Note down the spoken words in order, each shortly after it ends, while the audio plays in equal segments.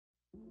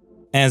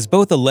As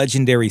both a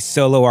legendary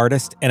solo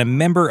artist and a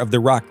member of the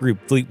rock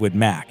group Fleetwood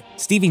Mac,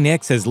 Stevie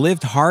Nicks has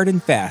lived hard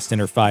and fast in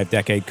her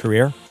 5-decade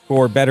career,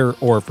 for better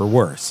or for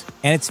worse.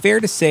 And it's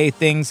fair to say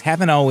things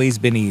haven't always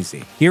been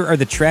easy. Here are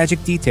the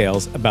tragic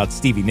details about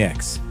Stevie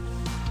Nicks.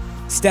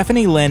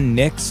 Stephanie Lynn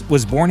Nicks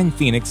was born in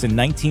Phoenix in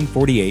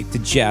 1948 to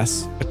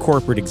Jess, a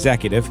corporate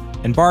executive,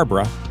 and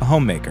Barbara, a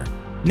homemaker.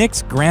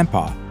 Nicks'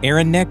 grandpa,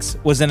 Aaron Nicks,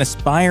 was an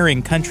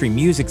aspiring country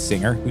music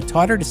singer who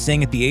taught her to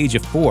sing at the age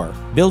of 4,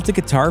 built a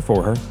guitar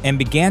for her, and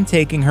began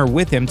taking her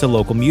with him to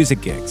local music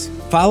gigs.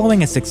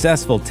 Following a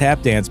successful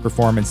tap dance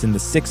performance in the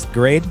 6th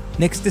grade,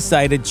 Nicks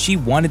decided she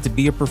wanted to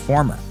be a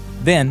performer.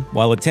 Then,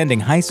 while attending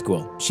high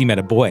school, she met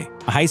a boy,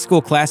 a high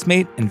school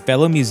classmate and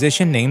fellow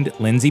musician named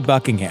Lindsey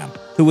Buckingham,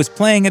 who was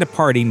playing at a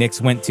party Nicks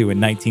went to in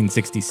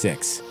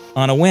 1966.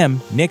 On a whim,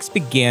 Nicks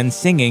began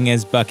singing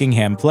as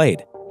Buckingham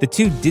played. The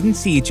two didn't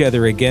see each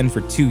other again for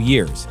 2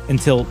 years,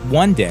 until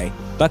one day,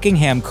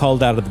 Buckingham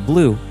called out of the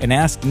blue and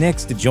asked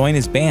Nicks to join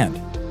his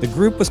band. The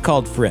group was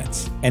called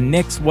Fritz, and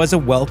Nicks was a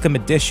welcome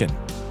addition.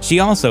 She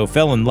also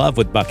fell in love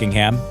with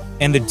Buckingham,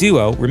 and the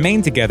duo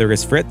remained together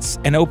as Fritz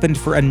and opened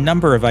for a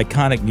number of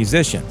iconic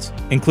musicians,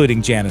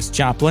 including Janis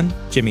Joplin,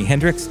 Jimi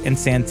Hendrix, and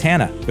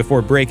Santana,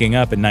 before breaking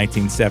up in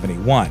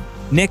 1971.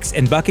 Nicks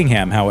and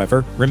Buckingham,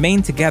 however,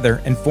 remained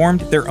together and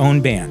formed their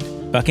own band,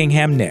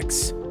 Buckingham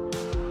Nicks.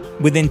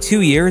 Within 2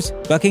 years,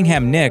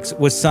 Buckingham Nicks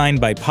was signed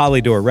by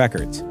Polydor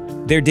Records.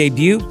 Their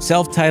debut,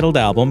 self-titled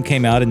album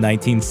came out in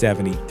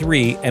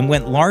 1973 and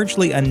went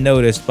largely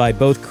unnoticed by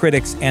both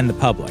critics and the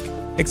public,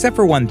 except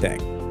for one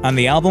thing. On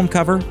the album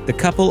cover, the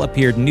couple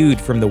appeared nude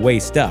from the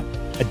waist up,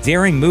 a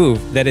daring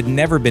move that had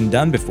never been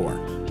done before.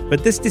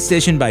 But this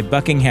decision by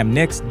Buckingham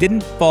Nicks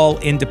didn't fall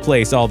into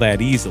place all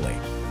that easily.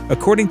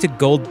 According to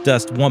Gold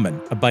Dust Woman,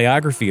 a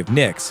biography of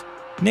Nicks,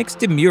 Nicks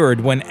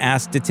demurred when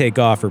asked to take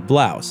off her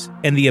blouse,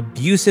 and the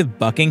abusive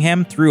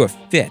Buckingham threw a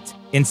fit,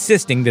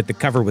 insisting that the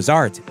cover was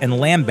art and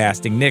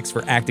lambasting Nicks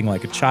for acting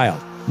like a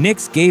child.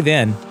 Nicks gave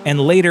in and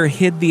later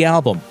hid the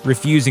album,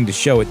 refusing to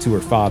show it to her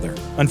father.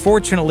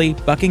 Unfortunately,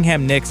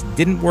 Buckingham Nicks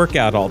didn't work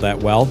out all that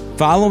well.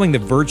 Following the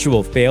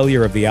virtual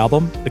failure of the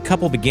album, the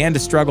couple began to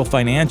struggle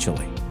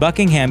financially.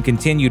 Buckingham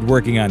continued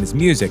working on his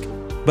music,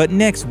 but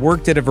Nicks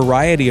worked at a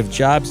variety of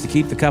jobs to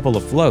keep the couple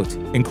afloat,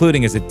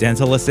 including as a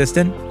dental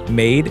assistant,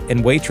 maid,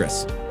 and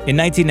waitress. In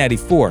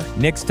 1994,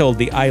 Nicks told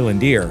the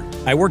Island Ear,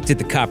 "I worked at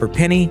the Copper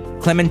Penny,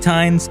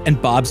 Clementine's, and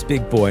Bob's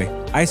Big Boy.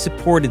 I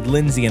supported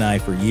Lindsey and I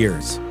for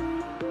years."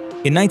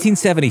 In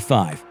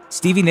 1975,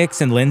 Stevie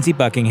Nicks and Lindsey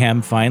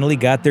Buckingham finally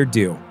got their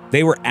due.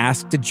 They were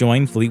asked to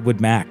join Fleetwood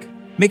Mac.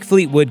 Mick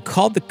Fleetwood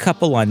called the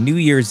couple on New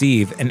Year's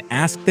Eve and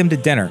asked them to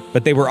dinner,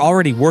 but they were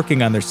already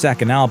working on their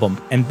second album,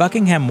 and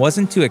Buckingham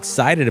wasn't too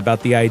excited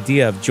about the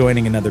idea of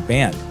joining another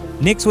band.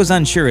 Nicks was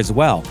unsure as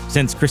well,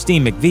 since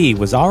Christine McVie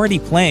was already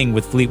playing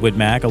with Fleetwood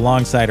Mac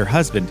alongside her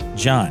husband,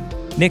 John.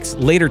 Nicks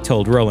later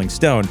told Rolling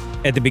Stone,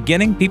 "At the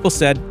beginning, people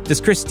said, 'Does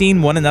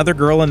Christine want another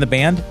girl in the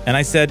band?' And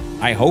I said,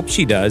 'I hope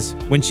she does.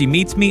 When she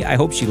meets me, I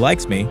hope she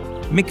likes me.'"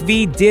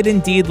 McVie did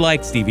indeed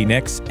like Stevie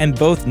Nicks, and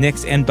both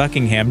Nicks and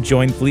Buckingham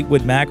joined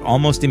Fleetwood Mac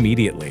almost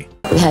immediately.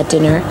 We had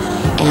dinner,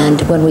 and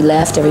when we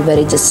left,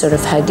 everybody just sort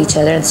of hugged each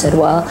other and said,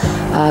 well,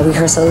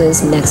 rehearsal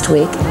is next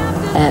week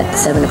at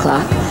 7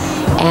 o'clock,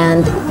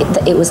 and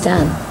it was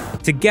done.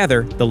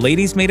 Together, the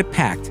ladies made a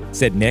pact,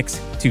 said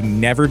Nicks, to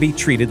never be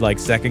treated like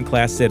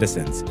second-class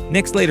citizens.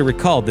 Nicks later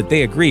recalled that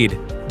they agreed,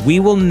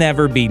 "We will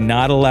never be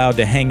not allowed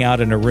to hang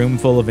out in a room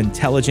full of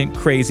intelligent,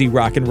 crazy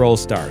rock and roll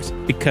stars,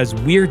 because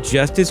we're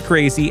just as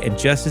crazy and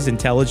just as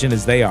intelligent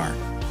as they are."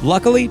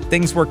 Luckily,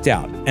 things worked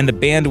out, and the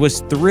band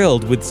was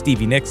thrilled with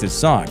Stevie Nicks'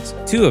 songs.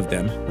 2 of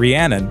them,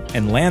 Rhiannon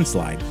and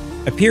Landslide,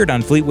 appeared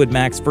on Fleetwood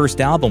Mac's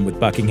first album with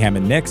Buckingham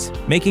and Nicks,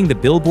 making the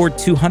Billboard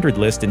 200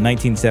 list in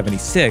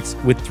 1976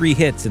 with 3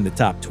 hits in the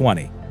top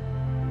 20.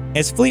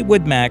 As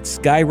Fleetwood Mac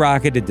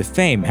skyrocketed to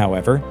fame,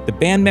 however, the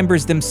band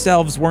members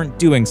themselves weren't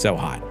doing so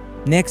hot.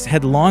 Nicks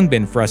had long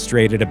been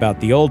frustrated about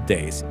the old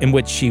days, in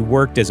which she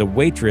worked as a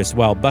waitress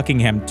while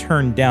Buckingham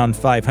turned down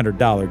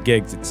 $500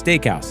 gigs at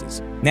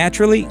steakhouses.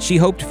 Naturally, she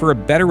hoped for a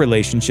better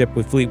relationship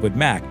with Fleetwood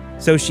Mac,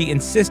 so she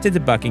insisted to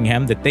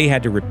Buckingham that they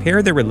had to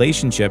repair their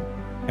relationship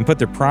and put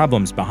their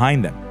problems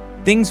behind them.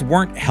 Things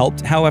weren't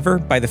helped, however,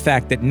 by the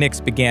fact that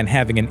Nicks began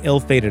having an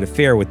ill-fated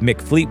affair with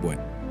Mick Fleetwood.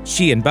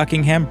 She and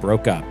Buckingham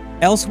broke up.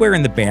 Elsewhere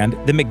in the band,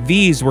 the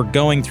McVies were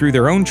going through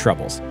their own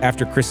troubles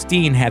after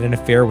Christine had an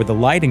affair with the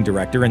lighting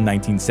director in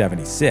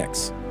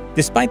 1976.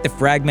 Despite the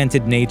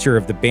fragmented nature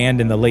of the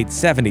band in the late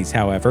 70s,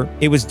 however,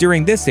 it was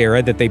during this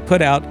era that they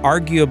put out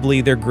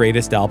arguably their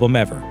greatest album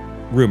ever,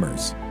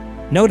 Rumors.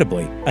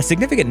 Notably, a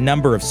significant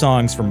number of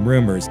songs from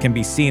Rumors can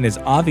be seen as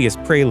obvious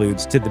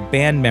preludes to the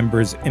band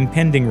members'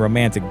 impending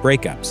romantic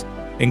breakups,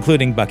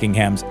 including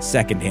Buckingham's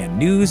Secondhand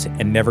News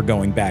and Never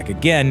Going Back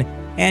Again,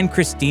 and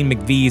Christine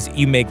McVie's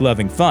You Make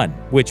Loving Fun,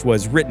 which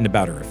was written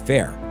about her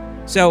affair.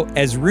 So,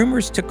 as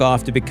Rumors took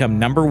off to become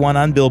 #1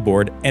 on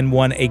Billboard and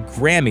won a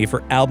Grammy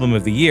for Album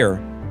of the Year,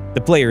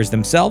 the players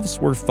themselves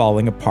were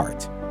falling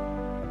apart.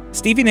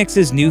 Stevie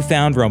Nicks'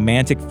 newfound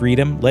romantic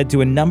freedom led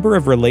to a number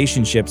of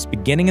relationships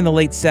beginning in the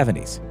late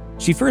 70s.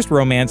 She first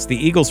romanced the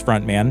Eagles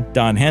frontman,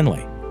 Don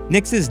Henley.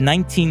 Nicks'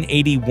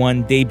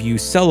 1981 debut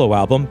solo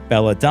album,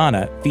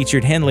 Belladonna,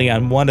 featured Henley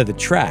on one of the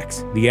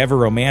tracks, the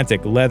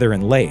ever-romantic Leather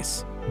and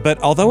Lace. But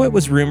although it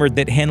was rumored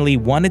that Henley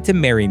wanted to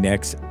marry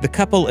Nicks, the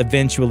couple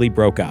eventually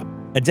broke up.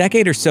 A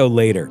decade or so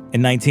later,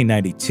 in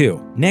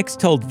 1992, Nicks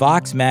told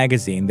Vox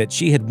magazine that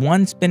she had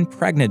once been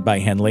pregnant by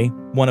Henley,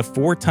 one of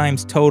 4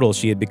 times total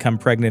she had become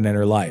pregnant in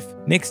her life.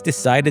 Nicks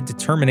decided to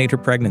terminate her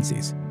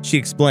pregnancies. She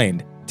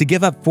explained, "To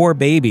give up 4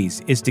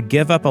 babies is to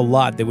give up a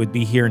lot that would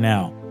be here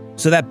now.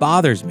 So that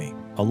bothers me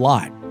a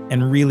lot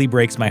and really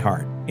breaks my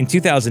heart." In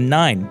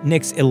 2009,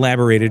 Nicks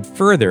elaborated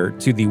further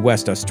to the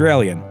West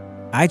Australian,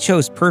 "I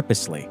chose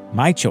purposely,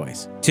 my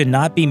choice, to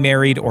not be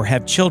married or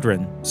have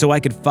children so I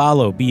could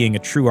follow being a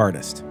true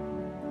artist."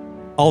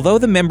 Although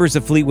the members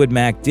of Fleetwood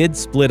Mac did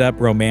split up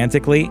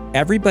romantically,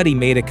 everybody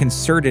made a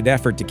concerted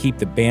effort to keep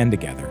the band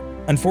together.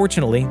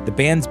 Unfortunately, the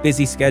band's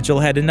busy schedule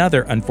had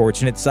another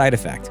unfortunate side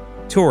effect.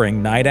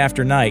 Touring night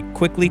after night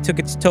quickly took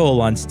its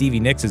toll on Stevie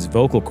Nicks'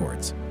 vocal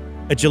cords.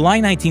 A July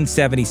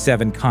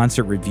 1977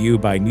 concert review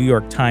by New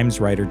York Times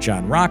writer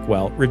John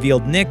Rockwell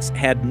revealed Nicks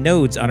had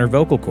nodes on her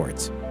vocal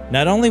cords.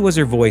 Not only was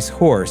her voice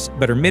hoarse,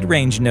 but her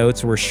mid-range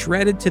notes were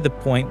shredded to the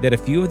point that a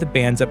few of the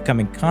band's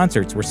upcoming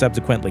concerts were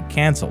subsequently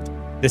canceled.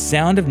 The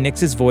sound of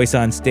Nicks' voice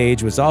on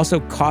stage was also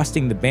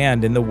costing the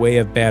band in the way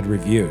of bad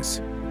reviews.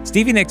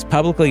 Stevie Nicks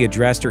publicly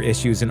addressed her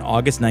issues in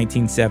August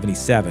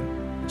 1977.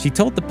 She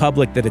told the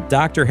public that a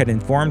doctor had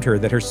informed her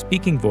that her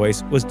speaking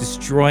voice was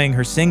destroying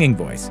her singing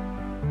voice,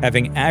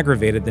 having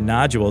aggravated the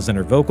nodules in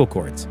her vocal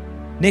cords.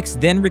 Nicks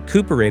then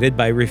recuperated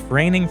by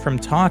refraining from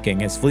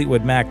talking as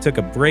Fleetwood Mac took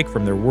a break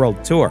from their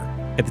world tour.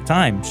 At the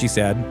time, she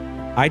said,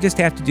 "I just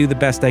have to do the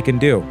best I can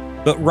do."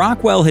 But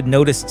Rockwell had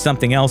noticed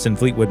something else in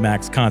Fleetwood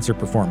Mac's concert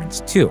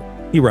performance, too.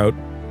 He wrote,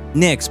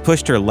 "Nicks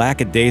pushed her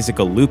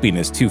lackadaisical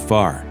loopiness too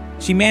far.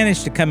 She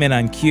managed to come in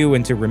on cue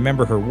and to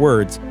remember her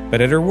words,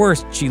 but at her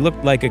worst, she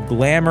looked like a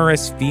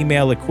glamorous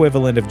female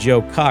equivalent of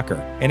Joe Cocker,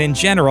 and in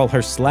general,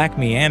 her slack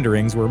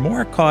meanderings were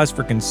more a cause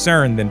for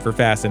concern than for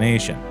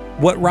fascination."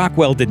 What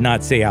Rockwell did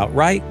not say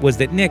outright was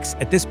that Nicks,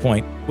 at this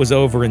point, was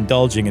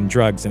overindulging in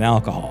drugs and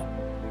alcohol.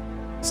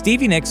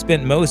 Stevie Nicks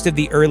spent most of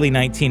the early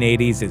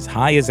 1980s as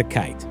high as a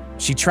kite.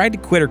 She tried to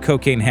quit her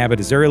cocaine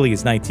habit as early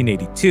as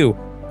 1982,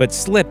 but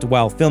slipped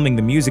while filming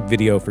the music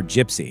video for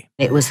Gypsy.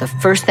 It was the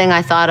first thing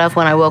I thought of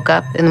when I woke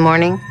up in the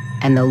morning,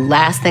 and the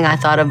last thing I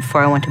thought of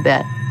before I went to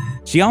bed.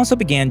 She also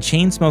began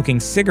chain-smoking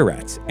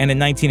cigarettes, and in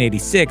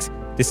 1986,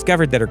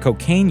 discovered that her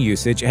cocaine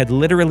usage had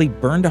literally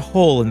burned a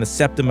hole in the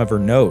septum of her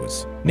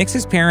nose.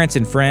 Nicks' parents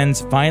and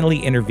friends finally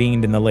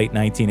intervened in the late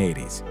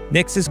 1980s.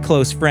 Nicks'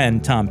 close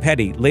friend, Tom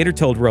Petty, later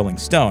told Rolling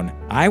Stone,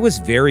 "I was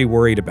very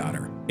worried about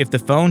her. If the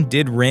phone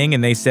did ring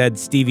and they said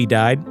Stevie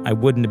died, I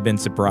wouldn't have been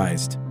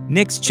surprised."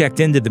 Nicks checked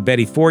into the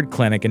Betty Ford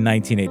Clinic in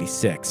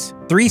 1986.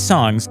 3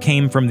 songs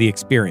came from the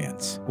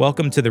experience.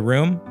 Welcome to the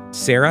Room,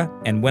 Sarah,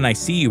 and When I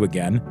See You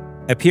Again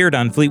appeared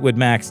on Fleetwood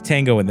Mac's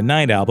Tango in the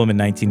Night album in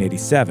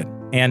 1987.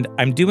 And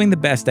I'm Doing the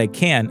Best I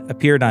Can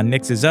appeared on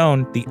Nicks'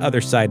 own The Other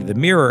Side of the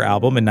Mirror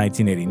album in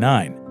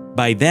 1989.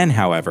 By then,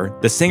 however,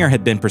 the singer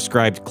had been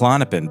prescribed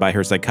Klonopin by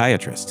her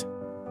psychiatrist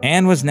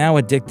and was now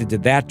addicted to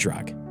that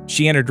drug.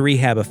 She entered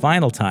rehab a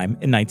final time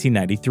in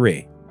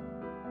 1993.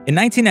 In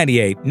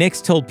 1998,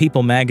 Nicks told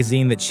People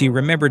magazine that she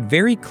remembered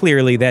very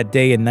clearly that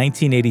day in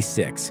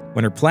 1986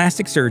 when her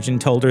plastic surgeon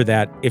told her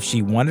that if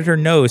she wanted her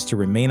nose to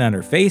remain on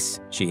her face,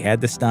 she had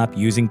to stop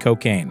using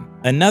cocaine.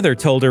 Another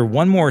told her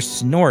one more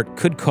snort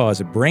could cause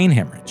a brain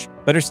hemorrhage,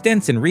 but her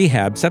stints in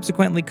rehab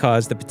subsequently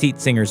caused the petite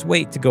singer's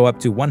weight to go up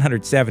to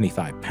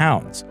 175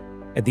 pounds.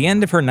 At the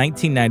end of her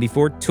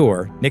 1994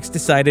 tour, Nicks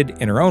decided,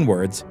 in her own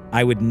words,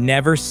 "I would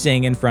never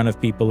sing in front of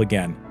people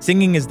again.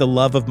 Singing is the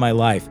love of my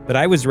life, but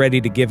I was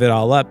ready to give it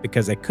all up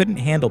because I couldn't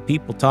handle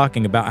people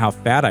talking about how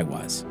fat I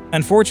was."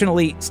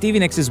 Unfortunately, Stevie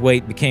Nicks'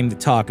 weight became the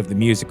talk of the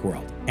music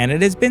world, and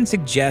it has been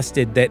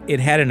suggested that it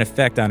had an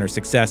effect on her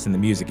success in the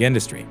music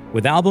industry,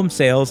 with album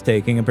sales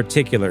taking a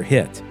particular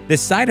hit.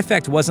 This side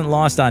effect wasn't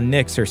lost on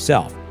Nicks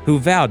herself, who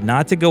vowed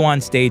not to go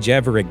on stage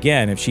ever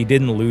again if she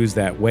didn't lose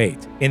that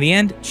weight. In the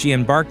end, she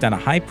embarked on a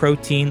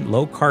high-protein,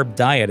 low-carb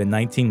diet in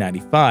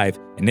 1995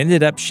 and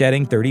ended up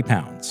shedding 30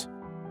 pounds.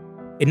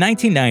 In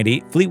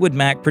 1990, Fleetwood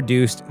Mac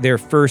produced their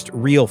first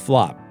real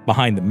flop,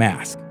 Behind the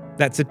Mask.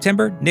 That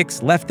September,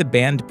 Nicks left the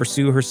band to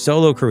pursue her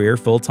solo career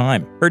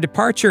full-time. Her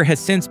departure has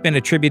since been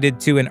attributed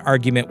to an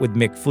argument with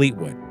Mick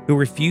Fleetwood, who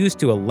refused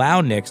to allow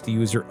Nicks to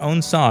use her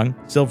own song,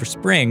 Silver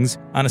Springs,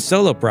 on a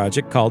solo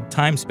project called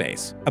Time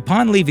Space.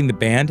 Upon leaving the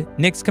band,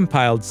 Nicks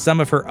compiled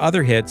some of her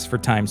other hits for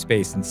Time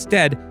Space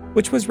instead,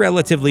 which was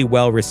relatively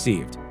well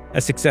received.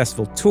 A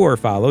successful tour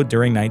followed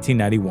during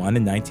 1991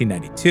 and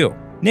 1992.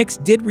 Nicks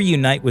did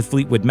reunite with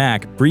Fleetwood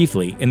Mac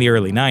briefly in the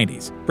early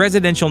 90s.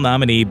 Presidential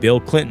nominee Bill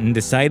Clinton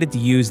decided to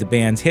use the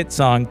band's hit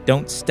song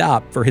Don't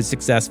Stop for his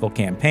successful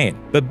campaign,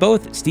 but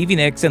both Stevie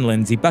Nicks and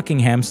Lindsey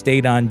Buckingham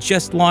stayed on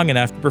just long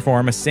enough to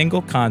perform a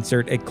single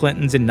concert at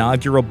Clinton's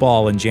inaugural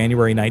ball in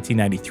January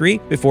 1993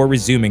 before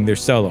resuming their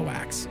solo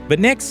acts. But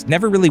Nicks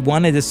never really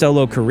wanted a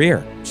solo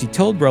career. She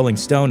told Rolling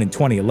Stone in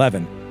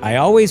 2011, "I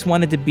always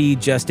wanted to be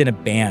just in a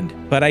band,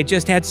 but I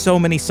just had so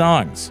many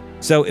songs."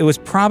 So it was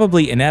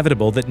probably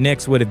inevitable that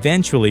Nicks would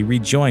eventually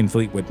rejoin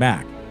Fleetwood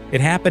Mac. It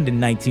happened in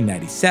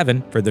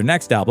 1997 for their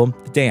next album,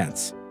 The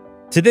Dance.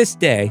 To this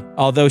day,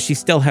 although she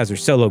still has her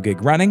solo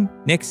gig running,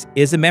 Nicks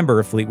is a member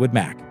of Fleetwood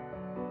Mac.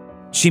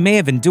 She may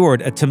have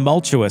endured a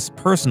tumultuous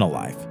personal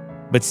life,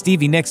 but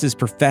Stevie Nicks'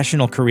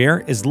 professional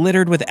career is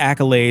littered with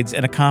accolades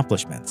and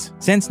accomplishments.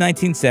 Since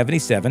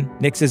 1977,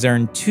 Nicks has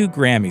earned 2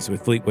 Grammys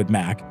with Fleetwood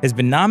Mac, has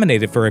been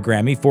nominated for a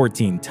Grammy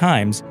 14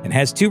 times, and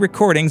has 2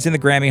 recordings in the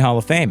Grammy Hall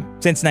of Fame.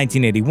 Since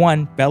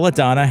 1981,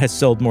 Belladonna has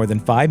sold more than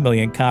 5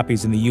 million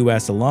copies in the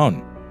US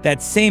alone.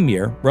 That same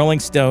year, Rolling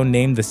Stone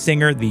named the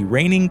singer the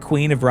reigning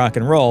queen of rock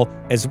and roll,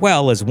 as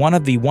well as one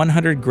of the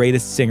 100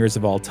 greatest singers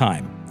of all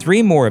time.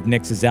 3 more of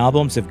Nicks'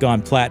 albums have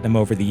gone platinum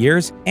over the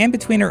years, and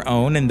between her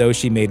own and those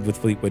she made with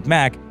Fleetwood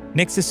Mac,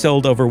 Nicks has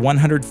sold over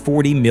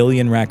 140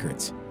 million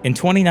records. In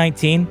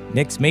 2019,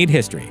 Nicks made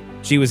history.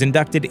 She was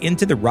inducted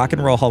into the Rock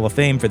and Roll Hall of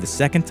Fame for the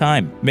 2nd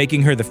time,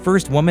 making her the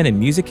first woman in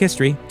music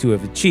history to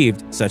have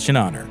achieved such an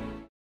honor.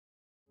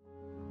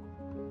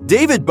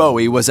 David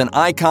Bowie was an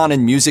icon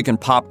in music and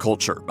pop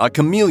culture, a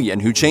chameleon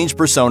who changed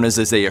personas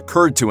as they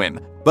occurred to him.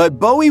 But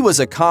Bowie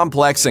was a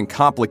complex and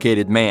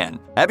complicated man,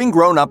 having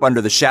grown up under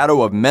the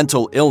shadow of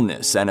mental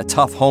illness and a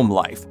tough home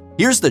life.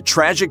 Here's the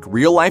tragic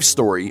real-life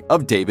story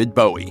of David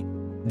Bowie.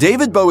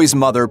 David Bowie's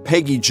mother,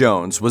 Peggy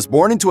Jones, was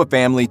born into a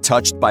family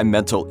touched by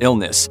mental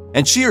illness,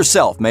 and she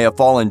herself may have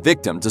fallen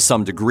victim to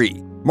some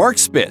degree. Mark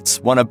Spitz,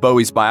 one of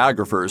Bowie's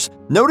biographers,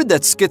 noted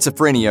that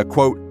schizophrenia,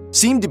 quote,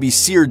 seemed to be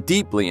seared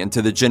deeply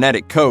into the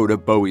genetic code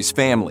of Bowie's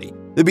family.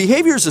 The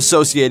behaviors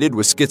associated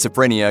with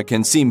schizophrenia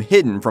can seem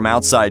hidden from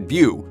outside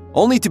view,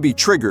 only to be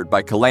triggered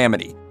by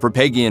calamity. For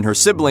Peggy and her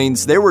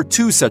siblings, there were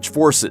 2 such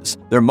forces,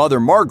 their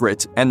mother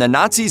Margaret and the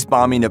Nazis'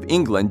 bombing of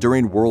England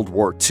during World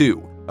War II.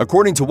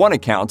 According to one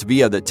account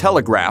via The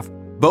Telegraph,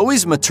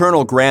 Bowie's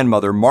maternal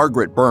grandmother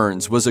Margaret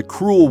Burns was a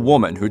cruel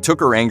woman who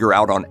took her anger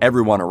out on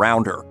everyone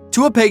around her.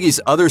 2 of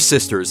Peggy's other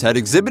sisters had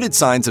exhibited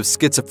signs of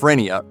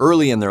schizophrenia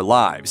early in their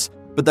lives,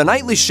 but the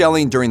nightly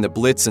shelling during the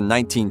Blitz in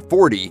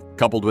 1940,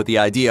 coupled with the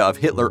idea of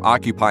Hitler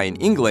occupying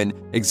England,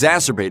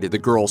 exacerbated the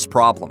girls'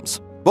 problems.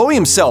 Bowie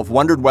himself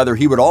wondered whether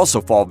he would also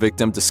fall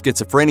victim to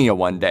schizophrenia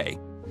one day.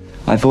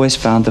 I've always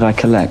found that I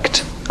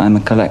collect. I'm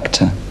a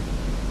collector.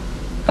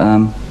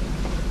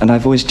 And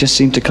I've always just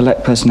seemed to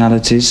collect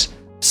personalities.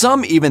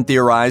 Some even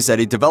theorize that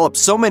he developed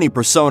so many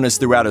personas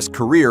throughout his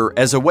career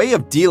as a way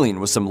of dealing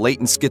with some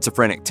latent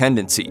schizophrenic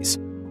tendencies.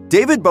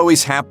 David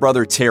Bowie's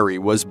half-brother Terry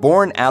was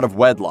born out of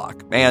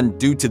wedlock and,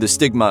 due to the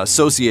stigma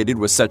associated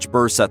with such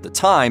births at the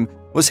time,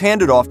 was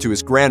handed off to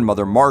his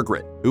grandmother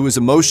Margaret, who was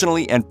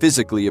emotionally and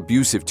physically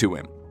abusive to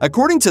him.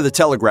 According to The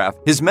Telegraph,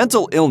 his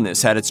mental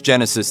illness had its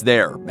genesis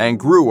there and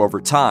grew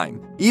over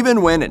time,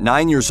 even when at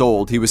 9 years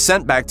old he was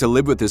sent back to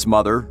live with his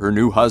mother, her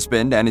new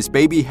husband, and his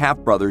baby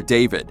half-brother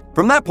David.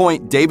 From that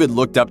point, David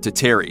looked up to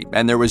Terry,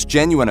 and there was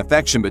genuine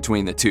affection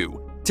between the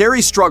two.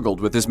 Terry struggled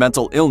with his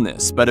mental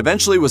illness, but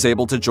eventually was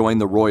able to join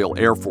the Royal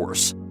Air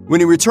Force. When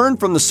he returned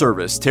from the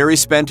service, Terry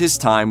spent his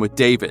time with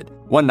David.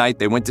 One night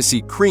they went to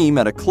see Cream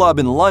at a club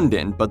in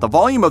London, but the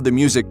volume of the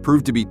music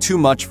proved to be too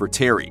much for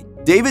Terry.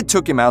 David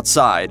took him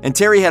outside, and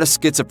Terry had a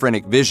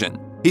schizophrenic vision.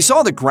 He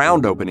saw the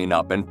ground opening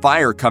up and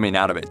fire coming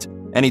out of it,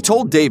 and he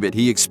told David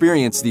he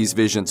experienced these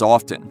visions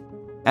often.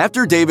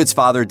 After David's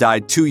father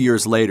died 2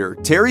 years later,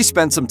 Terry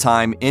spent some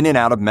time in and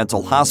out of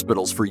mental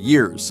hospitals for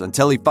years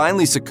until he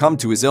finally succumbed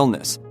to his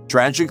illness,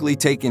 tragically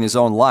taking his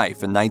own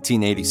life in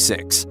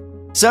 1986.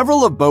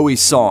 Several of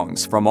Bowie's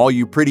songs, from All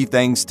You Pretty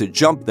Things to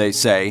Jump They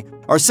Say,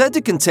 are said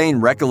to contain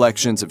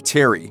recollections of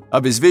Terry,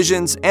 of his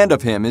visions, and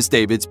of him as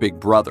David's big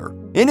brother.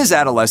 In his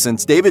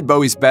adolescence, David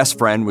Bowie's best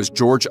friend was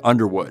George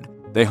Underwood.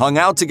 They hung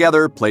out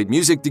together, played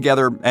music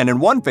together, and in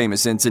one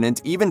famous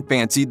incident even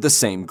fancied the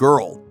same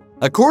girl.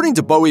 According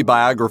to Bowie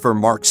biographer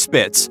Mark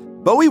Spitz,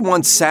 Bowie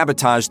once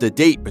sabotaged a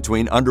date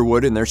between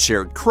Underwood and their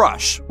shared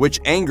crush, which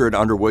angered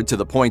Underwood to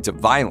the point of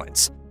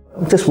violence.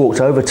 Just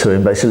walked over to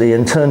him basically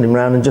and turned him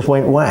around and just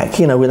went whack,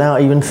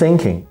 without even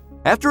thinking.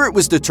 After it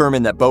was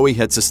determined that Bowie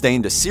had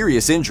sustained a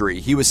serious injury,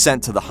 he was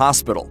sent to the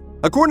hospital.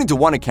 According to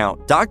one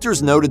account,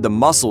 doctors noted the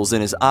muscles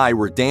in his eye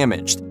were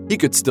damaged. He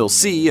could still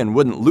see and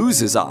wouldn't lose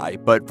his eye,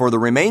 but for the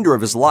remainder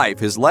of his life,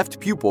 his left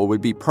pupil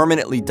would be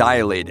permanently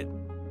dilated.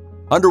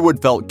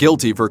 Underwood felt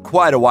guilty for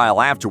quite a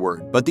while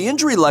afterward, but the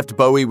injury left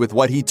Bowie with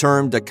what he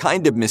termed a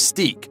kind of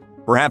mystique,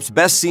 perhaps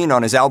best seen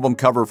on his album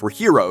cover for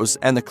Heroes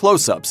and the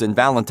close-ups in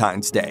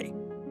Valentine's Day.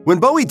 When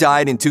Bowie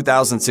died in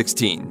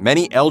 2016,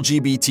 many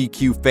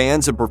LGBTQ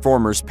fans and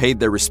performers paid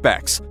their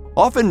respects.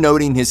 often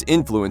noting his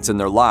influence in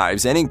their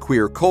lives and in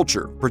queer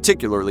culture,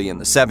 particularly in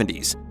the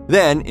 70s.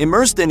 Then,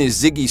 immersed in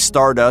his Ziggy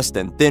Stardust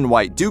and Thin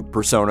White Duke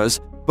personas,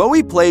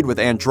 Bowie played with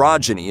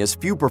androgyny as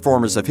few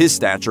performers of his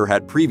stature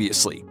had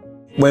previously.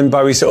 When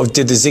Bowie sort of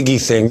did the Ziggy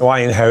thing, I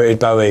inherited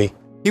Bowie.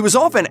 He was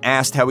often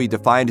asked how he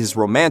defined his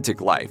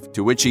romantic life,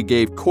 to which he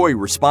gave coy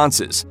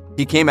responses.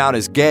 He came out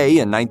as gay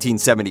in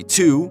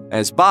 1972,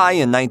 as bi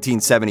in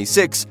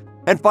 1976,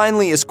 and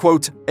finally as,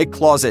 quote, a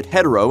closet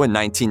hetero in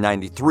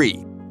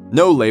 1993.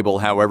 No label,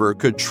 however,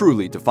 could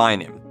truly define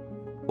him.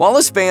 While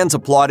his fans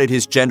applauded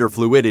his gender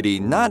fluidity,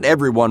 not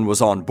everyone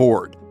was on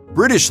board.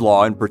 British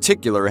law in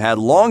particular had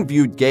long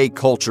viewed gay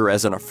culture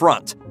as an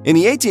affront. In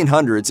the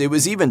 1800s, it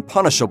was even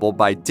punishable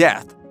by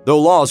death. Though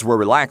laws were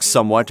relaxed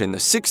somewhat in the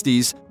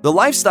 60s, the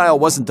lifestyle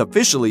wasn't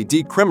officially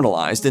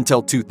decriminalized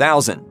until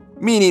 2000,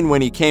 meaning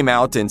when he came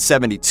out in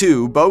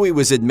 72, Bowie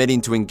was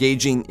admitting to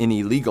engaging in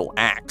illegal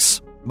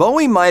acts.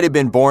 Bowie might have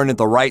been born at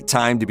the right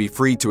time to be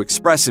free to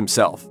express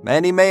himself,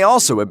 and he may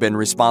also have been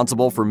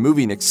responsible for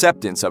moving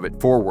acceptance of it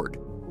forward.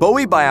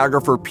 Bowie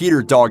biographer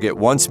Peter Doggett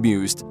once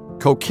mused,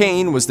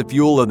 "Cocaine was the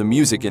fuel of the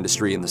music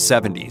industry in the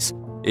 70s.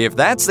 If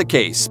that's the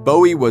case,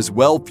 Bowie was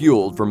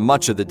well-fueled for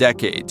much of the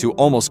decade to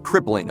almost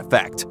crippling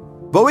effect."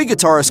 Bowie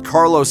guitarist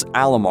Carlos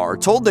Alomar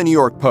told the New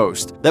York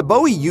Post that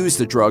Bowie used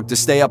the drug to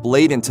stay up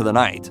late into the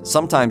night,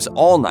 sometimes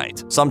all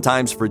night,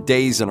 sometimes for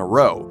days in a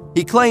row.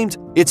 He claimed,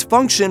 "Its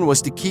function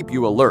was to keep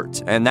you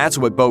alert, and that's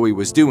what Bowie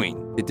was doing.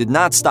 It did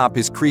not stop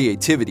his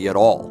creativity at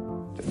all."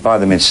 By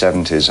the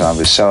mid-70s, I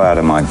was so out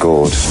of my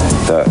gourd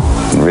that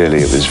really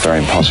it was very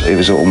impossible. It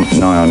was all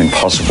nigh on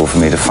impossible for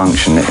me to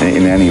function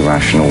in any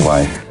rational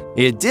way.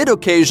 It did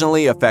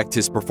occasionally affect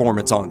his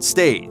performance on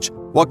stage.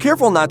 While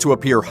careful not to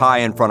appear high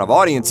in front of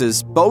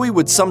audiences, Bowie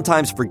would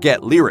sometimes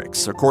forget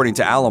lyrics, according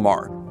to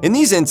Alomar. In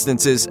these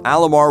instances,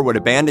 Alomar would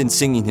abandon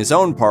singing his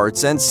own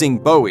parts and sing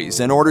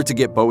Bowie's in order to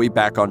get Bowie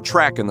back on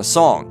track in the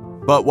song.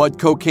 But what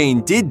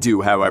cocaine did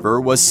do,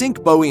 however, was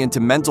sink Bowie into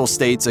mental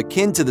states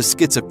akin to the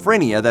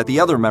schizophrenia that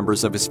the other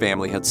members of his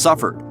family had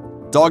suffered.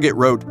 Doggett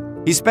wrote,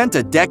 "He spent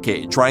a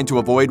decade trying to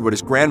avoid what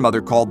his grandmother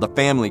called the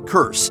family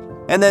curse,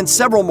 and then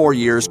several more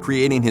years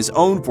creating his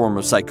own form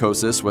of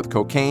psychosis with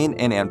cocaine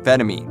and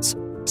amphetamines.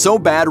 So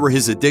bad were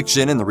his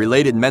addiction and the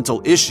related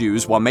mental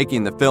issues while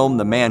making the film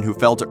The Man Who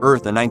Fell to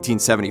Earth in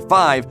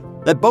 1975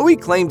 that Bowie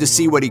claimed to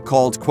see what he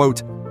called,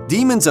 quote,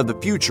 demons of the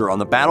future on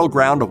the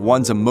battleground of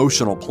one's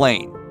emotional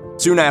plane.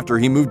 Soon after,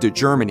 he moved to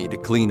Germany to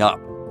clean up.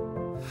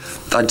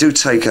 I do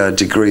take a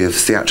degree of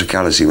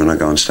theatricality when I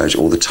go on stage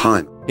all the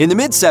time. In the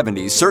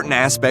mid-70s, certain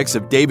aspects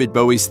of David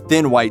Bowie's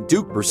Thin White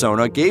Duke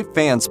persona gave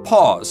fans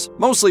pause,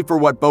 mostly for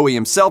what Bowie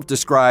himself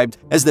described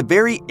as the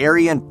very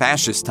Aryan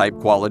fascist-type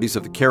qualities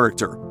of the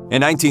character.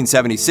 In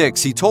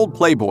 1976, he told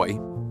Playboy,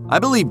 "I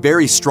believe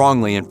very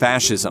strongly in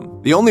fascism.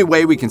 The only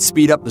way we can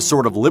speed up the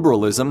sort of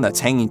liberalism that's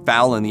hanging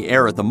foul in the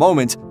air at the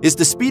moment is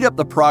to speed up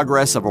the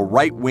progress of a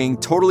right-wing,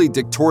 totally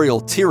dictatorial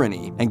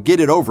tyranny and get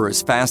it over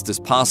as fast as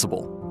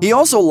possible." He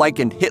also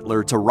likened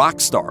Hitler to rock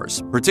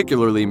stars,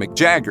 particularly Mick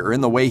Jagger, in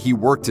the way he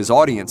worked his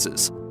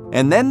audiences.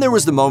 And then there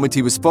was the moment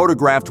he was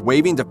photographed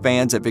waving to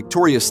fans at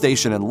Victoria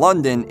Station in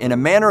London in a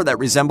manner that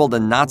resembled a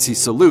Nazi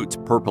salute,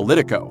 per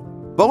Politico.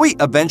 Bowie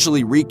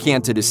eventually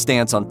recanted his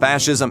stance on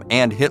fascism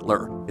and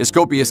Hitler. His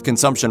copious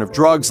consumption of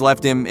drugs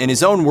left him, in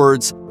his own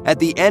words, "at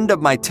the end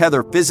of my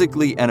tether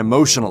physically and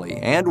emotionally,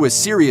 and with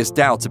serious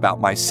doubts about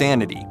my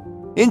sanity."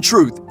 In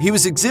truth, he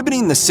was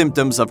exhibiting the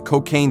symptoms of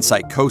cocaine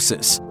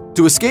psychosis.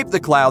 To escape the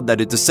cloud that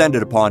had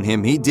descended upon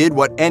him, he did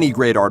what any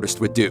great artist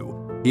would do.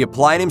 He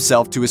applied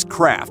himself to his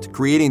craft,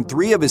 creating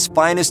 3 of his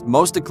finest,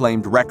 most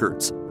acclaimed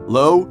records,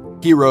 Low,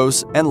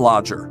 Heroes, and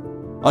Lodger.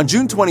 On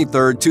June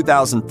 23,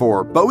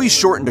 2004, Bowie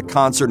shortened a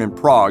concert in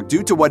Prague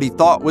due to what he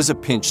thought was a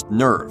pinched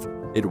nerve.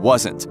 It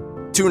wasn't.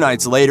 2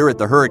 nights later at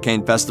the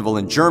Hurricane Festival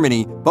in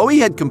Germany, Bowie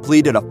had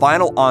completed a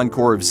final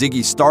encore of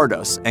Ziggy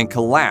Stardust and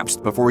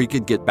collapsed before he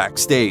could get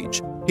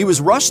backstage. He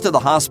was rushed to the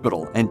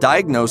hospital and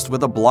diagnosed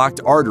with a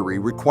blocked artery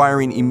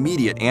requiring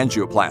immediate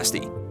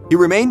angioplasty. He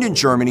remained in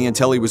Germany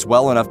until he was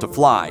well enough to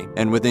fly,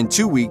 and within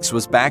 2 weeks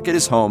was back at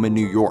his home in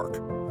New York.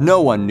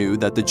 No one knew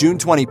that the June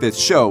 25th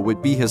show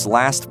would be his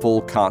last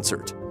full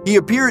concert. He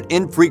appeared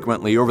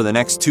infrequently over the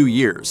next 2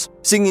 years,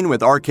 singing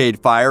with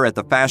Arcade Fire at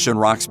the Fashion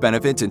Rocks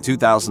benefit in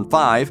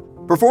 2005,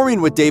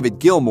 performing with David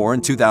Gilmour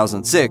in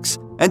 2006,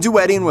 and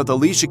duetting with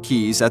Alicia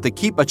Keys at the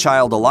Keep a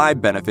Child Alive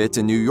benefit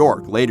in New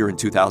York later in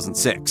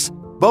 2006.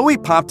 Bowie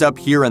popped up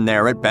here and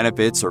there at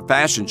benefits or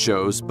fashion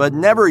shows, but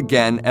never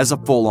again as a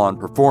full-on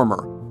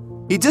performer.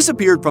 He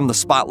disappeared from the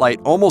spotlight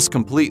almost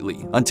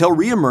completely until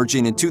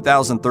re-emerging in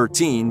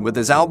 2013 with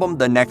his album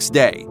The Next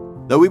Day,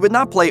 though he would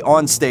not play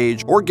on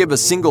stage or give a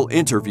single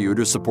interview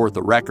to support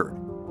the record.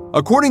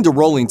 According to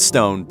Rolling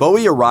Stone,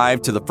 Bowie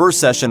arrived to the first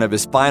session of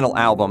his final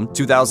album,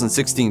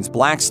 2016's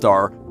Black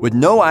Star, with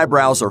no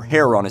eyebrows or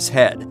hair on his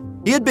head.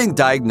 He had been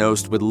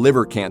diagnosed with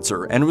liver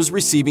cancer and was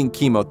receiving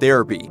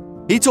chemotherapy.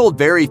 He told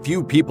very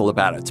few people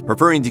about it,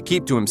 preferring to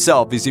keep to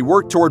himself as he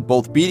worked toward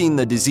both beating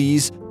the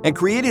disease and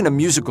creating a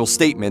musical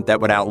statement that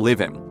would outlive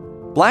him.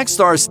 Black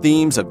Star's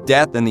themes of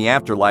death and the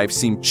afterlife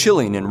seem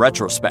chilling in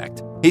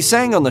retrospect. He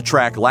sang on the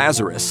track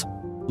Lazarus,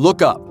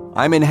 "Look up,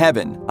 I'm in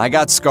heaven, I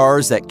got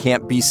scars that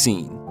can't be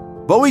seen."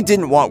 Bowie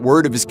didn't want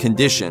word of his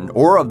condition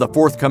or of the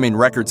forthcoming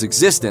record's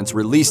existence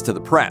released to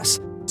the press,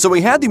 so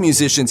he had the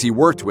musicians he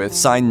worked with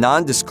sign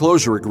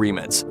non-disclosure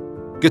agreements.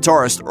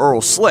 Guitarist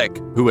Earl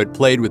Slick, who had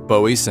played with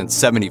Bowie since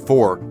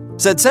 '74,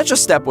 said such a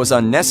step was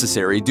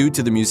unnecessary due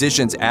to the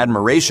musicians'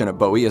 admiration of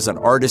Bowie as an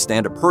artist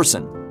and a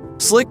person.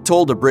 Slick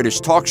told a British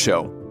talk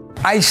show,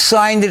 "I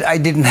signed it, I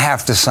didn't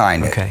have to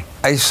sign it. Okay.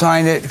 I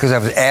signed it because I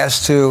was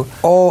asked to.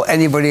 All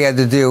anybody had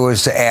to do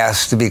was to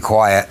ask to be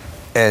quiet,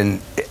 and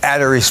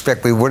out of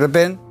respect we would have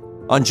been."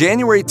 On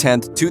January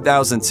 10,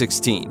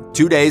 2016,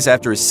 2 days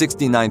after his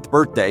 69th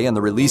birthday and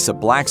the release of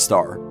Black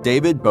Star,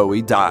 David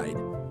Bowie died.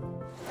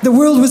 The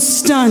world was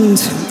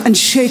stunned and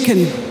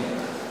shaken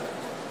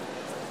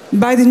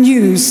by the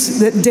news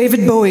that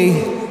David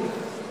Bowie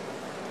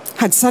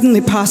had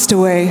suddenly passed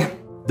away.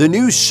 The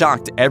news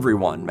shocked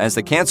everyone, as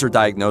the cancer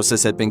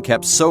diagnosis had been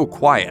kept so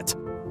quiet.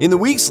 In the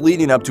weeks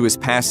leading up to his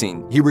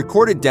passing, he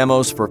recorded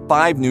demos for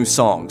 5 new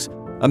songs,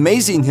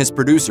 amazing his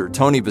producer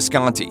Tony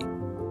Visconti.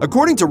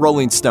 According to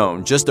Rolling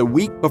Stone, just a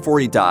week before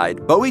he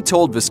died, Bowie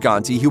told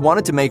Visconti he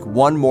wanted to make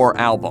one more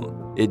album.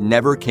 It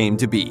never came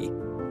to be.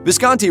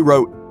 Visconti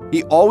wrote,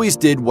 "He always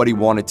did what he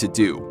wanted to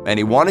do, and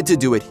he wanted to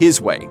do it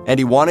his way, and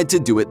he wanted to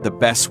do it the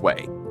best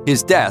way.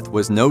 His death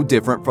was no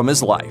different from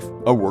his life,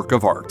 a work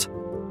of art."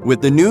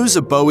 With the news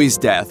of Bowie's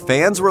death,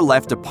 fans were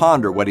left to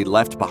ponder what he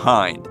left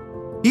behind.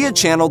 He had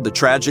channeled the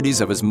tragedies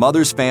of his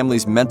mother's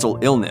family's mental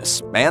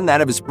illness and that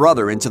of his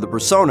brother into the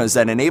personas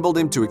that enabled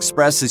him to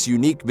express his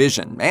unique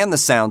vision and the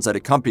sounds that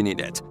accompanied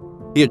it.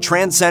 He had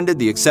transcended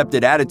the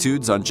accepted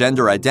attitudes on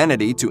gender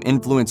identity to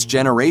influence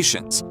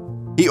generations.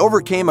 He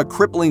overcame a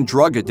crippling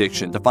drug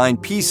addiction to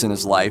find peace in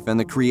his life and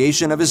the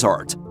creation of his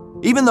art.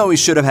 Even though he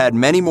should have had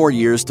many more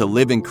years to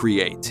live and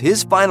create,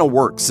 his final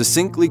work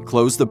succinctly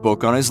closed the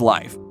book on his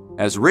life,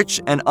 as rich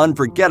and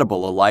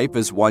unforgettable a life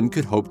as one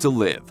could hope to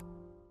live.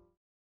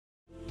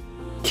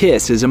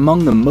 Kiss is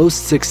among the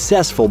most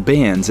successful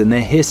bands in the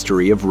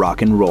history of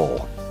rock and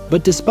roll.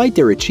 But despite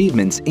their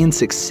achievements and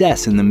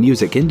success in the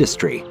music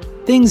industry,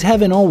 things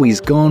haven't always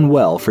gone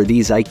well for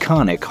these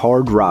iconic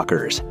hard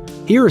rockers.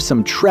 Here are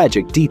some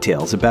tragic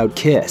details about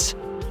Kiss.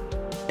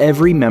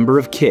 Every member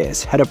of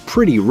Kiss had a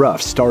pretty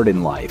rough start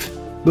in life.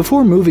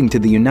 Before moving to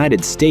the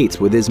United States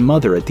with his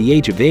mother at the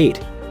age of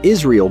 8,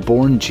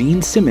 Israel-born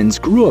Gene Simmons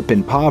grew up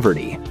in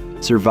poverty,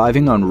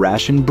 surviving on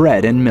rationed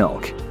bread and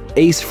milk.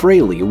 Ace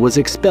Frehley was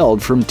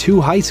expelled from 2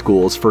 high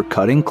schools for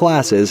cutting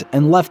classes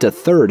and left a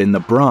third in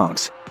the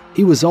Bronx.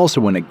 He was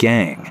also in a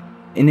gang.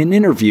 In an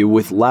interview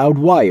with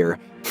Loudwire,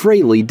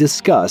 Frehley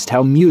discussed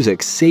how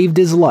music saved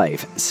his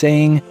life,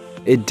 saying,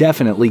 "It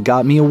definitely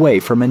got me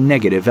away from a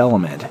negative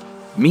element."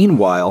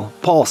 Meanwhile,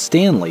 Paul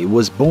Stanley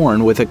was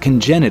born with a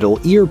congenital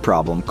ear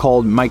problem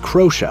called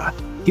microtia.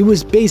 He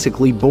was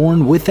basically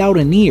born without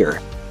an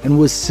ear and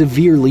was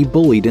severely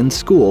bullied in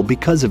school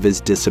because of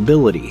his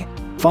disability.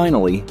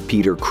 Finally,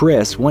 Peter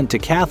Criss went to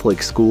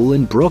Catholic school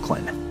in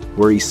Brooklyn,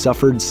 where he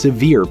suffered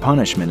severe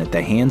punishment at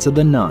the hands of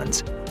the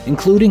nuns,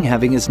 including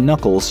having his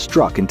knuckles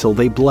struck until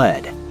they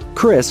bled.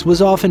 Criss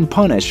was often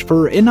punished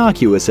for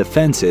innocuous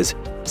offenses,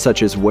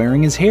 such as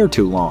wearing his hair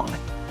too long.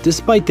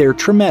 Despite their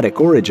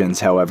traumatic origins,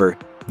 however,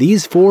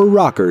 these 4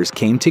 rockers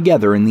came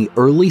together in the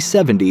early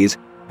 70s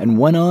and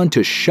went on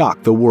to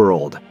shock the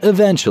world,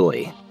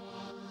 eventually.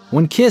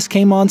 When Kiss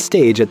came on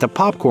stage at the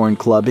Popcorn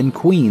Club in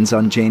Queens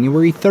on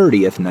January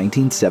 30th,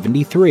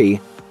 1973,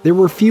 there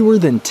were fewer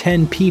than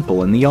 10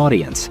 people in the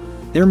audience.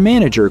 Their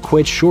manager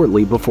quit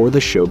shortly before the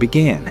show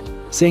began,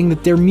 saying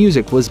that their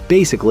music was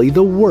basically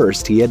the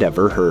worst he had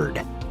ever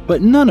heard.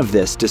 But none of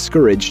this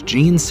discouraged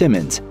Gene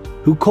Simmons,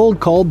 who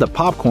cold-called the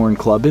Popcorn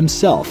Club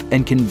himself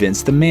and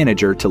convinced the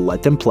manager to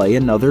let them play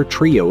another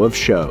trio of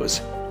shows.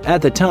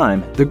 At the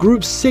time, the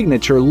group's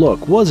signature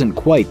look wasn't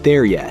quite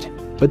there yet,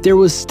 but there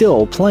was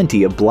still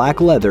plenty of black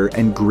leather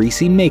and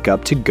greasy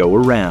makeup to go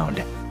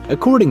around.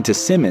 According to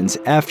Simmons,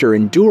 after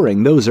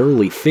enduring those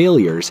early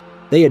failures,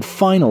 they had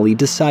finally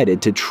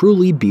decided to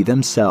truly be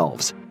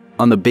themselves.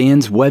 On the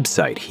band's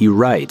website, he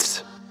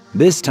writes,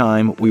 "This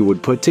time, we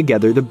would put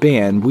together the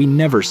band we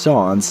never saw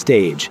on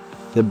stage,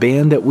 the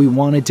band that we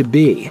wanted to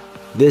be.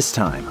 This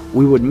time,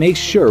 we would make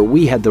sure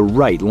we had the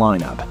right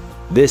lineup.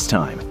 This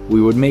time,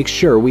 we would make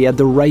sure we had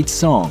the right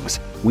songs.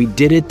 We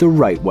did it the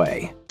right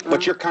way."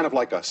 But you're kind of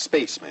like a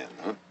spaceman,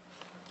 huh?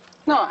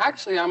 No,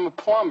 actually, I'm a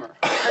plumber.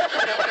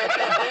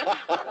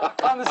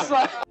 On the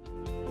side.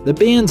 The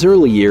band's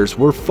early years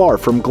were far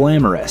from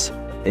glamorous.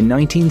 In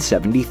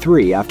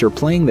 1973, after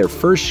playing their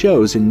first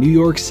shows in New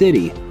York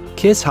City,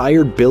 Kiss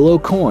hired Bill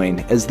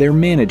Aucoin as their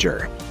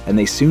manager, and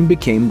they soon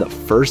became the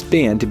first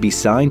band to be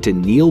signed to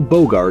Neil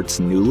Bogart's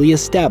newly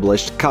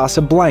established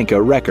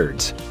Casablanca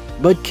Records.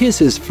 But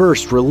Kiss's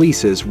first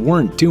releases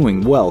weren't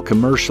doing well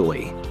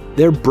commercially.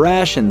 Their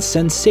brash and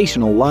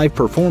sensational live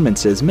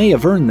performances may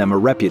have earned them a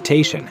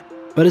reputation,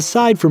 but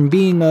aside from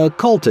being a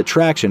cult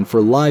attraction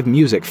for live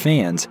music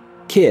fans,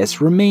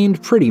 Kiss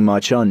remained pretty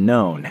much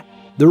unknown.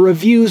 The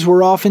reviews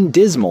were often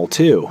dismal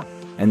too,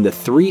 and the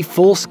 3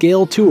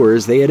 full-scale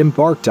tours they had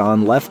embarked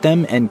on left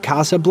them and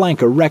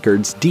Casablanca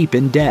Records deep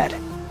in debt.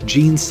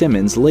 Gene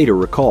Simmons later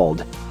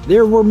recalled,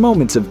 "There were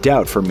moments of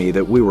doubt for me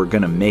that we were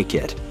gonna make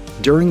it.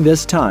 During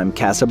this time,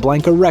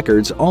 Casablanca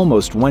Records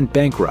almost went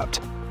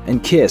bankrupt,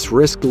 and Kiss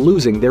risked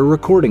losing their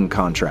recording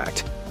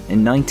contract.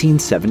 In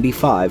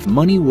 1975,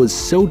 money was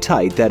so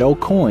tight that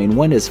Aucoin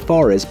went as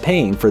far as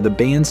paying for the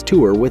band's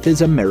tour with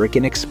his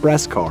American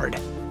Express card.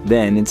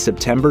 Then, in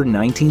September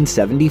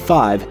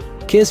 1975,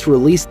 Kiss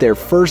released their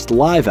first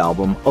live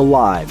album,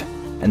 Alive,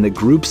 and the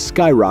group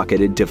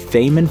skyrocketed to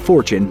fame and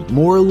fortune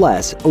more or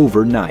less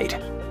overnight.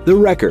 The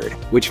record,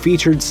 which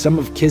featured some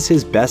of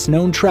Kiss's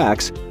best-known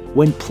tracks,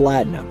 went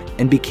platinum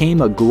and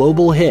became a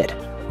global hit,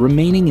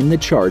 remaining in the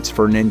charts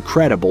for an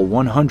incredible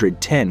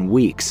 110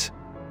 weeks.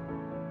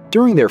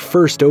 During their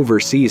first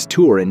overseas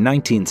tour in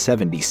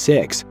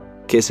 1976,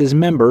 Kiss's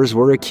members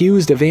were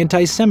accused of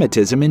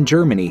anti-Semitism in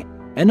Germany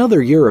and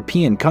other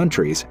European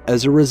countries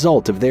as a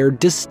result of their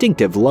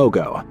distinctive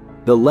logo.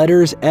 The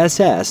letters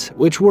SS,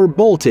 which were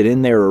bolted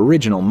in their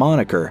original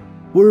moniker,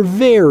 were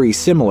very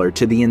similar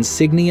to the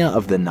insignia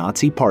of the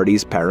Nazi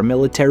Party's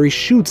paramilitary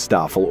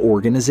Schutzstaffel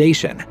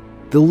organization.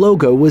 The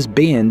logo was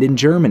banned in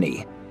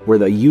Germany, where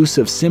the use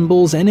of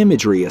symbols and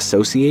imagery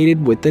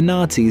associated with the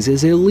Nazis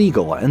is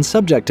illegal and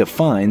subject to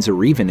fines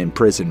or even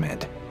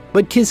imprisonment.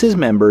 But Kiss's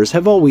members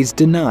have always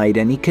denied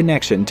any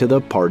connection to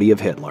the Party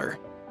of Hitler.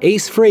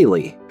 Ace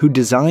Frehley, who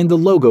designed the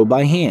logo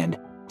by hand,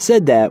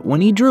 said that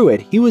when he drew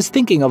it, he was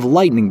thinking of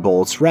lightning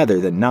bolts rather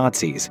than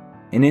Nazis.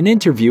 In an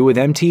interview with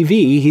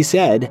MTV, he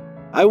said,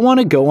 "I want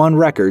to go on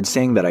record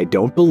saying that I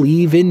don't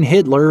believe in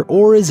Hitler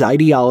or his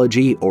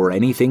ideology or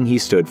anything he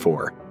stood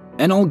for.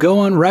 And I'll go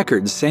on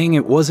record saying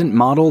it wasn't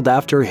modeled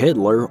after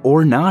Hitler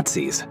or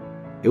Nazis.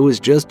 It was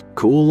just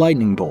cool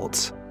lightning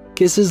bolts."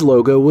 Kiss's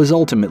logo was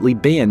ultimately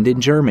banned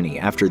in Germany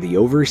after the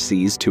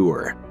overseas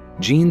tour.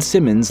 Gene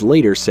Simmons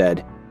later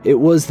said, "It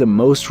was the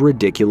most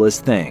ridiculous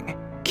thing.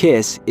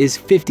 Kiss is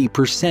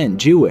 50%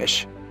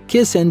 Jewish."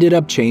 Kiss ended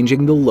up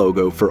changing the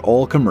logo for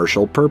all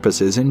commercial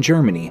purposes in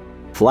Germany,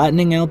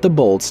 flattening out the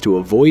bolts to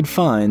avoid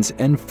fines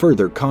and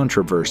further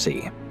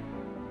controversy.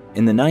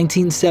 In the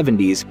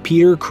 1970s,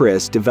 Peter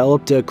Criss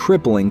developed a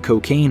crippling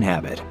cocaine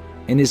habit.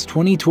 In his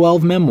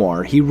 2012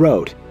 memoir, he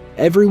wrote,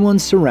 "Everyone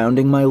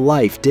surrounding my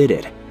life did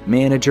it.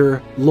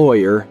 Manager,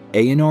 lawyer,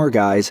 A&R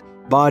guys,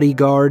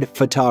 bodyguard,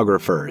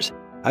 photographers.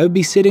 I would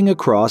be sitting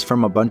across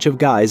from a bunch of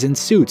guys in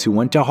suits who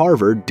went to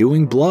Harvard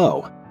doing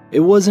blow." It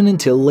wasn't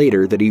until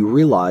later that he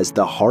realized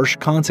the harsh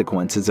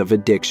consequences of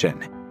addiction.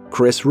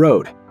 Criss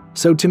wrote,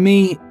 "So to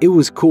me, it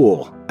was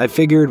cool. I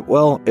figured,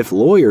 well, if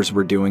lawyers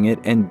were doing it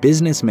and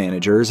business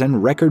managers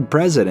and record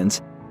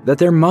presidents, that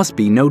there must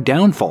be no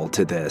downfall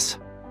to this."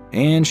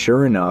 And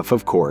sure enough,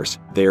 of course,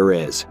 there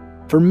is.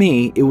 For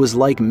me, it was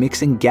like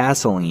mixing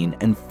gasoline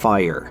and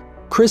fire.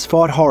 Criss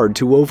fought hard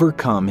to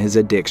overcome his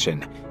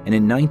addiction, and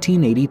in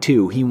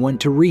 1982 he went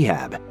to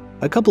rehab.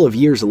 A couple of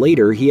years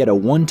later, he had a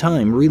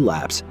one-time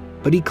relapse,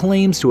 but he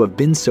claims to have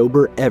been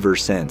sober ever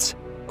since.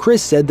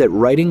 Criss said that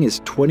writing his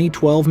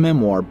 2012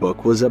 memoir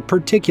book was a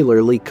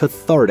particularly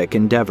cathartic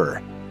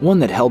endeavor, one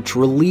that helped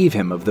relieve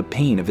him of the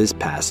pain of his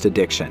past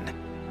addiction.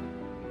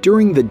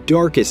 During the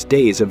darkest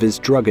days of his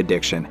drug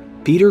addiction,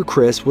 Peter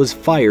Criss was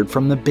fired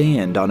from the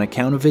band on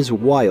account of his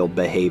wild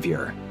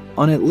behavior.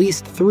 On at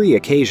least 3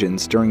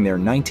 occasions during their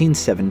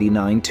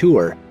 1979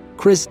 tour,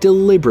 Criss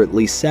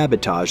deliberately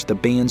sabotaged the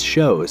band's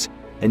shows,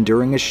 and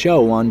during a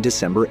show on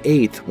December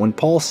 8th, when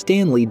Paul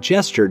Stanley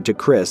gestured to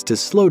Criss to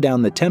slow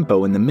down the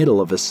tempo in the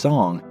middle of a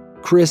song,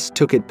 Criss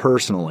took it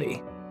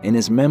personally. In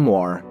his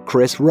memoir,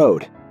 Criss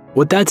wrote,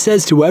 "What that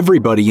says to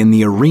everybody in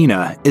the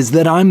arena is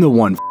that I'm the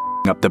one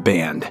f***ing up the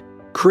band."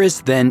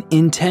 Criss then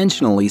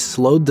intentionally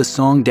slowed the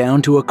song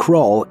down to a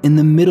crawl in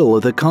the middle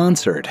of the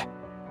concert.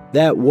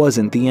 That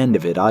wasn't the end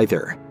of it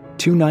either.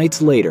 2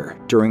 nights later,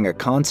 during a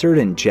concert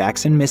in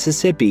Jackson,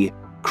 Mississippi,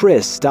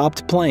 Criss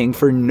stopped playing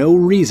for no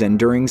reason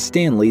during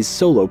Stanley's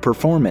solo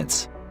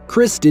performance.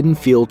 Criss didn't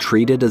feel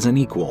treated as an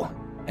equal,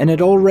 and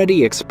had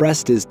already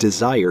expressed his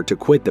desire to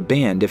quit the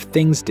band if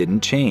things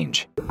didn't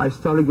change. I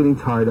started getting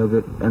tired of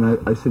it, and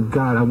I said,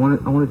 God, I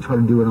want to try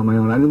to do it on my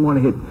own. I didn't want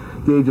to hit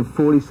the age of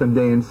 40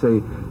 someday and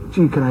say,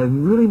 gee, could I have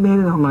really made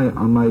it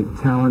on my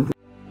talent?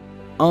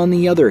 On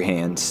the other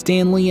hand,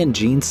 Stanley and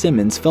Gene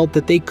Simmons felt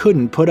that they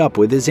couldn't put up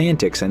with his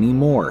antics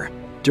anymore.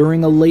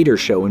 During a later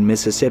show in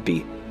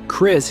Mississippi,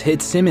 Criss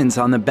hit Simmons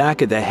on the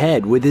back of the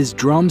head with his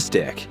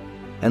drumstick,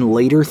 and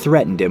later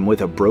threatened him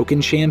with a broken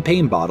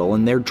champagne bottle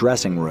in their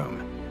dressing room.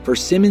 For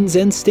Simmons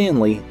and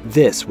Stanley,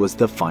 this was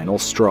the final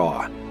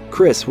straw.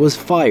 Criss was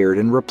fired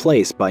and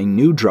replaced by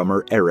new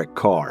drummer Eric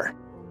Carr.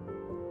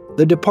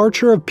 The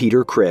departure of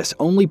Peter Criss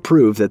only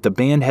proved that the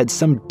band had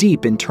some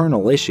deep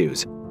internal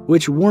issues,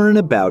 which weren't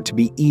about to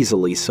be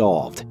easily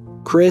solved.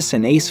 Criss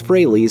and Ace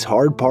Frehley's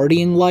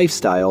hard-partying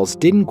lifestyles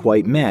didn't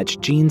quite match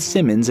Gene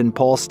Simmons and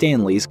Paul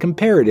Stanley's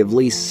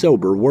comparatively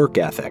sober work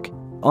ethic.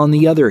 On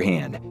the other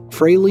hand,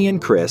 Frehley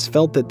and Criss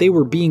felt that they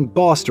were being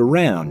bossed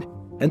around,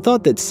 and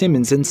thought that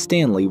Simmons and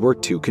Stanley were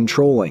too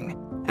controlling.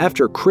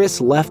 After Chris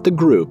left the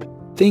group,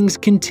 things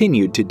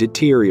continued to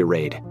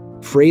deteriorate.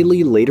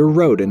 Fraley later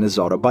wrote in his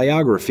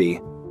autobiography,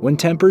 "When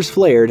tempers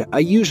flared, I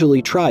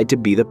usually tried to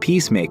be the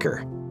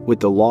peacemaker. With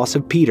the loss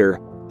of Peter,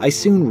 I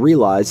soon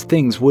realized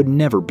things would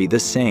never be the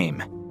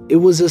same. It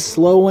was a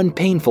slow and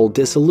painful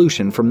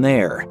dissolution from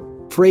there."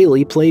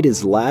 Fraley played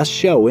his last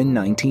show in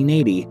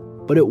 1980,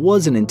 but it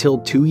wasn't until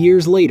 2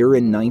 years later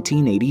in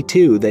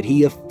 1982 that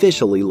he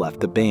officially left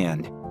the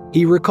band.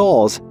 He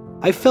recalls,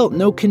 "I felt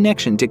no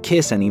connection to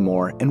Kiss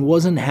anymore and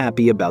wasn't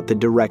happy about the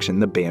direction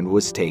the band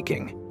was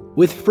taking."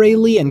 With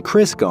Fraley and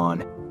Chris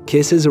gone,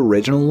 Kiss's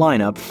original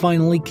lineup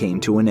finally came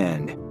to an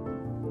end.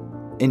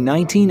 In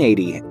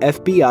 1980,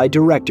 FBI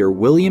Director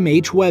William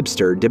H.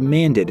 Webster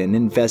demanded an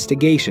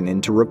investigation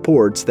into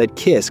reports that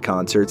Kiss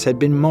concerts had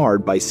been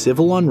marred by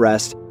civil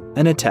unrest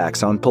and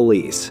attacks on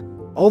police.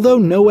 Although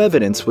no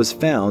evidence was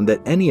found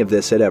that any of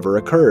this had ever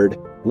occurred,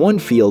 one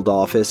field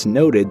office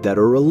noted that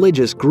a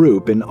religious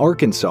group in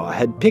Arkansas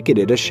had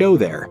picketed a show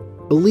there,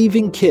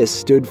 believing Kiss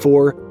stood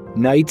for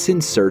Knights in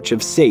Search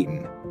of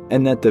Satan,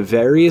 and that the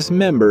various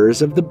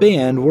members of the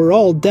band were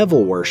all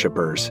devil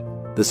worshippers.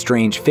 The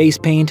strange face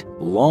paint,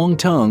 long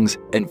tongues,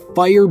 and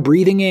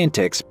fire-breathing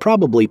antics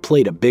probably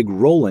played a big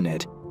role in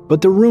it,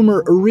 but the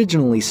rumor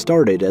originally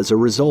started as a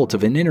result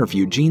of an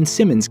interview Gene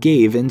Simmons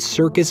gave in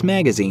Circus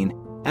magazine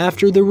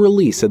after the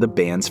release of the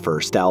band's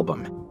first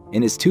album.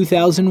 In his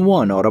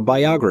 2001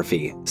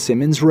 autobiography,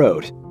 Simmons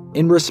wrote,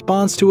 "In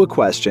response to a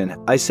question,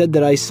 I said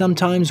that I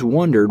sometimes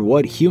wondered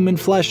what human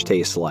flesh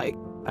tastes like.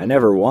 I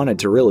never wanted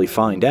to really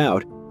find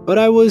out, but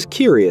I was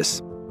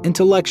curious,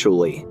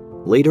 intellectually."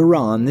 Later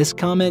on, this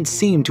comment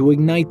seemed to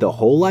ignite the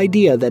whole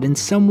idea that in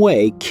some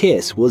way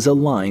Kiss was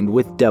aligned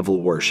with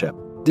devil worship.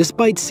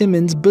 Despite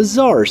Simmons'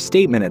 bizarre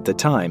statement at the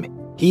time,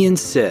 he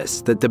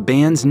insists that the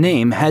band's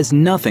name has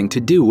nothing to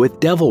do with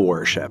devil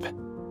worship.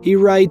 He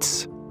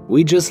writes,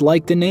 "We just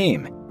liked the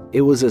name.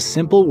 It was a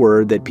simple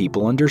word that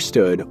people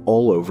understood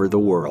all over the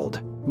world."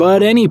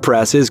 But any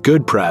press is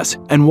good press,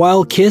 and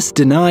while Kiss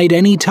denied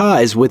any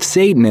ties with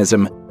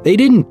Satanism, they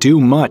didn't do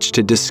much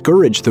to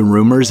discourage the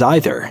rumors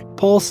either.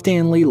 Paul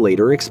Stanley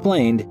later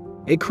explained,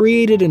 "It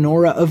created an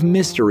aura of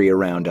mystery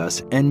around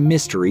us, and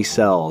mystery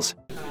sells."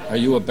 Are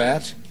you a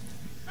bat?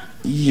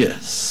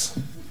 Yes.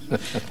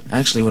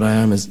 Actually, what I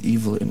am is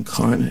evil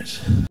incarnate.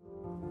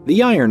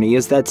 The irony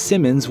is that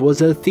Simmons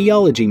was a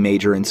theology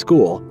major in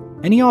school,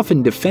 and he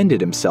often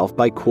defended himself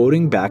by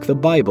quoting back the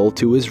Bible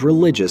to his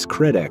religious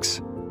critics.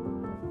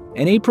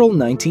 In April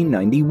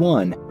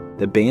 1991,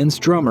 the band's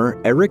drummer,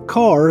 Eric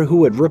Carr,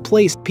 who had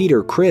replaced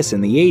Peter Criss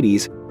in the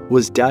 80s,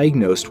 was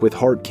diagnosed with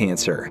heart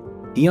cancer.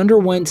 He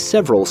underwent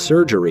several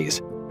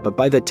surgeries, but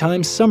by the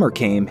time summer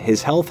came,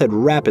 his health had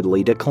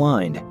rapidly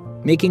declined,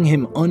 making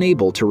him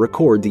unable to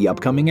record the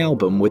upcoming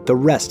album with the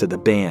rest of the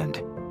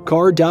band.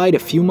 Carr died a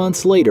few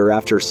months later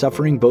after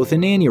suffering both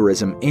an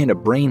aneurysm and a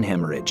brain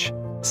hemorrhage.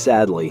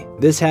 Sadly,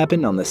 this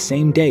happened on the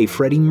same day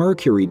Freddie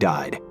Mercury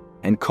died,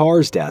 and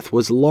Carr's death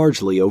was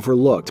largely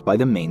overlooked by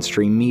the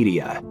mainstream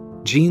media.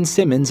 Gene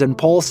Simmons and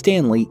Paul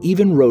Stanley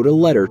even wrote a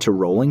letter to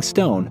Rolling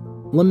Stone,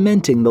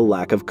 lamenting the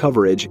lack of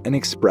coverage and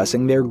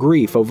expressing their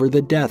grief over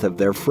the death of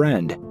their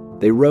friend.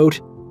 They wrote,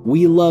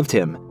 "We loved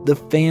him, the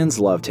fans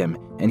loved him,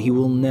 and he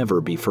will never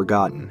be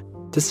forgotten."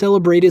 To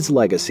celebrate his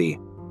legacy,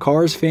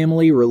 Carr's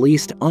family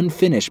released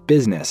Unfinished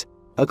Business,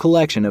 a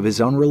collection of his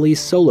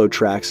unreleased solo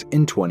tracks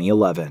in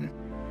 2011.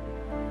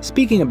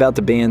 Speaking about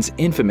the band's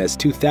infamous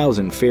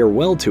 2000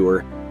 farewell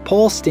tour,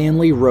 Paul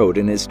Stanley wrote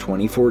in his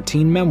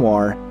 2014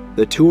 memoir,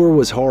 "The tour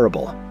was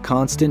horrible,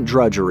 constant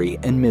drudgery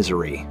and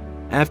misery."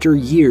 After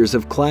years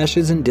of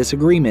clashes and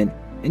disagreement,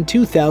 in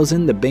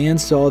 2000 the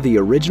band saw the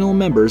original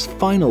members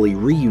finally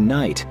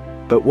reunite,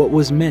 but what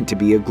was meant to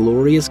be a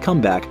glorious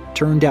comeback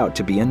turned out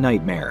to be a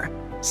nightmare.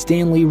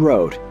 Stanley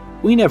wrote,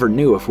 "We never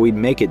knew if we'd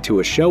make it to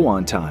a show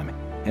on time,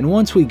 and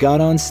once we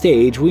got on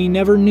stage we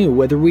never knew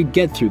whether we'd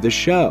get through the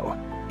show."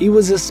 He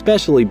was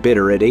especially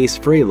bitter at Ace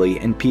Frehley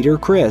and Peter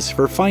Criss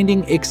for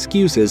finding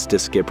excuses to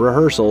skip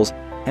rehearsals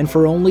and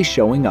for only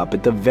showing up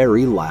at the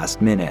very last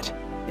minute.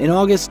 In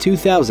August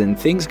 2000,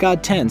 things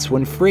got tense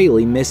when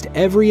Frehley missed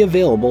every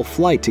available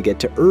flight to get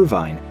to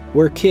Irvine,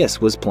 where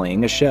Kiss was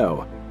playing a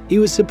show. He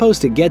was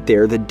supposed to get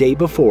there the day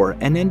before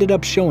and ended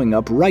up showing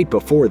up right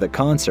before the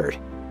concert.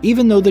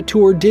 Even though the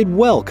tour did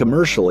well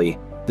commercially,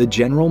 the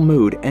general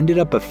mood ended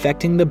up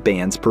affecting the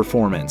band's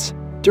performance.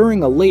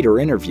 During a later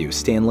interview,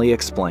 Stanley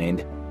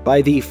explained,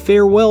 "By the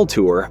farewell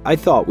tour, I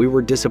thought we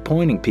were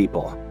disappointing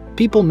people.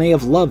 People may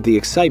have loved the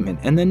excitement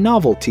and the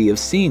novelty of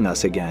seeing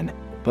us again,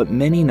 but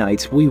many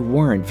nights we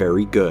weren't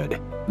very good."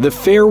 The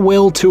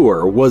farewell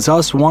tour was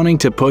us wanting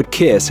to put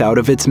Kiss out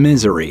of its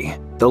misery.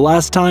 The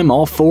last time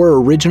all 4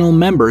 original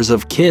members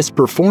of Kiss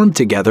performed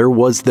together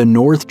was the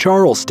North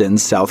Charleston,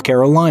 South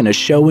Carolina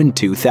show in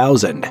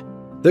 2000.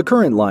 The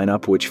current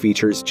lineup, which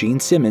features Gene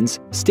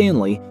Simmons,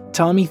 Stanley,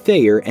 Tommy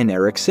Thayer, and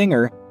Eric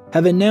Singer,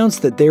 have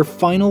announced that their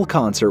final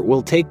concert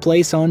will take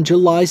place on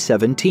July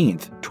 17,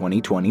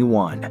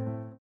 2021.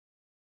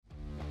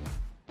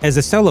 As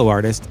a solo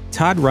artist,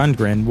 Todd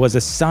Rundgren was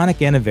a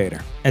sonic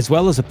innovator, as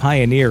well as a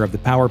pioneer of the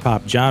power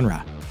pop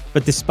genre.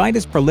 But despite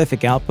his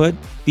prolific output,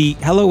 the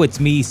Hello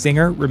It's Me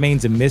singer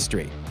remains a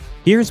mystery.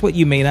 Here's what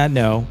you may not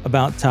know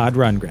about Todd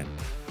Rundgren.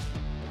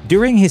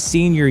 During his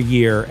senior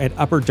year at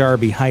Upper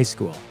Darby High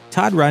School,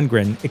 Todd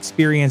Rundgren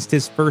experienced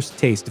his first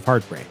taste of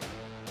heartbreak.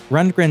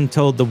 Rundgren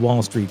told the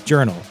Wall Street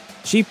Journal,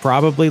 "She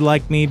probably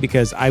liked me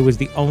because I was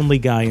the only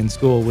guy in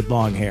school with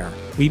long hair.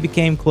 We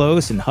became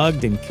close and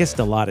hugged and kissed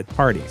a lot at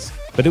parties.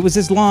 But it was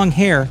his long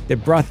hair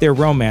that brought their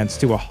romance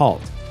to a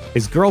halt.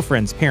 His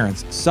girlfriend's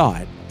parents saw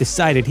it,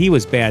 decided he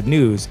was bad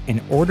news, and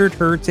ordered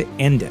her to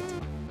end it."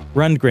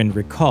 Rundgren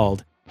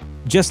recalled,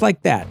 "Just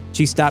like that,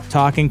 she stopped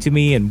talking to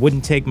me and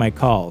wouldn't take my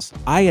calls.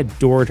 I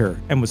adored her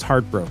and was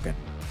heartbroken."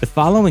 The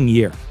following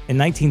year, in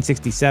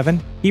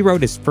 1967, he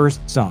wrote his first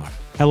song,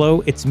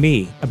 Hello It's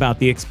Me, about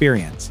the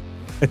experience.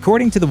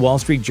 According to the Wall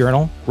Street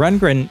Journal,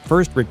 Rundgren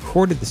first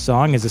recorded the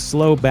song as a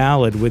slow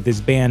ballad with his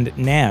band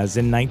Naz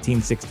in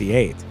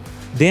 1968.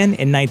 Then,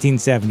 in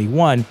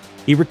 1971,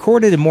 he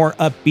recorded a more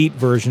upbeat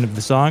version of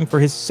the song for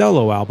his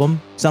solo album,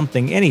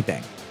 Something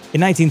Anything. In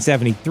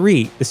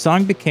 1973, the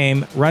song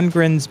became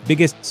Rundgren's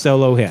biggest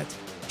solo hit,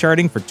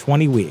 charting for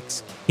 20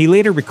 weeks. He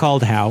later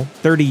recalled how,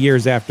 30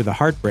 years after the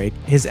heartbreak,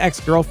 his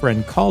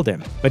ex-girlfriend called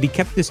him, but he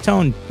kept his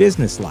tone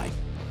businesslike.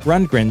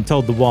 Rundgren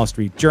told the Wall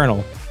Street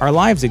Journal, "Our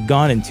lives had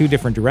gone in two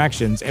different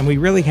directions and we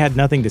really had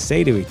nothing to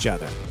say to each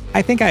other.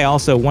 I think I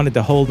also wanted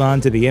to hold on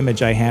to the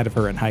image I had of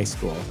her in high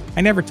school.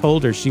 I never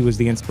told her she was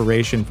the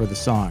inspiration for the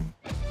song."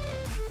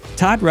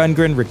 Todd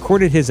Rundgren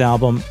recorded his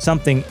album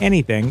Something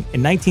Anything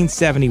in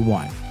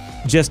 1971,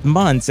 just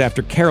months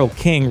after Carole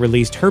King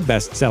released her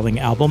best-selling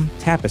album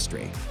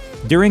Tapestry.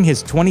 During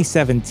his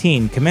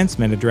 2017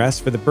 commencement address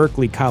for the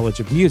Berklee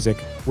College of Music,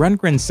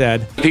 Rundgren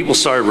said, "People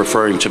started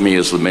referring to me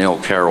as the male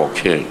Carole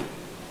King.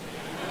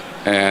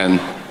 And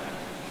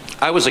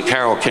I was a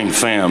Carole King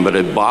fan, but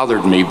it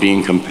bothered me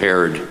being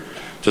compared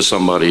to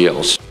somebody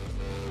else."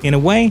 In a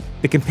way,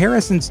 the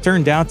comparisons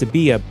turned out to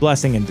be a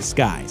blessing in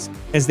disguise,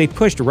 as they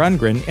pushed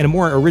Rundgren in a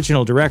more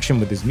original direction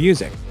with his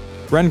music.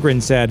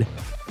 Rundgren said,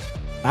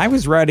 "I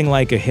was writing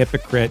like a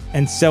hypocrite,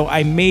 and so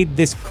I made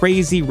this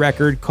crazy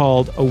record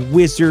called A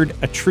Wizard,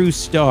 a True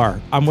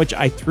Star, on which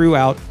I threw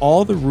out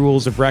all the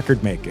rules of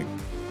record making.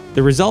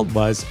 The result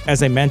was,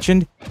 as I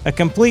mentioned, a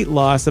complete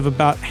loss of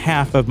about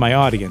half of my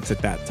audience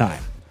at that time."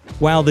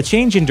 While the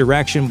change in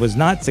direction was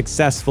not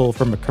successful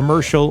from a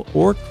commercial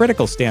or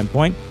critical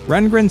standpoint,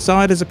 Rundgren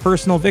saw it as a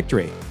personal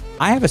victory.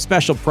 "I have a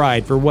special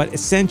pride for what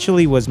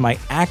essentially was my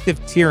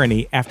active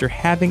tyranny after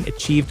having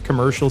achieved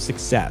commercial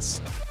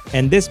success.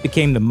 And this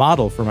became the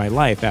model for my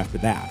life after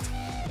that."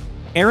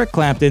 Eric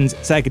Clapton's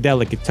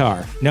psychedelic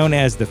guitar, known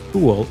as the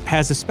Fool,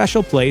 has a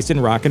special place in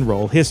rock and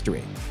roll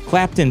history.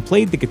 Clapton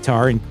played the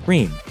guitar in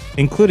Cream,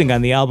 including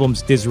on the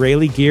albums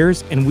Disraeli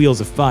Gears and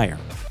Wheels of Fire.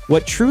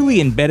 What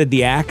truly embedded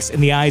the axe in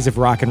the eyes of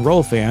rock and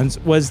roll fans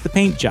was the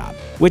paint job,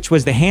 which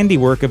was the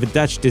handiwork of a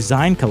Dutch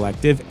design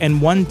collective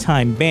and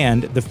one-time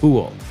band The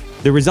Fool.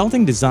 The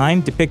resulting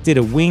design depicted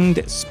a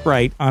winged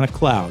sprite on a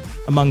cloud,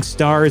 among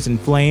stars and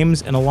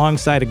flames and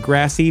alongside a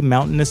grassy,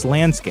 mountainous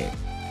landscape.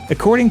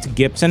 According to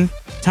Gibson,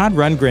 Todd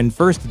Rundgren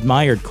first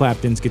admired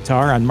Clapton's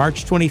guitar on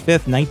March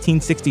 25,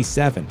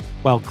 1967,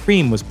 while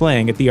Cream was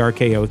playing at the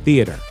RKO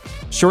Theater.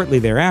 Shortly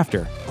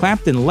thereafter,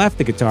 Clapton left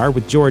the guitar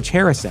with George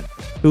Harrison,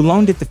 who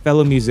loaned it to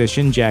fellow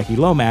musician Jackie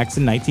Lomax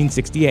in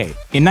 1968.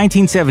 In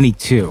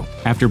 1972,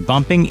 after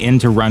bumping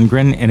into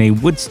Rundgren in a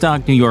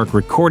Woodstock, New York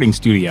recording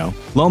studio,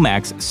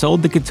 Lomax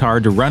sold the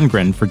guitar to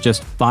Rundgren for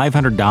just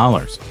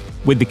 $500,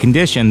 with the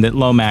condition that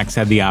Lomax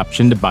had the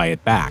option to buy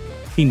it back.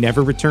 He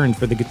never returned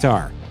for the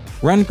guitar.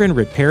 Rundgren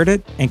repaired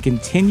it and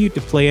continued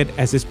to play it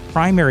as his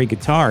primary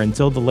guitar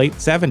until the late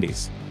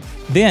 70s.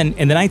 Then,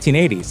 in the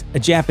 1980s, a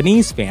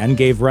Japanese fan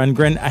gave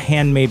Rundgren a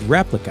handmade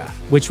replica,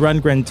 which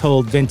Rundgren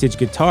told Vintage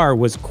Guitar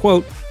was,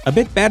 quote, "a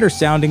bit better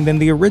sounding than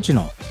the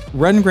original."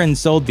 Rundgren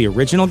sold the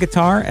original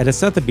guitar at a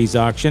Sotheby's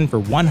auction for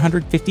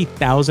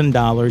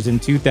 $150,000 in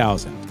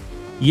 2000.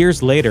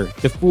 Years later,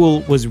 the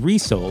Fool was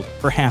resold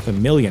for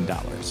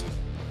 $500,000.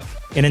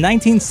 In a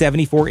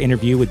 1974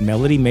 interview with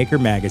Melody Maker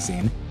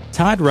magazine,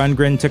 Todd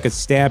Rundgren took a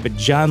stab at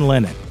John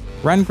Lennon.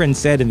 Rundgren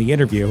said in the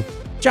interview,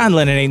 "John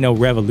Lennon ain't no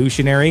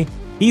revolutionary.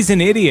 He's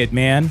an idiot,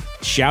 man,"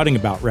 shouting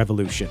about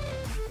revolution.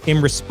 In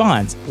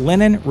response,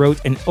 Lennon wrote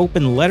an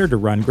open letter to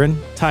Rundgren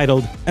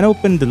titled An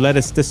Open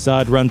Lettuce to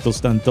Sod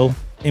Runtelstuntel,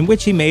 in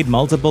which he made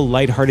multiple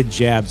lighthearted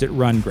jabs at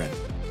Rundgren.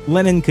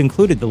 Lennon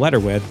concluded the letter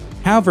with,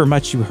 "However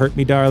much you hurt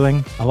me,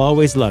 darling, I'll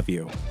always love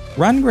you."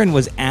 Rundgren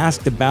was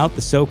asked about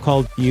the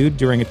so-called feud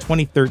during a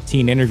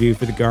 2013 interview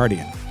for The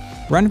Guardian.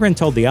 Rundgren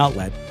told the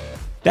outlet,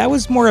 "That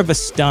was more of a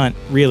stunt,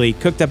 really,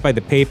 cooked up by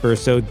the paper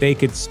so they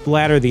could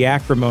splatter the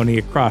acrimony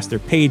across their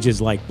pages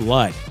like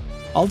blood.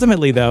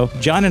 Ultimately, though,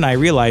 John and I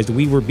realized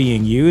we were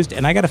being used,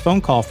 and I got a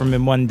phone call from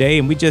him one day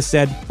and we just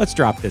said, let's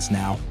drop this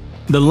now."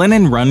 The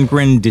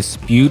Lennon-Rundgren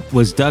dispute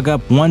was dug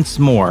up once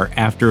more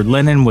after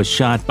Lennon was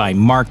shot by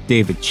Mark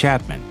David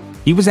Chapman.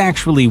 He was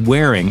actually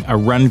wearing a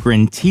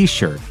Rundgren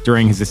t-shirt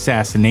during his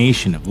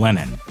assassination of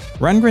Lenin.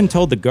 Rundgren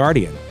told The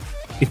Guardian,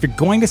 "If you're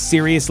going to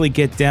seriously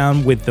get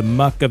down with the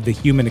muck of the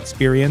human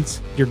experience,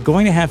 you're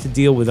going to have to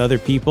deal with other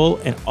people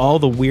and all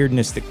the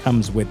weirdness that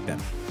comes with them."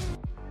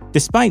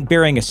 Despite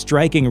bearing a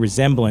striking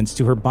resemblance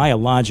to her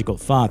biological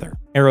father,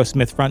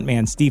 Aerosmith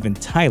frontman Steven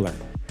Tyler,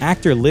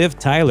 actor Liv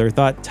Tyler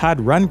thought Todd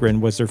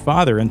Rundgren was her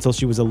father until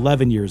she was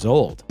 11 years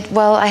old.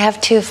 Well, I have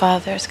two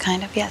fathers,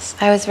 kind of, yes.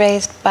 I was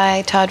raised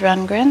by Todd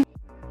Rundgren.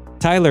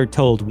 Tyler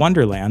told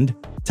Wonderland,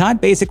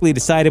 "Todd basically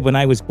decided when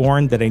I was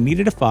born that I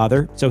needed a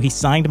father, so he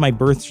signed my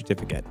birth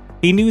certificate.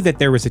 He knew that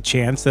there was a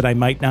chance that I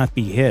might not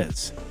be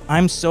his.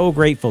 I'm so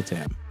grateful to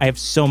him. I have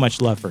so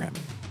much love for him.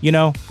 You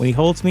know, when he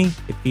holds me,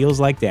 it feels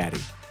like daddy."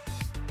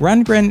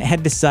 Rundgren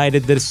had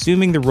decided that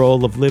assuming the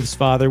role of Liv's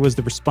father was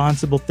the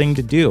responsible thing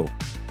to do.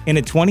 In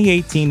a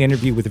 2018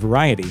 interview with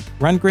Variety,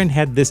 Rundgren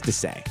had this to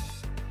say,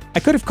 "I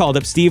could have called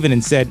up Steven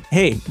and said,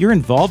 'Hey, you're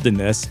involved in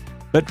this,'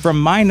 but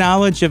from my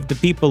knowledge of the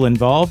people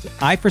involved,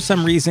 I for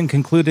some reason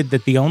concluded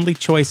that the only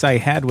choice I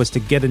had was to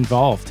get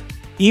involved."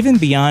 Even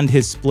beyond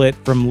his split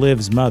from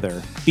Liv's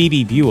mother,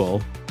 Phoebe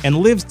Buell, and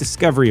Liv's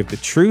discovery of the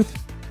truth,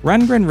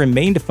 Rundgren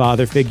remained a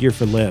father figure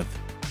for Liv.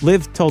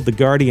 Liv told The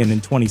Guardian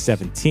in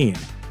 2017,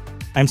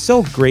 "I'm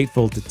so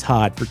grateful to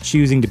Todd for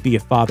choosing to be a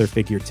father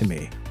figure to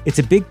me. It's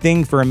a big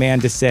thing for a man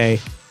to say,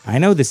 'I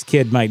know this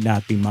kid might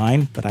not be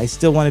mine, but I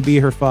still want to be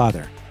her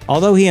father.'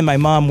 Although he and my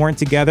mom weren't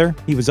together,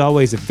 he was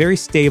always a very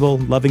stable,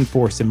 loving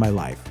force in my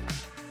life."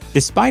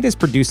 Despite his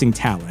producing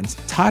talents,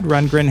 Todd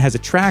Rundgren has a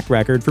track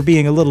record for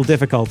being a little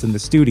difficult in the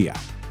studio.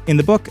 In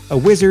the book A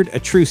Wizard, a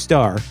True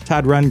Star,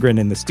 Todd Rundgren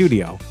in the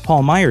Studio,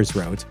 Paul Myers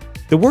wrote,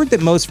 "The word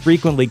that most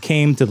frequently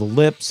came to the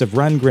lips of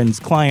Rundgren's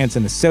clients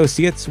and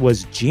associates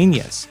was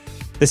genius.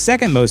 The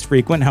second most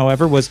frequent,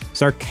 however, was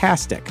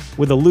sarcastic,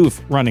 with aloof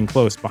running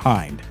close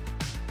behind."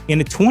 In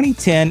a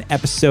 2010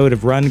 episode of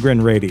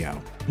Rundgren Radio,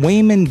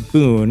 Wayman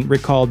Boone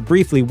recalled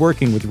briefly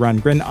working with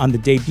Rundgren on the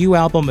debut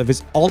album of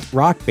his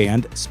alt-rock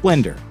band,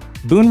 Splendor.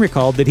 Boone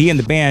recalled that he and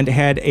the band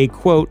had a,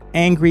 quote,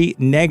 "angry,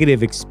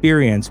 negative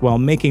experience while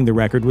making the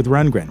record with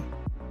Rundgren."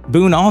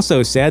 Boone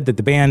also said that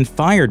the band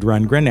fired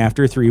Rundgren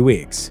after 3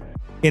 weeks.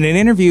 In an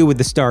interview with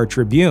the Star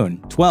Tribune,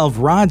 12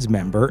 Rods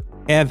member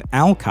Ev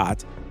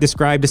Alcott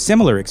described a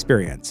similar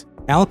experience.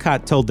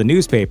 Alcott told the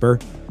newspaper,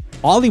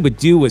 "All he would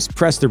do was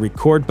press the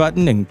record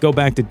button and go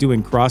back to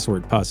doing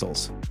crossword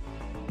puzzles."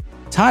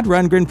 Todd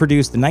Rundgren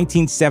produced the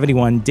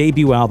 1971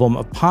 debut album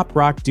of pop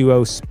rock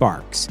duo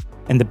Sparks,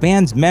 and the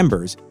band's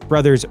members,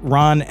 brothers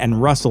Ron and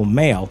Russell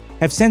Mael,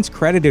 have since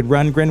credited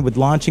Rundgren with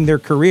launching their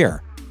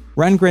career.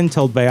 Rundgren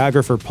told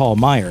biographer Paul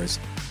Myers,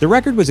 "The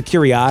record was a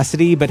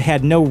curiosity but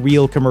had no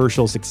real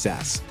commercial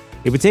success.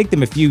 It would take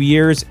them a few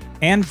years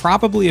and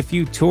probably a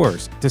few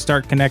tours to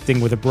start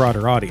connecting with a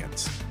broader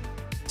audience."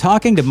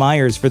 Talking to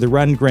Myers for the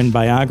Rundgren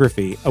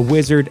biography, A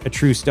Wizard, a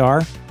True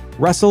Star,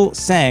 Russell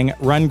sang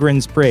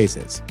Rundgren's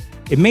praises.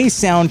 "It may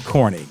sound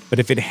corny, but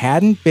if it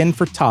hadn't been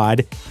for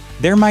Todd,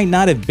 there might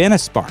not have been a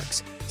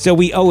Sparks, so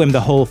we owe him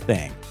the whole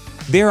thing.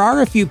 There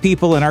are a few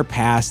people in our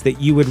past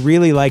that you would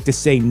really like to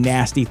say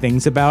nasty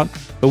things about,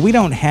 but we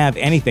don't have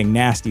anything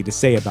nasty to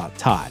say about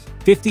Todd."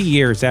 50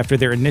 years after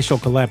their initial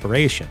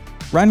collaboration,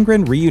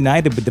 Rundgren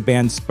reunited with the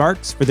band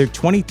Sparks for their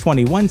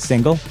 2021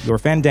 single, Your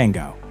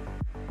Fandango.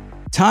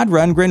 Todd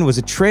Rundgren was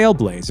a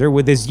trailblazer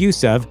with his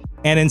use of,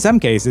 and in some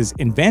cases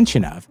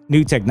invention of,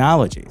 new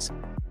technologies.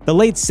 The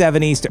late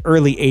 70s to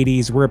early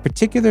 80s were a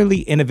particularly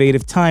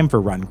innovative time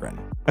for Rundgren.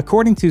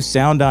 According to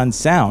Sound on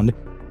Sound,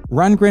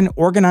 Rundgren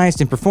organized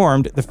and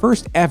performed the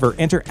first ever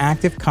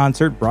interactive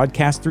concert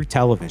broadcast through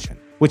television,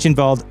 which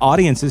involved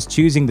audiences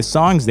choosing the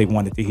songs they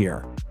wanted to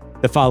hear.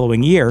 The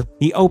following year,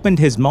 he opened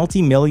his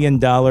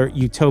multi-million-dollar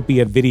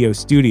Utopia Video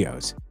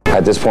Studios.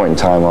 At this point in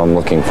time, I'm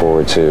looking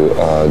forward to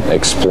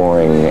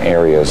exploring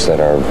areas that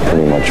are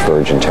pretty much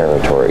virgin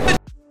territory.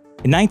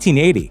 In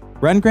 1980,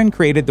 Rundgren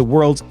created the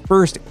world's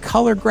first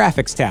color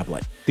graphics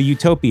tablet, the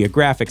Utopia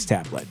Graphics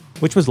Tablet,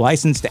 which was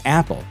licensed to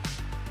Apple.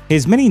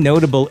 His many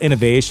notable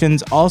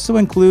innovations also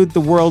include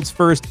the world's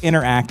first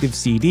interactive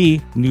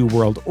CD, New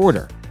World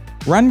Order.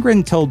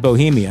 Rundgren told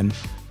Bohemian,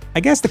 "I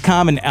guess the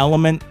common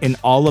element in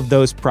all of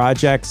those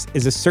projects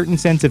is a certain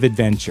sense of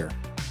adventure.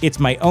 It's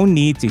my own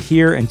need to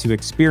hear and to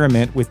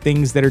experiment with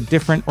things that are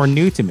different or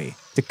new to me,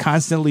 to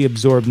constantly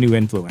absorb new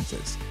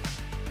influences."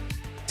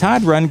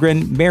 Todd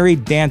Rundgren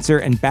married dancer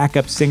and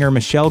backup singer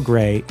Michelle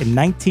Gray in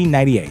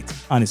 1998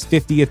 on his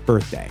 50th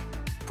birthday.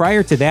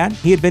 Prior to that,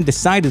 he had been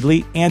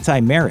decidedly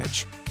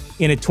anti-marriage.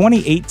 In a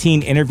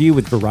 2018 interview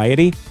with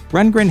Variety,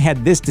 Rundgren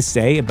had this to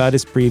say about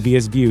his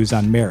previous views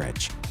on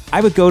marriage. "I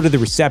would go to the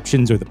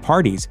receptions or the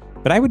parties,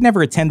 but I would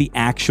never attend the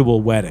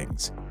actual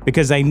weddings,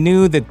 because I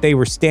knew that they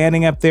were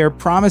standing up there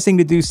promising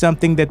to do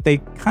something that they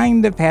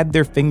kind of had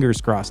their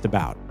fingers crossed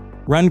about."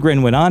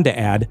 Rundgren went on to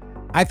add,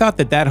 "I thought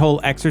that whole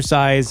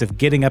exercise of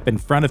getting up in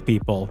front of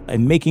people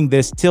and making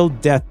this 'till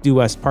death do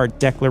us part'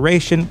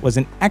 declaration was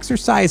an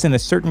exercise in a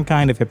certain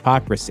kind of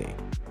hypocrisy.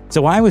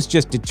 So I was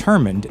just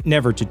determined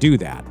never to do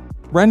that.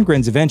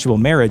 Rundgren's eventual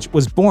marriage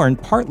was born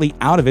partly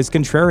out of his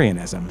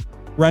contrarianism.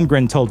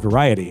 Rundgren told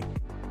Variety,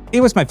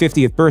 "It was my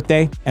 50th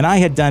birthday, and I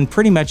had done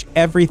pretty much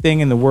everything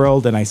in the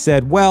world, and I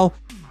said, well,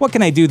 what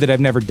can I do that I've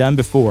never done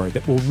before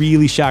that will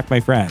really shock my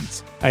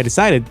friends? I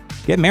decided,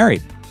 get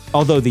married."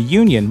 Although the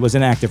union was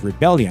an act of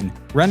rebellion,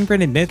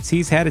 Rundgren admits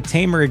he's had a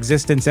tamer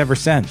existence ever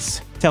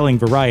since, telling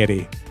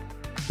Variety,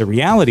 "The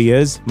reality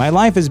is, my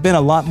life has been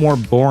a lot more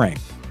boring.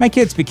 My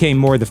kids became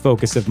more the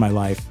focus of my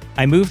life.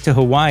 I moved to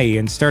Hawaii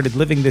and started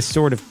living this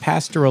sort of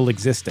pastoral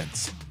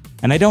existence.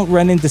 And I don't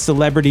run into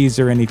celebrities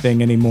or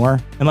anything anymore,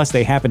 unless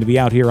they happen to be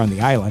out here on the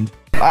island."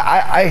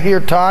 I hear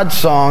Todd's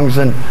songs,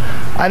 and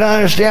I don't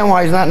understand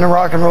why he's not in the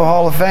Rock and Roll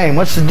Hall of Fame.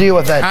 What's the deal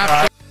with that,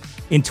 Todd?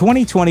 In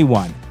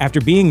 2021, after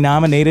being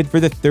nominated for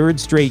the third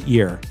straight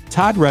year,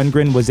 Todd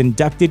Rundgren was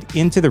inducted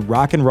into the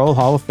Rock and Roll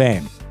Hall of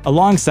Fame,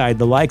 alongside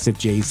the likes of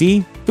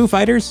Jay-Z, Foo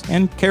Fighters,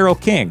 and Carole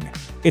King.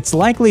 It's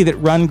likely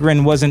that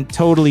Rundgren wasn't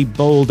totally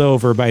bowled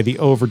over by the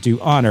overdue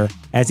honor,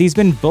 as he's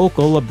been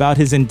vocal about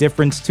his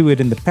indifference to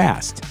it in the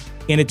past.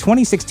 In a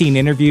 2016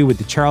 interview with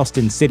the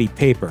Charleston City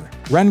paper,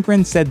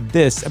 Rundgren said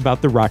this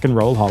about the Rock and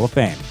Roll Hall of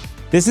Fame.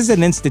 "This is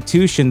an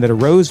institution that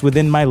arose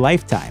within my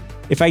lifetime.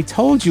 If I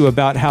told you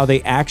about how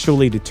they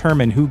actually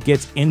determine who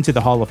gets into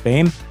the Hall of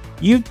Fame,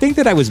 you'd think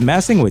that I was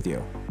messing with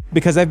you.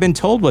 Because I've been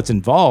told what's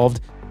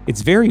involved,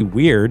 it's very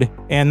weird,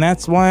 and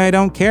that's why I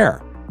don't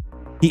care."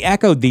 He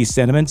echoed these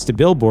sentiments to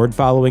Billboard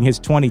following his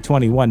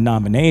 2021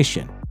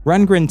 nomination.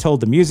 Rundgren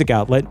told the music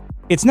outlet,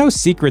 "It's no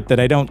secret that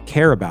I don't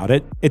care about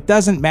it. It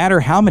doesn't matter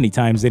how many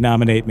times they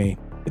nominate me.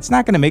 It's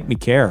not going to make me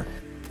care."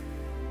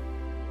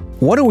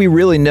 What do we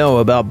really know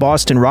about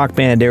Boston rock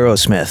band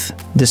Aerosmith?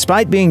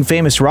 Despite being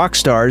famous rock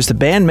stars, the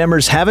band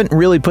members haven't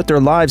really put their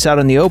lives out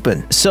in the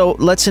open. So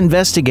let's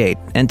investigate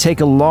and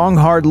take a long,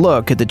 hard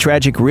look at the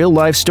tragic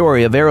real-life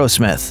story of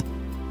Aerosmith.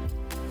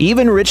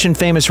 Even rich and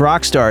famous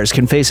rock stars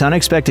can face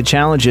unexpected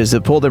challenges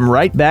that pull them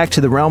right back to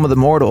the realm of the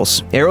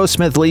mortals.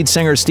 Aerosmith lead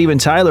singer Steven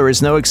Tyler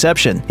is no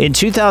exception. In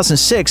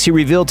 2006, he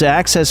revealed to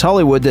Access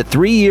Hollywood that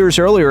 3 years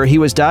earlier he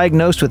was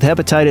diagnosed with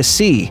hepatitis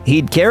C.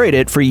 He'd carried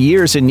it for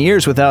years and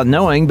years without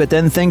knowing, but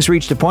then things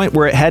reached a point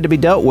where it had to be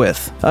dealt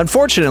with.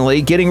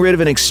 Unfortunately, getting rid of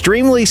an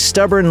extremely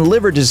stubborn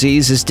liver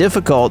disease is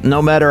difficult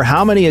no matter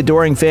how many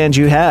adoring fans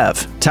you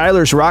have.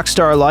 Tyler's rock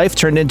star life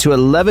turned into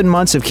 11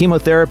 months of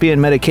chemotherapy and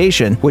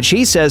medication, which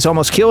he says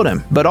almost killed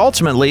him, but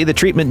ultimately the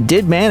treatment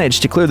did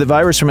manage to clear the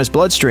virus from his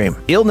bloodstream.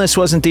 Illness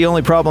wasn't the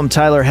only problem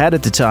Tyler had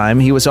at the time.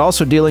 He was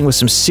also dealing with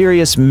some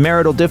serious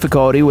marital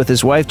difficulty with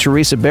his wife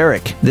Teresa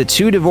Barrick. The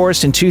two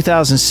divorced in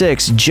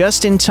 2006,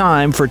 just in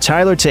time for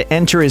Tyler to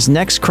enter his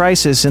next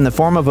crisis in the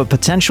form of a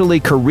potentially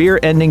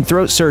career-ending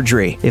throat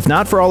surgery. If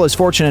not for all his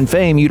fortune and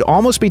fame, you'd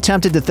almost be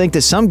tempted to think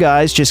that some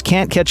guys just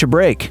can't catch a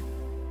break.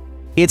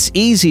 It's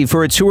easy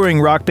for a touring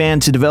rock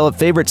band to develop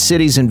favorite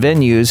cities and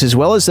venues, as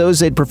well as those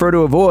they'd prefer to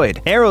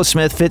avoid.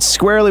 Aerosmith fits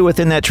squarely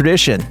within that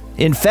tradition.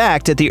 In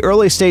fact, at the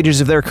early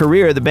stages of their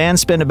career, the band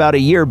spent about a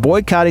year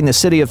boycotting the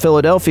city of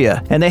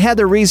Philadelphia, and they had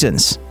their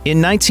reasons. In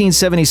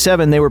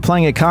 1977, they were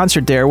playing a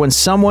concert there when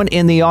someone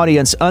in the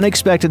audience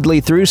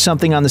unexpectedly threw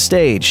something on the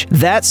stage.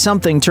 That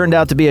something turned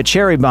out to be a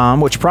cherry bomb,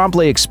 which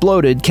promptly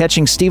exploded,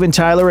 catching Steven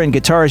Tyler and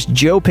guitarist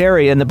Joe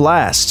Perry in the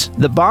blast.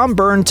 The bomb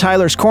burned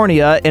Tyler's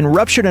cornea and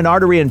ruptured an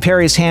artery in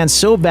Perry's hand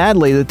so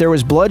badly that there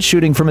was blood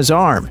shooting from his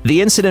arm.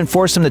 The incident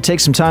forced them to take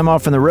some time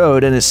off from the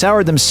road, and it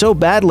soured them so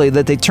badly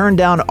that they turned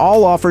down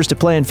all offers to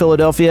play in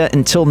Philadelphia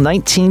until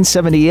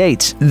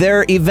 1978.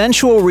 Their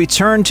eventual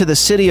return to the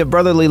city of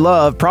brotherly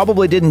love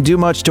probably didn't do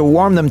much to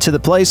warm them to the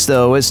place,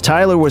 though, as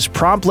Tyler was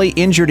promptly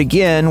injured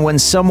again when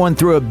someone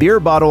threw a beer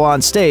bottle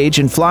on stage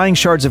and flying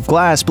shards of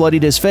glass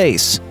bloodied his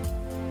face.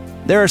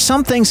 There are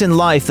some things in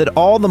life that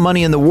all the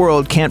money in the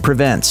world can't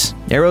prevent.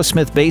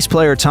 Aerosmith bass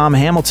player Tom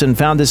Hamilton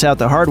found this out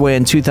the hard way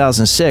in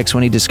 2006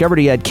 when he discovered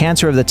he had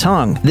cancer of the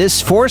tongue.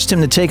 This forced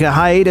him to take a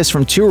hiatus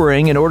from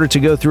touring in order to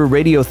go through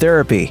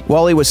radiotherapy.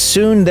 While he was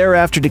soon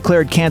thereafter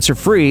declared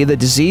cancer-free, the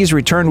disease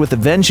returned with a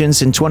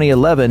vengeance in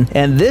 2011,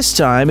 and this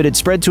time it had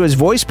spread to his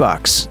voice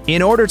box.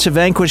 In order to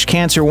vanquish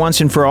cancer once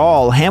and for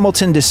all,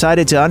 Hamilton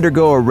decided to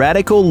undergo a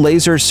radical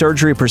laser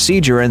surgery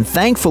procedure, and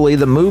thankfully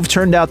the move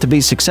turned out to be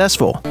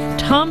successful.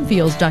 Tom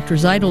feels Dr.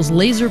 Zeidel's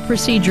laser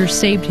procedure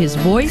saved his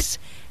voice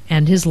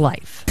and his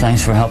life.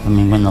 Thanks for helping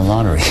me win the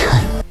lottery.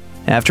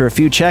 After a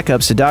few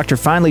checkups, the doctor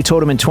finally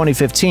told him in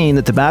 2015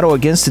 that the battle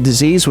against the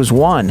disease was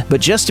won. But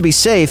just to be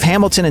safe,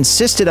 Hamilton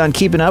insisted on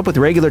keeping up with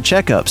regular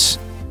checkups.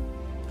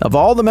 Of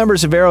all the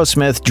members of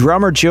Aerosmith,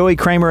 drummer Joey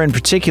Kramer in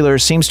particular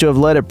seems to have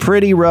led a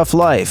pretty rough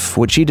life,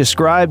 which he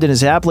described in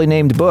his aptly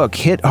named book,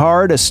 Hit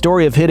Hard, A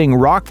Story of Hitting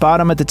Rock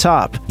Bottom at the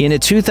Top. In a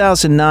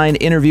 2009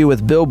 interview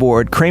with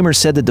Billboard, Kramer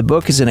said that the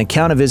book is an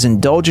account of his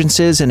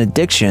indulgences and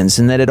addictions,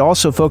 and that it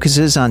also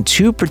focuses on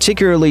two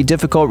particularly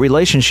difficult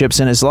relationships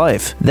in his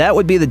life. That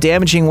would be the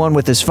damaging one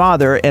with his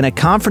father and a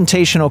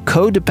confrontational,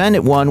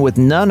 codependent one with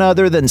none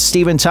other than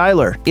Steven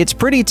Tyler. It's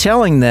pretty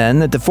telling then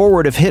that the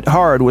foreword of Hit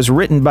Hard was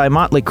written by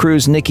Motley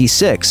Crue's Nick Nikki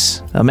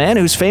Sixx, a man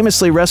who's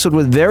famously wrestled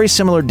with very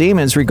similar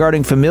demons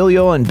regarding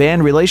familial and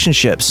band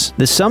relationships.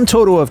 The sum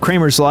total of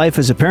Kramer's life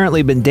has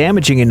apparently been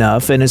damaging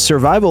enough and his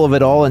survival of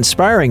it all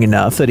inspiring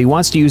enough that he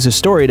wants to use a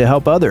story to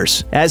help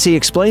others. As he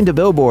explained to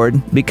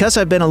Billboard, "Because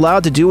I've been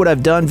allowed to do what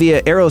I've done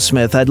via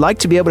Aerosmith, I'd like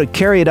to be able to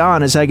carry it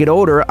on as I get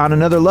older on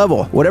another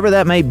level. Whatever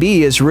that may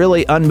be is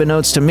really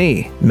unbeknownst to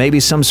me. Maybe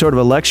some sort of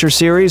a lecture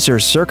series or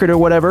circuit or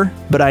whatever,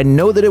 but I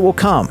know that it will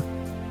come."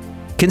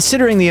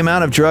 Considering the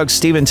amount of drugs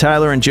Steven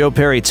Tyler and Joe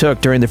Perry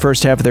took during the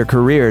first half of their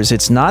careers,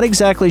 it's not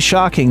exactly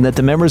shocking that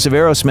the members of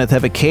Aerosmith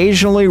have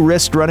occasionally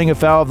risked running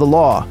afoul of the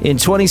law. In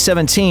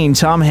 2017,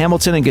 Tom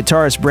Hamilton and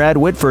guitarist Brad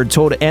Whitford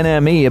told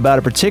NME about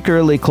a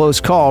particularly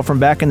close call from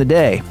back in the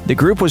day. The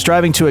group was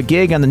driving to a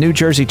gig on the New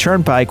Jersey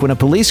Turnpike when a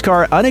police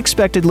car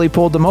unexpectedly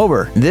pulled them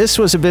over. This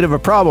was a bit of a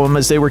problem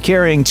as they were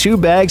carrying 2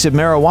 bags of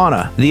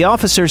marijuana. The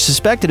officers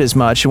suspected as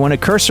much, and when a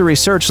cursory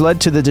search led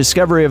to the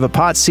discovery of a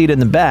pot seat in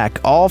the back,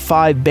 all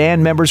 5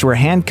 band members were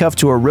handcuffed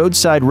to a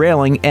roadside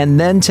railing and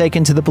then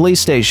taken to the police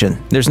station.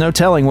 There's no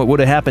telling what would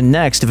have happened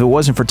next if it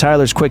wasn't for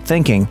Tyler's quick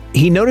thinking.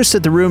 He noticed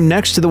that the room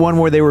next to the one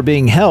where they were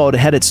being held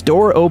had its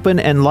door open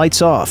and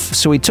lights off,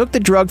 so he took the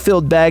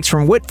drug-filled bags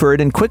from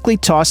Whitford and quickly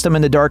tossed them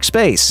into dark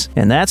space.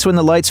 And that's when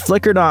the lights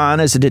flickered on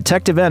as a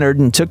detective entered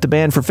and took the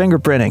band for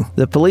fingerprinting.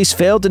 The police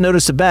failed to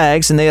notice the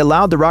bags and they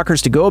allowed the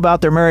rockers to go about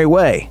their merry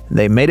way.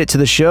 They made it to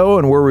the show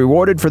and were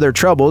rewarded for their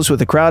troubles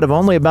with a crowd of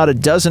only about a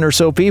dozen or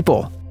so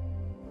people.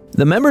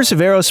 The members of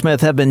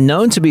Aerosmith have been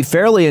known to be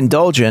fairly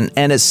indulgent,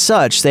 and as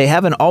such, they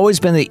haven't always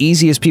been the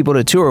easiest people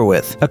to tour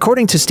with.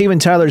 According to Steven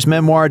Tyler's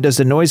memoir, Does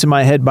the Noise in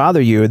My Head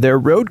Bother You?, their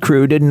road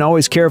crew didn't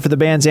always care for the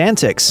band's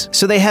antics,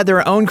 so they had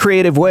their own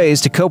creative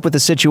ways to cope with the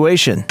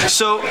situation.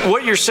 So,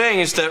 what you're saying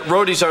is that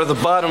roadies are the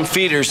bottom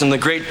feeders in the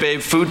Great Babe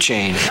food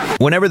chain.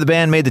 Whenever the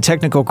band made the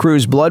technical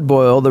crew's blood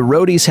boil, the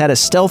roadies had a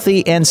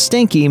stealthy and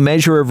stinky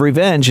measure of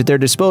revenge at their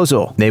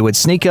disposal. They would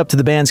sneak up to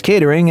the band's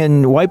catering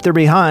and wipe their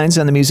behinds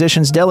on the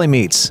musicians' deli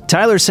meats.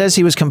 Tyler says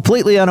he was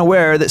completely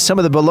unaware that some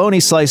of the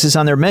bologna slices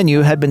on their menu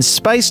had been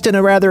spiced in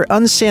a rather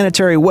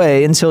unsanitary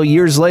way until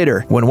years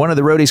later, when one of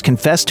the roadies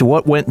confessed to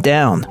what went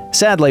down.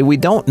 Sadly, we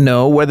don't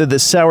know whether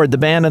this soured the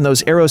band on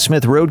those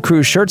Aerosmith road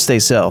crew shirts they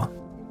sell.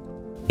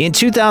 In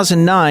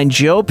 2009,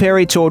 Joe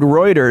Perry told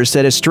Reuters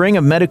that a string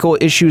of medical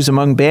issues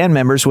among band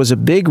members was a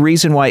big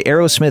reason why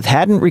Aerosmith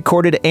hadn't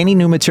recorded any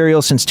new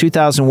material since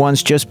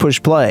 2001's Just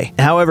Push Play.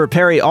 However,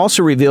 Perry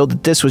also revealed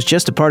that this was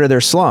just a part of their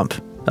slump.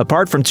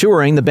 Apart from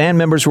touring, the band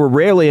members were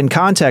rarely in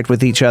contact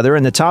with each other,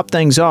 and to top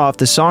things off,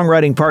 the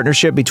songwriting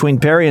partnership between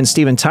Perry and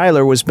Steven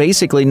Tyler was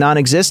basically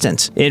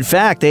non-existent. In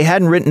fact, they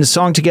hadn't written a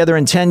song together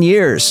in 10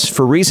 years,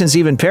 for reasons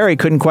even Perry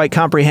couldn't quite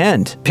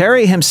comprehend.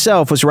 Perry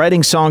himself was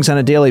writing songs on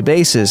a daily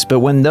basis,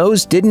 but when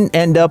those didn't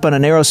end up on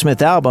an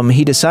Aerosmith album,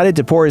 he decided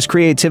to pour his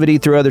creativity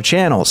through other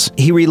channels.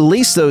 He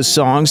released those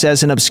songs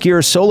as an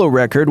obscure solo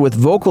record with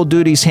vocal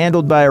duties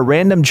handled by a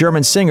random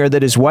German singer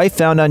that his wife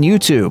found on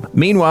YouTube.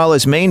 Meanwhile,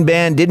 his main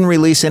band didn't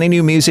release any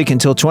new music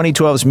until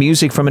 2012's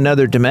Music from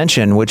Another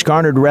Dimension, which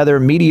garnered rather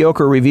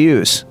mediocre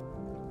reviews.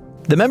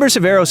 The members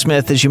of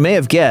Aerosmith, as you may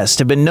have guessed,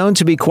 have been known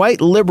to be quite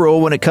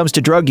liberal when it comes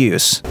to drug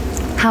use.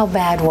 How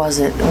bad was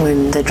it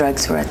when the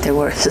drugs were at their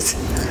worst?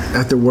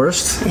 At the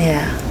worst?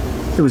 Yeah.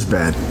 It was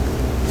bad.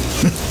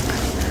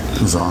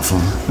 It was awful.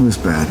 It was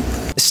bad.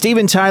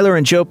 Steven Tyler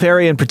and Joe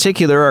Perry in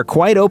particular are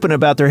quite open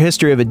about their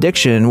history of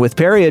addiction, with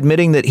Perry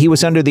admitting that he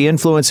was under the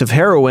influence of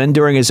heroin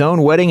during his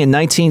own wedding in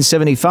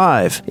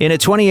 1975. In a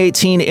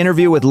 2018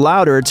 interview with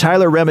Louder,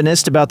 Tyler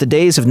reminisced about the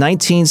days of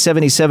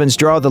 1977's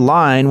Draw the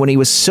Line when he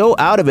was so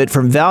out of it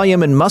from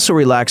Valium and muscle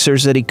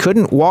relaxers that he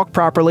couldn't walk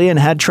properly and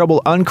had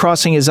trouble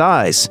uncrossing his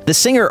eyes. The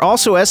singer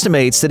also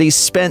estimates that he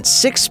spent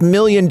 $6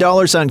 million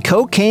on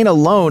cocaine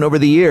alone over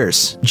the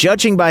years.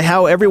 Judging by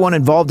how everyone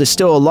involved is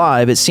still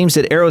alive, it seems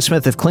that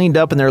Aerosmith have cleaned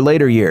up in their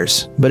later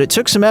years, but it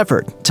took some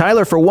effort.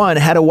 Tyler, for one,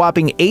 had a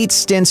whopping 8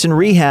 stints in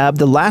rehab,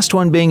 the last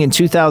one being in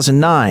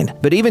 2009.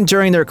 But even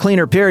during their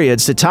cleaner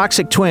periods, the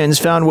Toxic Twins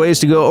found ways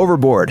to go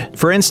overboard.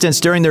 For instance,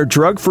 during their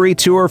drug-free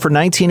tour for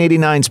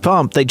 1989's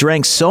Pump, they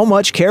drank so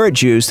much carrot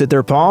juice that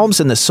their palms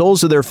and the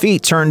soles of their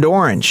feet turned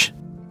orange.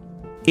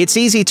 It's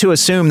easy to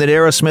assume that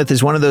Aerosmith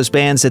is one of those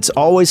bands that's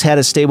always had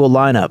a stable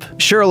lineup.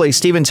 Surely,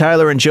 Steven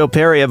Tyler and Joe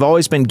Perry have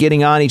always been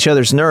getting on each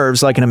other's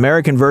nerves like an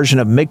American version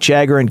of Mick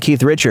Jagger and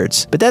Keith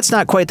Richards. But that's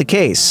not quite the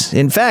case.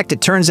 In fact,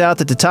 it turns out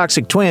that the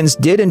Toxic Twins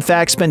did in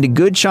fact spend a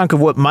good chunk of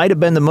what might have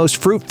been the most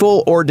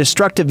fruitful or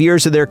destructive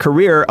years of their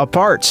career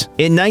apart.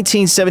 In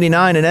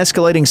 1979, an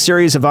escalating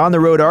series of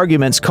on-the-road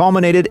arguments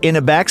culminated in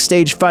a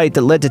backstage fight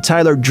that led to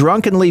Tyler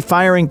drunkenly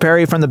firing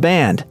Perry from the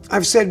band.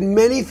 I've said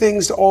many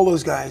things to all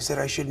those guys that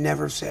I should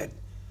never have said,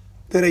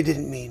 that I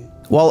didn't mean.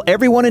 While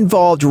everyone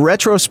involved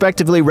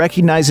retrospectively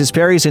recognizes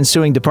Perry's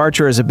ensuing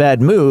departure as a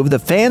bad move, the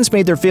fans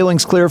made their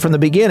feelings clear from the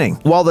beginning.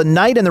 While the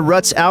Night in the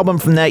Ruts album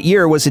from that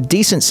year was a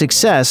decent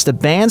success, the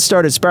band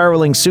started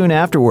spiraling soon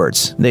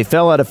afterwards. They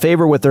fell out of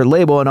favor with their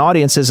label and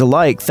audiences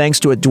alike thanks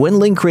to a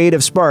dwindling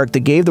creative spark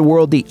that gave the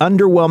world the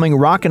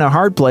underwhelming Rockin' a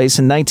Hard Place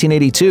in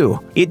 1982.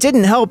 It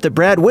didn't help that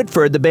Brad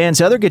Whitford, the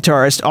band's other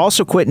guitarist,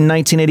 also quit in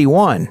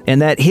 1981,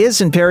 and that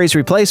his and Perry's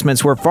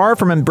replacements were far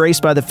from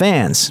embraced by the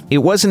fans. It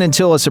wasn't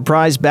until a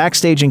surprise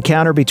backstage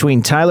encounter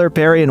between Tyler,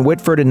 Perry, and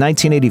Whitford in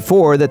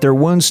 1984 that their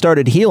wounds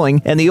started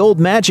healing and the old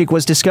magic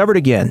was discovered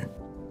again.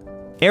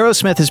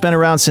 Aerosmith has been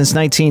around since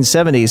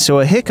 1970, so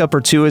a hiccup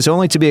or two is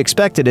only to be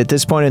expected at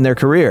this point in their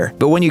career.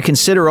 But when you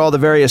consider all the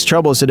various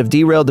troubles that have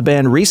derailed the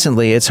band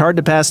recently, it's hard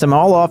to pass them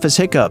all off as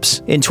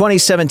hiccups. In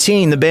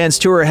 2017, the band's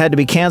tour had to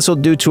be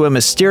canceled due to a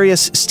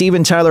mysterious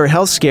Steven Tyler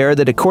health scare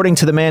that, according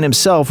to the man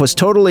himself, was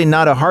totally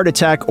not a heart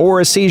attack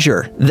or a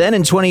seizure. Then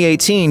in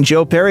 2018,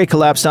 Joe Perry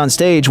collapsed on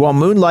stage while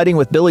moonlighting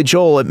with Billy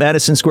Joel at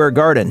Madison Square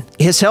Garden.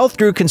 His health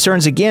grew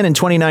concerns again in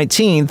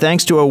 2019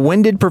 thanks to a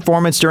winded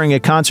performance during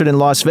a concert in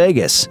Las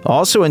Vegas.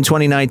 Also in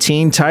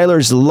 2019,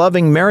 Tyler's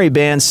Loving Mary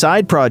Band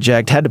side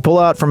project had to pull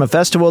out from a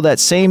festival that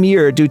same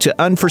year due to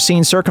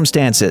unforeseen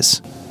circumstances.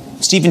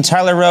 Steven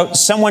Tyler wrote,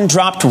 "Someone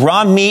dropped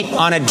raw meat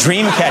on a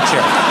dream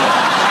catcher."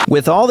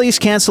 With all these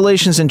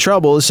cancellations and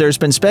troubles, there's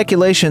been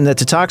speculation that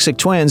the Toxic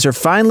Twins are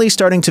finally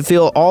starting to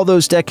feel all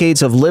those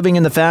decades of living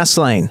in the fast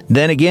lane.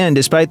 Then again,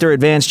 despite their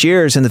advanced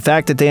years and the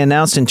fact that they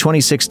announced in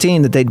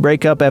 2016 that they'd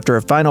break up after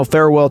a final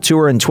farewell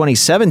tour in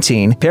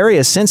 2017, Perry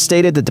has since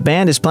stated that the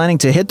band is planning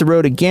to hit the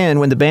road again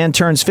when the band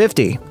turns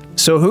 50.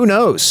 So who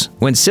knows?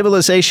 When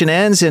civilization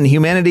ends and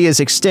humanity is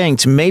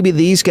extinct, maybe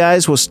these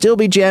guys will still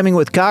be jamming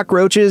with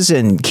cockroaches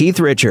and Keith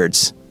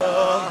Richards.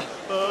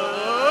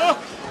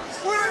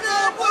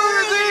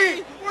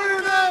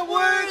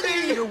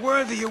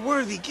 You're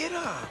worthy, get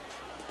up.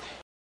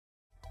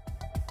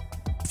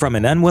 From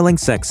an unwilling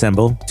sex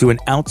symbol to an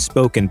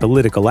outspoken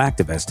political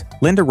activist,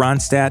 Linda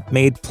Ronstadt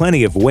made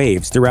plenty of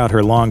waves throughout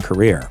her long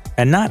career.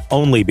 And not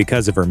only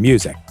because of her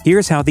music.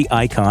 Here's how the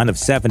icon of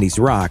 70s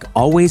rock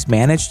always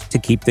managed to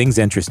keep things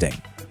interesting.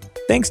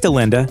 Thanks to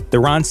Linda, the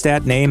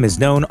Ronstadt name is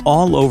known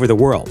all over the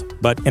world,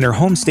 but in her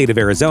home state of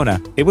Arizona,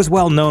 it was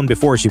well known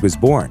before she was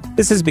born.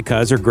 This is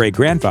because her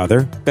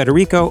great-grandfather,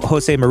 Federico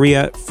Jose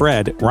Maria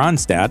Fred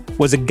Ronstadt,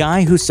 was a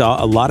guy who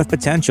saw a lot of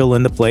potential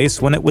in the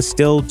place when it was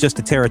still just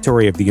a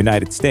territory of the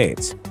United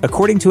States.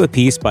 According to a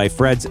piece by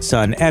Fred's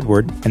son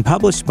Edward and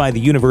published by the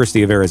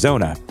University of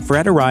Arizona,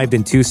 Fred arrived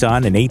in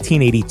Tucson in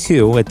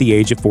 1882 at the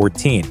age of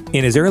 14.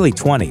 In his early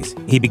 20s,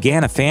 he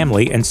began a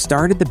family and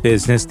started the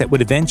business that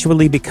would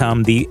eventually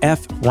become the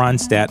F.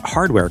 Ronstadt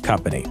Hardware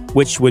Company,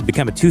 which would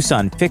become a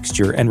Tucson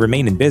fixture and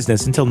remain in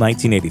business until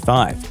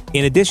 1985.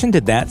 In addition to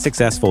that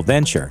successful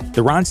venture,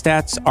 the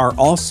Ronstadts are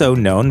also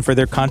known for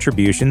their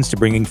contributions to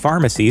bringing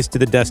pharmacies to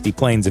the dusty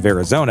plains of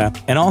Arizona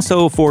and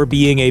also for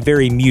being a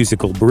very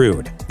musical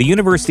brood. The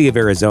University of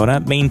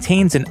Arizona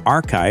maintains an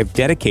archive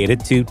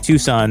dedicated to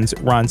Tucson's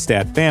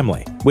Ronstadt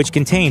family, which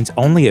contains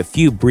only a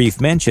few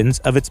brief mentions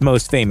of its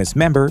most famous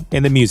member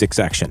in the music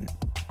section.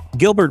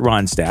 Gilbert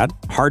Ronstadt,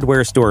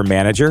 hardware store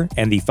manager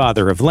and the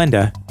father of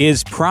Linda,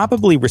 is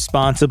probably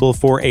responsible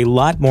for a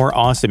lot more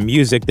awesome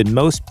music than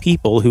most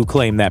people who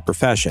claim that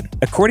profession.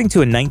 According to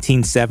a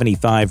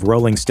 1975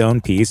 Rolling Stone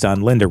piece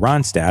on Linda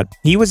Ronstadt,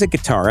 he was a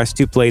guitarist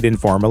who played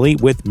informally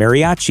with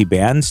mariachi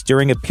bands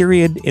during a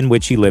period in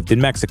which he lived in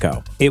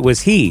Mexico. It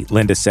was he,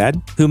 Linda said,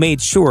 who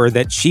made sure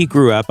that she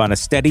grew up on a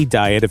steady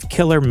diet of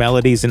killer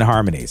melodies and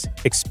harmonies,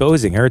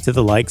 exposing her to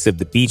the likes of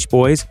the Beach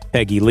Boys,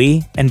 Peggy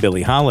Lee, and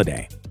Billie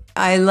Holiday.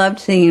 I loved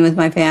singing with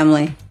my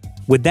family.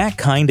 With that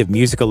kind of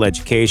musical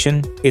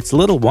education, it's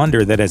little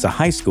wonder that as a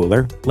high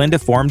schooler, Linda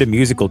formed a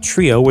musical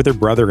trio with her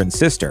brother and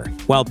sister.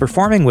 While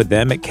performing with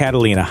them at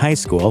Catalina High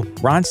School,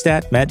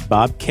 Ronstadt met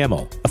Bob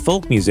Kimmel, a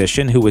folk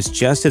musician who was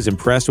just as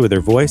impressed with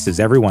her voice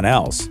as everyone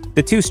else.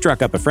 The two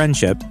struck up a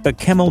friendship, but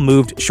Kimmel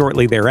moved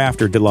shortly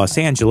thereafter to Los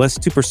Angeles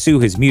to pursue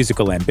his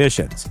musical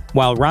ambitions.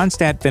 While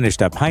Ronstadt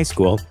finished up high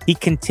school, he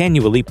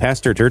continually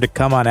pestered her to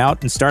come on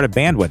out and start a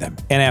band with him.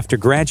 And after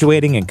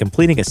graduating and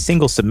completing a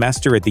single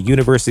semester at the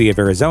University of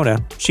Arizona,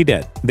 she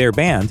did. Their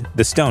band,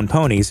 the Stone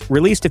Ponies,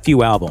 released a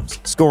few albums,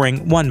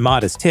 scoring one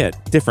modest hit,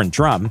 Different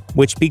Drum,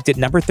 which peaked at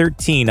number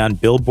 13 on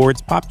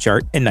Billboard's pop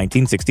chart in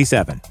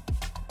 1967.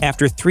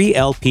 After 3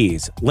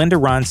 LPs, Linda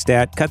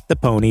Ronstadt cut the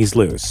ponies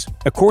loose.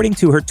 According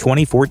to her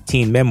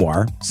 2014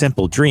 memoir,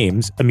 Simple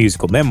Dreams, a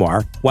musical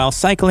memoir, while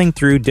cycling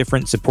through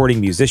different supporting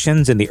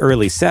musicians in the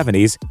early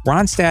 70s,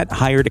 Ronstadt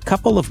hired a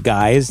couple of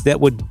guys that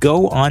would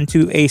go on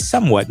to a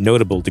somewhat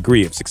notable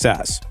degree of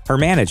success. Her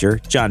manager,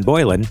 John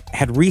Boylan,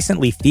 had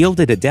recently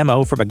fielded a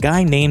demo from a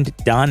guy named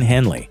Don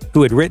Henley,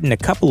 who had written a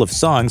couple of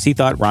songs he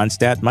thought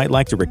Ronstadt might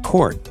like to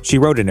record. She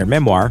wrote in her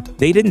memoir,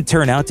 "They didn't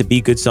turn out to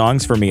be good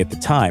songs for me at the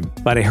time,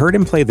 but I heard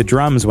him play the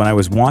drums when I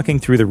was walking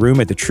through the room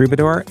at the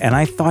Troubadour, and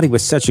I thought he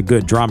was such a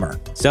good drummer."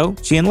 So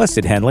she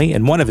enlisted Henley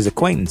and one of his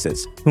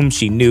acquaintances, whom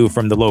she knew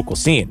from the local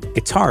scene,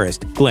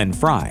 guitarist Glenn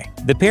Frey.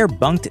 The pair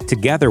bunked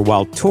together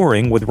while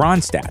touring with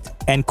Ronstadt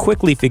and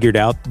quickly figured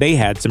out they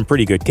had some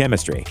pretty good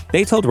chemistry.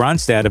 They told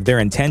Ronstadt of their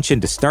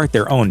intention to start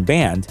their own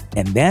band,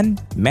 and then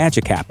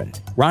magic happened.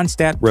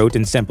 Ronstadt wrote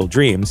in Simple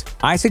Dreams,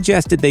 "I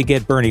suggested they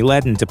get Bernie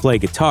Leadon to play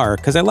guitar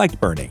because I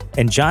liked Bernie,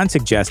 and John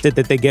suggested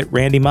that they get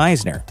Randy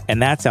Meisner,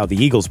 and that's how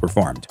the Eagles were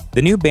formed."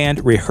 The new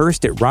band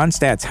rehearsed at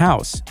Ronstadt's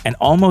house, and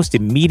almost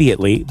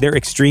immediately their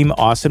extreme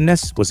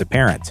awesomeness was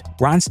apparent.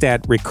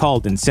 Ronstadt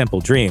recalled in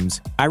Simple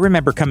Dreams, "I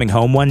remember coming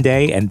home one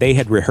day and they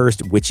had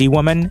rehearsed Witchy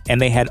Woman,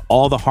 and they had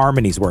all the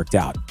harmonies worked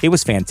out. It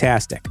was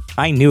fantastic.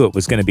 I knew it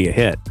was going to be a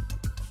hit."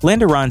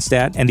 Linda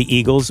Ronstadt and the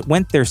Eagles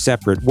went their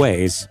separate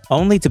ways,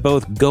 only to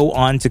both go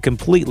on to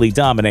completely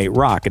dominate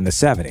rock in the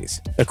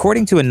 70s.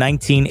 According to a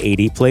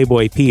 1980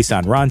 Playboy piece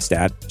on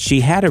Ronstadt, she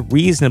had a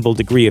reasonable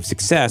degree of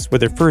success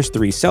with her first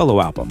 3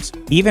 solo albums,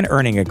 even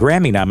earning a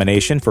Grammy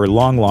nomination for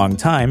Long Long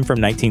Time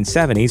from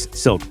 1970's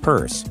Silk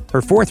Purse.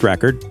 Her 4th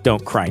record,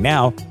 Don't Cry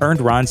Now,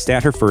 earned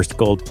Ronstadt her first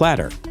gold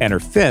platter, and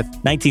her 5th,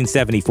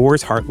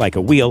 1974's Heart Like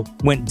a Wheel,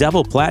 went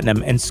double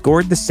platinum and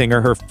scored the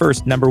singer her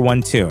first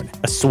 #1 tune,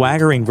 a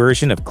swaggering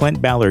version of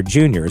Clint Ballard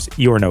Jr.'s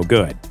You're No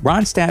Good.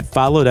 Ronstadt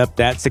followed up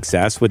that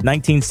success with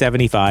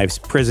 1975's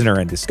Prisoner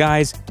in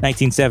Disguise,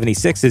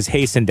 1976's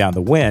Hasten Down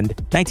the Wind,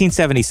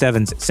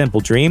 1977's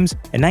Simple Dreams,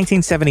 and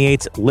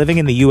 1978's Living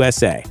in the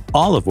USA,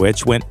 all of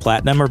which went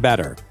platinum or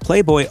better.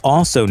 Playboy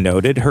also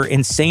noted her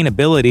insane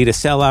ability to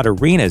sell out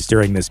arenas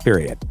during this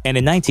period, and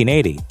in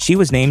 1980, she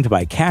was named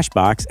by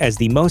Cashbox as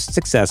the most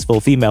successful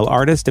female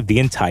artist of the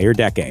entire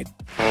decade.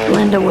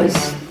 Linda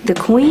was the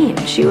queen.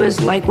 She was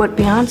like what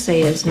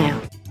Beyonce is now.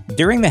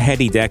 During the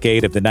heady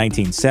decade of the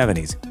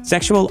 1970s,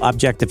 sexual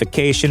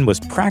objectification was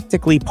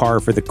practically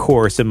par for the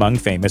course among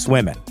famous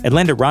women, and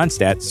Linda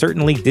Ronstadt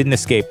certainly didn't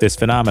escape this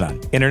phenomenon.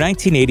 In her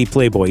 1980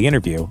 Playboy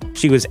interview,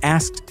 she was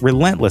asked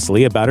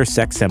relentlessly about her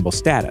sex symbol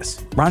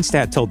status.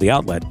 Ronstadt told the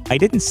outlet, "I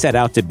didn't set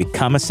out to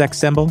become a sex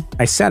symbol,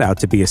 I set out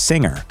to be a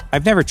singer.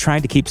 I've never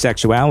tried to keep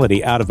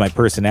sexuality out of my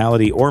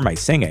personality or my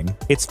singing.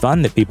 It's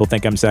fun that people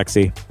think I'm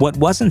sexy." What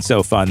wasn't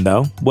so fun,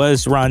 though,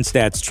 was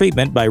Ronstadt's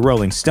treatment by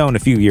Rolling Stone a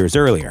few years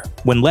earlier,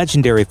 when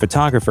legendary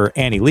photographer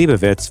Annie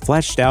Leibovitz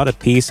fleshed out a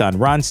piece on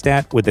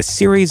Ronstadt with a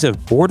series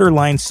of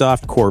borderline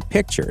softcore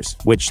pictures,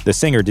 which the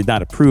singer did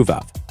not approve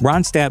of.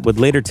 Ronstadt would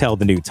later tell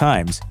the New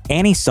Times,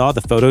 "Annie saw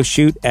the photo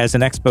shoot as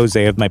an expose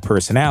of my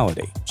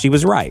personality. She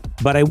was right,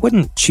 but I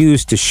wouldn't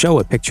choose to show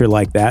a picture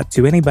like that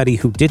to anybody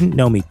who didn't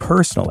know me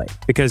personally,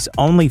 because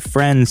only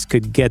friends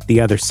could get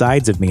the other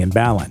sides of me in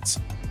balance."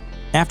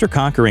 After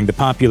conquering the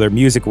popular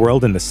music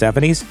world in the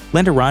 70s,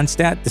 Linda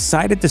Ronstadt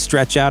decided to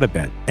stretch out a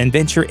bit and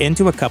venture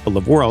into a couple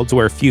of worlds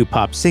where few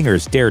pop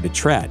singers dare to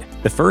tread.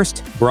 The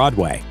first,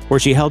 Broadway, where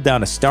she held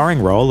down a starring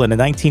role in a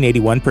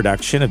 1981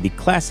 production of the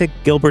classic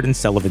Gilbert and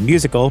Sullivan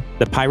musical,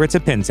 The Pirates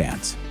of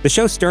Penzance. The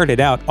show started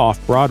out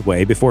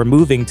off-Broadway before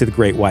moving to the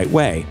Great White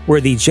Way,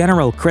 where the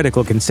general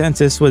critical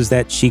consensus was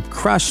that she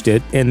crushed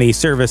it in the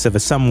service of a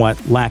somewhat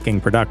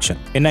lacking production.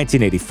 In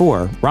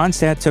 1984,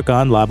 Ronstadt took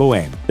on La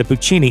Bohème, the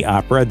Puccini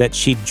opera that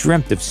she'd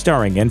dreamt of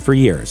starring in for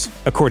years,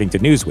 according to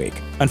Newsweek.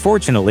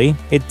 Unfortunately,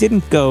 it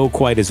didn't go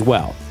quite as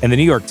well, and the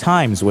New York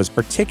Times was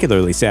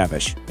particularly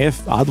savage,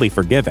 if oddly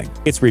forgiving.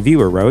 Its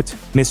reviewer wrote,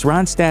 "Miss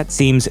Ronstadt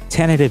seems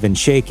tentative and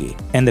shaky,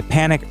 and the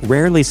panic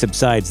rarely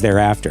subsides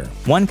thereafter.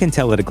 One can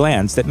tell at a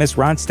glance that Miss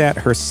Ronstadt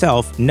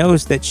herself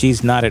knows that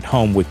she's not at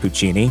home with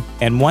Puccini,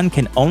 and one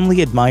can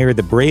only admire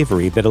the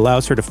bravery that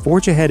allows her to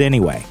forge ahead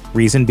anyway.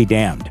 Reason be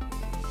damned."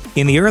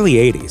 In the early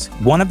 80s,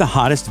 one of the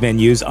hottest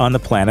venues on the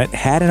planet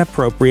had an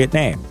appropriate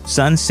name,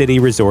 Sun City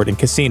Resort and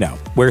Casino,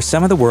 where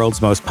some of the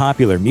world's most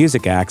popular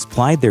music acts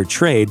plied their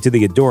trade to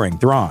the adoring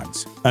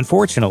throngs.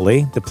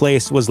 Unfortunately, the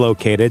place was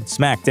located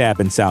smack dab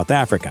in South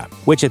Africa,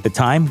 which at the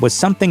time was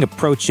something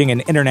approaching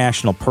an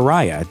international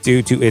pariah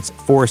due to its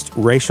forced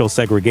racial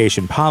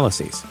segregation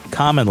policies,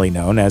 commonly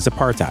known as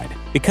apartheid.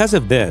 Because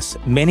of this,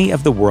 many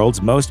of the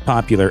world's most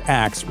popular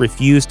acts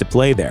refused to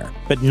play there,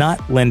 but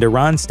not Linda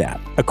Ronstadt.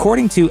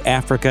 According to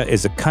Africa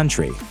is a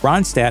Country,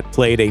 Ronstadt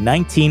played a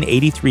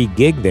 1983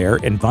 gig there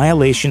in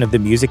violation of the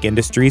music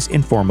industry's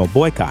informal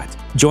boycott,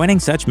 joining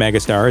such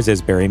megastars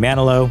as Barry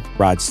Manilow,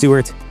 Rod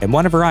Stewart, and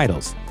one of her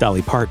idols,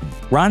 Dolly Parton.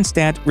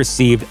 Ronstadt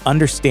received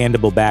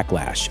understandable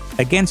backlash,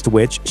 against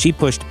which she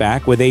pushed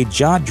back with a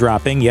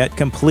jaw-dropping yet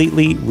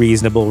completely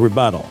reasonable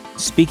rebuttal.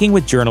 Speaking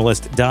with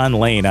journalist Don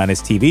Lane on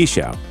his TV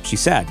show, she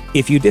said,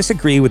 "If you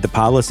disagree with the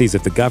policies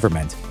of the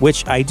government,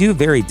 which I do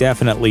very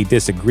definitely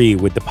disagree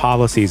with the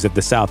policies of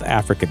the South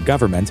African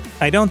government,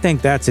 I don't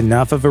think that's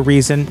enough of a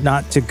reason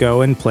not to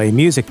go and play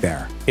music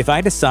there. If I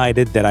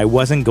decided that I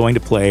wasn't going to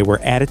play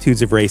where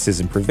attitudes of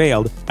racism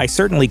prevailed, I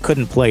certainly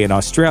couldn't play in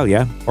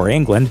Australia, or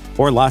England,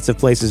 or lots of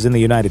places in the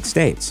United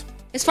States."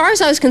 As far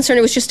as I was concerned,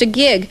 it was just a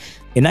gig.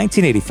 In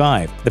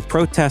 1985, the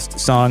protest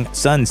song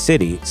Sun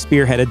City,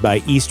 spearheaded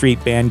by E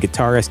Street Band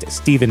guitarist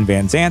Steven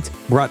Van Zandt,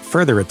 brought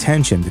further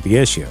attention to the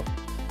issue.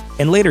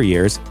 In later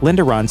years,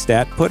 Linda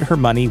Ronstadt put her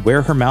money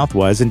where her mouth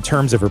was in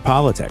terms of her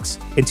politics.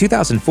 In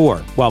 2004,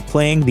 while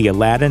playing the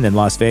Aladdin in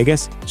Las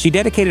Vegas, she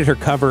dedicated her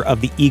cover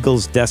of the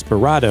Eagles'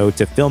 Desperado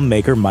to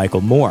filmmaker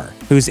Michael Moore,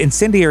 whose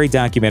incendiary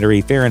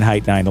documentary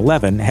Fahrenheit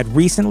 9/11 had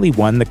recently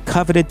won the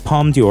coveted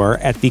Palme d'Or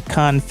at the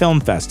Cannes Film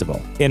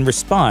Festival. In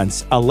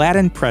response,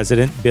 Aladdin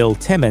president Bill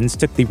Timmons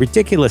took the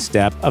ridiculous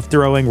step of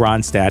throwing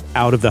Ronstadt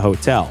out of the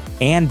hotel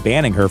and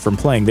banning her from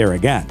playing there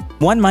again.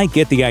 One might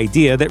get the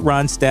idea that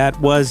Ronstadt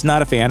was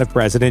not a fan of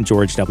President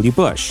George W.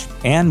 Bush,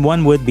 and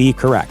one would be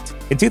correct.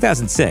 In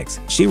 2006,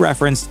 she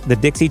referenced the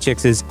Dixie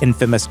Chicks'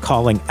 infamous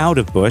calling out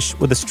of Bush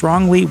with a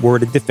strongly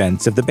worded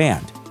defense of the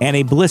band and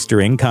a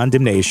blistering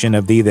condemnation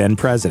of the then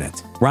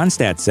president.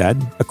 Ronstadt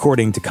said,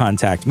 according to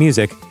Contact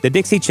Music, the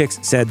Dixie Chicks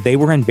said they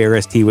were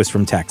embarrassed he was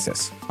from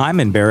Texas. I'm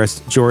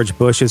embarrassed George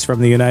Bush is from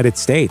the United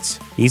States.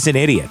 He's an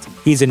idiot.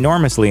 He's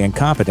enormously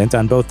incompetent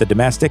on both the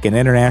domestic and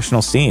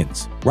international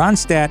scenes.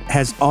 Ronstadt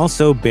has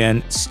also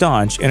been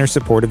staunch in her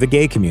support of the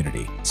gay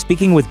community.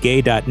 Speaking with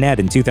Gay.net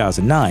in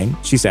 2009,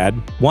 she said,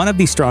 "One of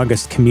the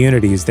strongest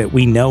communities that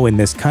we know in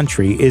this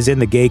country is in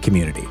the gay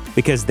community,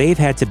 because they've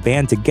had to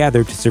band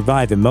together to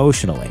survive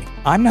emotionally.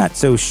 I'm not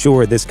so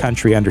sure this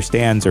country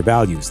understands or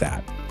values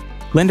that."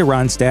 Linda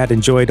Ronstadt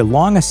enjoyed a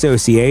long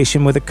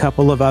association with a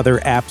couple of other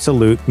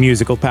absolute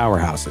musical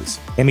powerhouses,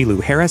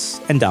 Emmylou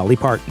Harris and Dolly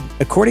Parton.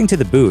 According to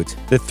The Boot,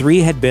 the three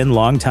had been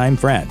longtime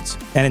friends,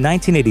 and in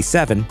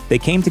 1987, they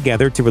came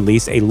together to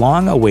release a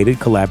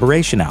long-awaited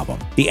collaboration album,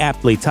 the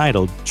aptly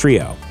titled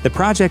Trio. The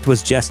project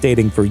was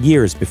gestating for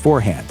years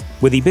beforehand,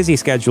 with the busy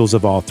schedules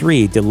of all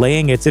three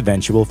delaying its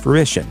eventual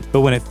fruition.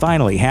 But when it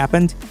finally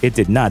happened, it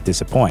did not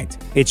disappoint.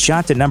 It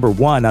shot to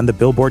 #1 on the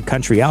Billboard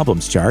Country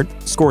Albums chart,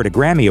 scored a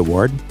Grammy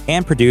Award,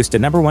 and produced a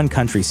 #1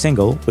 country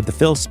single with the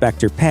Phil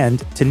Spector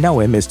penned "To Know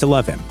Him Is to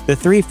Love Him." The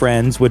three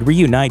friends would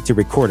reunite to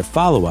record a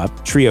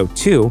follow-up, Trio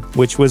 2,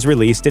 which was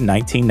released in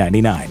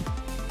 1999.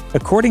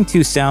 According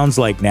to Sounds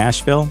Like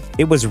Nashville,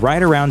 it was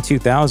right around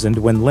 2000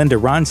 when Linda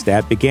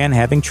Ronstadt began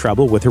having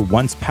trouble with her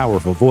once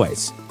powerful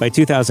voice. By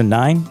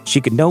 2009,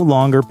 she could no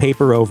longer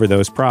paper over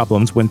those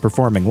problems when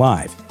performing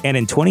live, and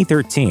in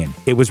 2013,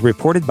 it was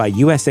reported by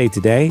USA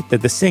Today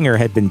that the singer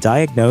had been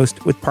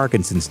diagnosed with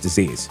Parkinson's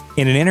disease.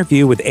 In an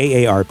interview with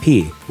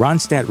AARP,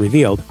 Ronstadt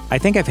revealed, "I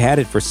think I've had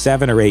it for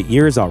 7 or 8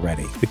 years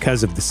already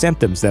because of the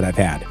symptoms that I've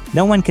had.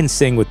 No one can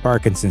sing with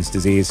Parkinson's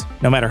disease,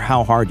 no matter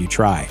how hard you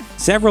try."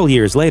 Several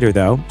years later,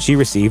 though, she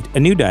received a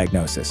new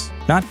diagnosis.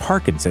 Not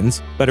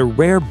Parkinson's, but a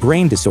rare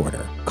brain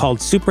disorder called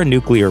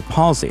supranuclear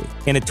palsy.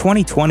 In a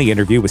 2020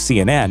 interview with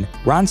CNN,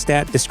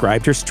 Ronstadt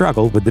described her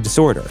struggle with the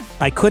disorder.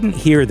 "I couldn't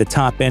hear the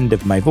top end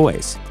of my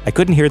voice. I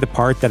couldn't hear the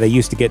part that I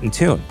used to get in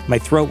tune. My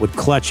throat would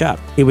clutch up.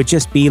 It would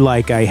just be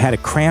like I had a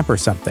cramp or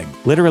something.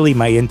 Literally,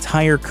 my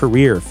entire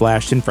career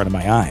flashed in front of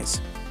my eyes."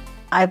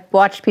 I've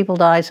watched people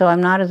die, so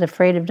I'm not as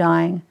afraid of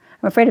dying.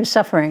 I'm afraid of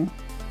suffering.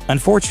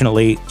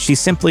 Unfortunately, she's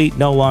simply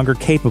no longer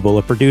capable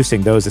of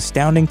producing those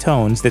astounding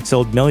tones that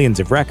sold millions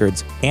of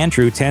records and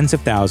drew tens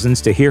of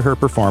thousands to hear her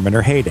perform in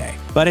her heyday.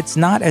 But it's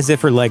not as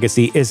if her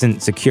legacy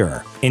isn't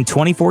secure. In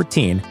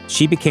 2014,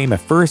 she became a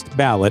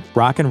first-ballot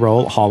Rock and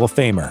Roll Hall of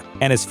Famer,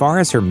 and as far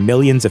as her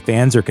millions of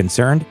fans are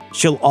concerned,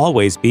 she'll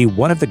always be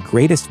one of the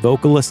greatest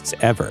vocalists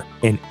ever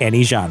in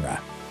any genre.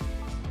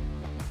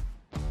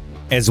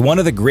 As one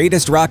of the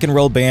greatest rock and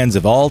roll bands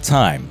of all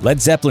time,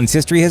 Led Zeppelin's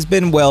history has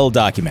been well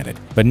documented.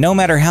 But no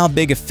matter how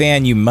big a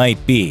fan you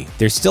might be,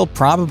 there's still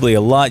probably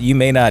a lot you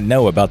may not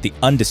know about the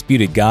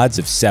undisputed gods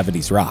of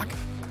 70s rock.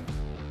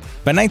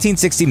 By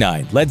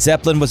 1969, Led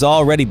Zeppelin was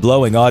already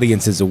blowing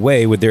audiences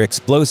away with their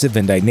explosive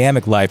and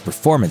dynamic live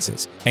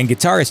performances, and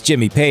guitarist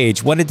Jimmy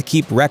Page wanted to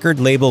keep record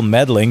label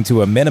meddling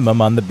to a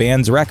minimum on the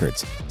band's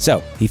records.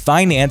 So he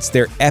financed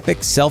their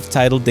epic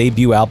self-titled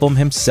debut album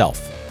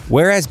himself.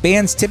 Whereas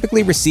bands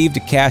typically received a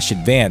cash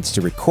advance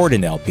to record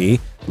an LP,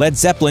 Led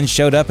Zeppelin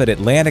showed up at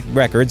Atlantic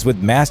Records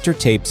with master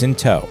tapes in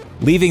tow,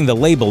 leaving the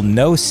label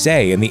no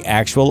say in the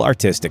actual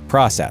artistic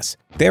process.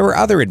 There were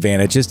other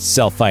advantages to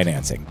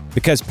self-financing.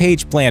 Because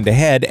Page planned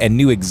ahead and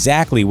knew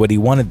exactly what he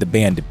wanted the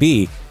band to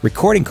be,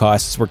 recording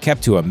costs were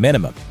kept to a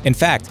minimum. In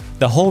fact,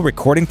 the whole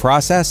recording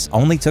process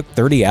only took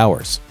 30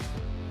 hours.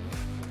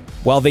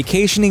 While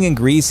vacationing in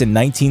Greece in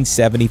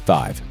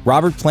 1975,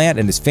 Robert Plant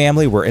and his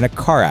family were in a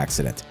car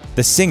accident.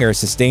 The singer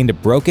sustained a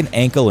broken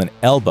ankle and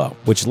elbow,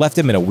 which left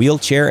him in a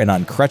wheelchair and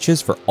on crutches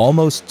for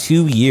almost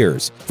 2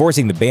 years,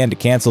 forcing the band to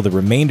cancel the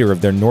remainder of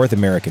their North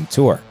American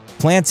tour.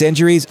 Plant's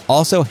injuries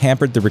also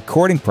hampered the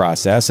recording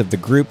process of the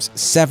group's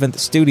 7th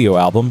studio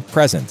album,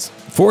 Presence.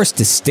 Forced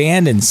to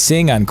stand and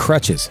sing on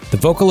crutches, the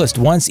vocalist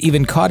once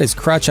even caught his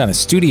crutch on a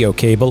studio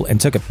cable and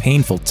took a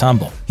painful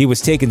tumble. He was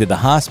taken to the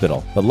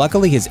hospital, but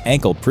luckily his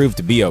ankle proved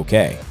to be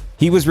okay.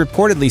 He was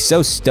reportedly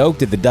so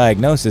stoked at the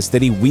diagnosis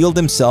that he wheeled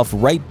himself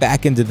right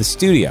back into the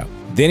studio,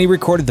 Then he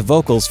recorded the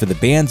vocals for the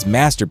band's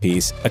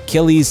masterpiece,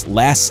 Achilles'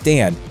 Last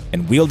Stand,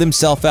 and wheeled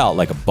himself out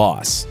like a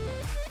boss.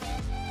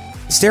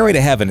 Stairway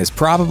to Heaven is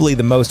probably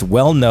the most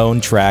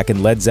well-known track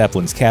in Led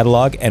Zeppelin's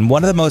catalog and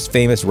one of the most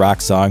famous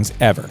rock songs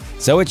ever.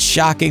 So it's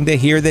shocking to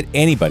hear that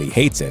anybody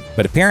hates it,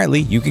 but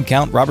apparently you can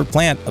count Robert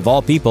Plant, of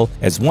all people,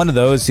 as one of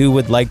those who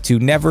would like to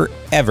never,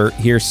 ever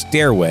hear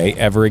Stairway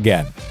ever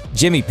again.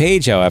 Jimmy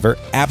Page, however,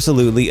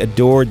 absolutely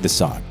adored the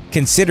song,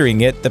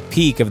 considering it the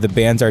peak of the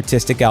band's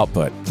artistic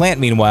output. Plant,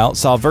 meanwhile,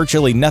 saw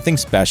virtually nothing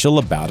special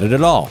about it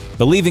at all,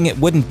 believing it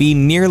wouldn't be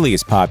nearly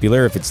as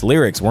popular if its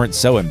lyrics weren't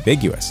so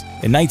ambiguous.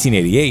 In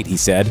 1988, he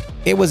said,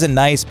 "It was a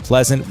nice,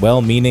 pleasant,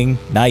 well-meaning,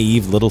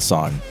 naive little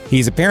song."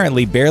 He's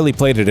apparently barely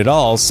played it at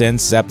all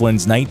since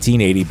Zeppelin's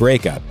 1980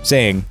 breakup,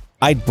 saying,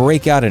 "I'd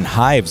break out in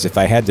hives if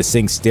I had to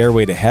sing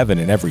Stairway to Heaven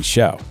in every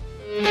show."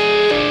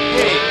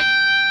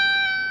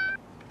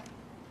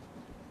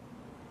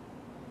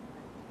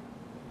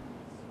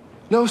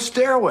 No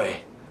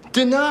stairway.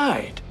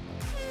 Denied.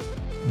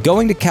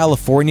 Going to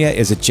California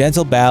is a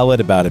gentle ballad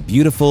about a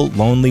beautiful,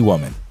 lonely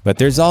woman. But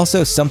there's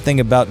also something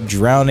about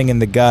drowning in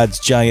the god's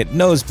giant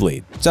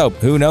nosebleed. So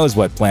who knows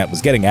what Plant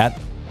was getting at?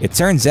 It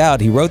turns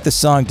out he wrote the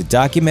song to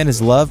document his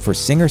love for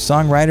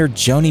singer-songwriter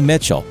Joni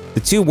Mitchell.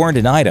 The two weren't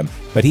an item,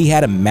 but he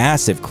had a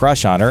massive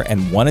crush on her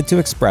and wanted to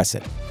express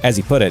it. As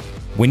he put it,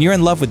 "When you're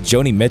in love with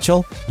Joni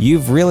Mitchell,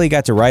 you've really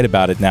got to write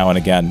about it now and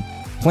again."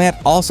 Plant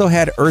also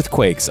had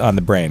earthquakes on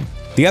the brain.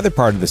 The other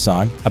part of the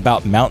song,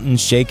 about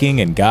mountains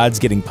shaking and gods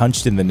getting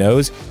punched in the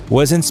nose,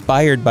 was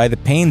inspired by the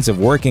pains of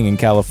working in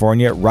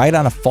California right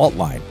on a fault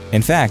line.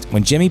 In fact,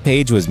 when Jimmy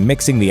Page was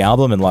mixing the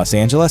album in Los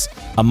Angeles,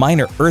 a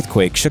minor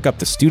earthquake shook up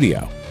the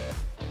studio.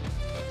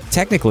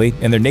 Technically,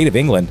 in their native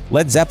England,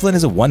 Led Zeppelin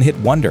is a one-hit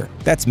wonder.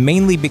 That's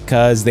mainly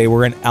because they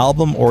were an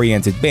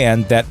album-oriented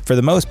band that, for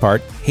the most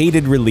part,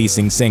 hated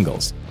releasing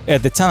singles.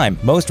 At the time,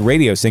 most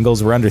radio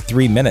singles were under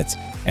 3 minutes,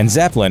 and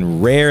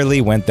Zeppelin rarely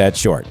went that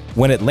short.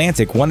 When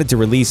Atlantic wanted to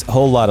release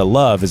Whole Lotta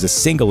Love as a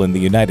single in the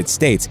United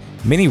States,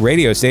 many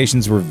radio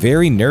stations were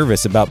very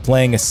nervous about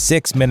playing a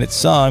 6-minute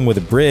song with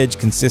a bridge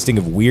consisting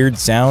of weird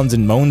sounds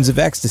and moans of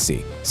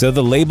ecstasy. So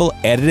the label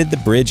edited the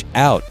bridge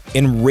out,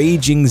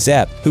 enraging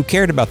Zepp, who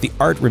cared about the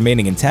art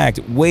remaining intact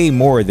way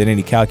more than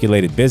any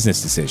calculated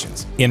business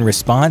decisions. In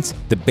response,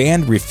 the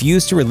band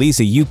refused to release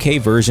a UK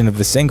version of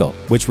the single,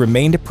 which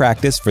remained a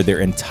practice for their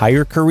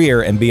entire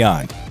career and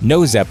beyond.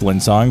 No Zeppelin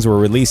songs were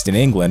released in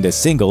England as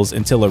singles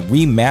until a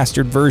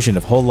remastered version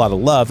of Whole Lotta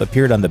Love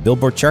appeared on the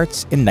Billboard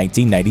charts in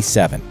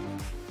 1997.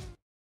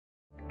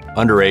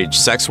 Underage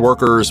sex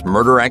workers,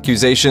 murder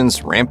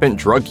accusations, rampant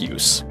drug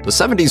use. The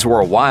 70s were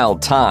a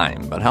wild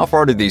time, but how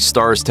far did these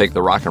stars take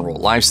the rock and roll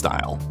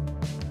lifestyle?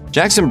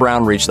 Jackson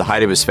Browne reached the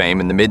height of his fame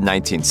in the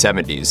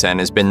mid-1970s and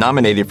has been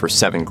nominated for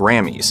 7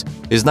 Grammys.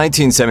 His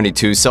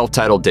 1972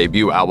 self-titled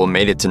debut album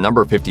made it to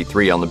number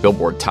 53 on the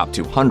Billboard Top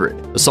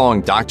 200. The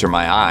song Doctor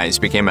My Eyes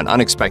became an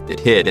unexpected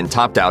hit and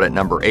topped out at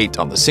number 8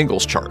 on the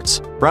singles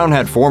charts. Browne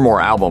had 4 more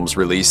albums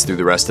released through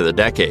the rest of the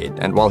decade,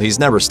 and while he's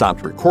never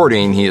stopped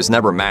recording, he has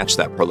never matched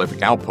that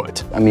prolific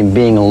output. I mean,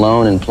 being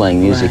alone and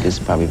playing music is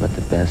probably about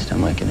the best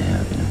time I can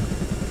have, you know.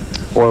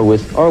 Or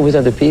with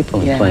other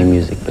people and playing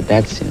music, but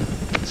that's, you know,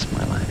 that's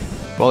my life.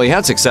 While he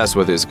had success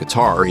with his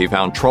guitar, he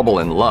found trouble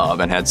in love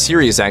and had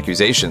serious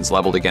accusations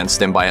leveled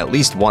against him by at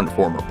least one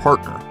former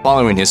partner.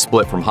 Following his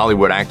split from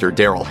Hollywood actor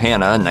Daryl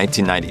Hannah in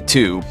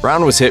 1992,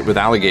 Browne was hit with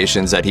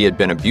allegations that he had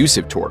been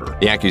abusive toward her.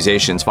 The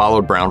accusations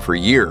followed Browne for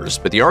years,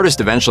 but the artist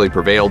eventually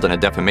prevailed in a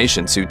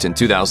defamation suit in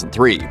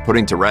 2003,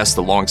 putting to rest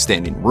the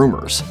long-standing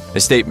rumors.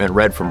 A statement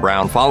read from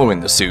Browne following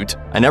the suit,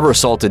 "I never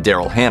assaulted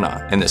Daryl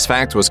Hannah, and this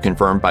fact was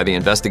confirmed by the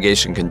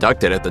investigation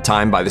conducted at the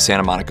time by the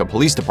Santa Monica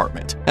Police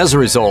Department." As a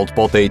result,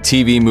 both a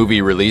TV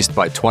movie released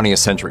by 20th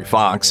Century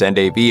Fox and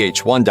a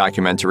VH1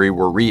 documentary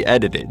were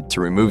re-edited to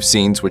remove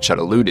scenes which had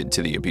alluded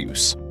to the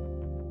abuse.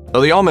 Though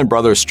the Allman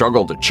Brothers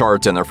struggled to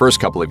chart in their first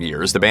couple of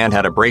years, the band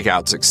had a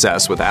breakout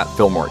success with At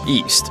Fillmore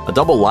East, a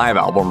double live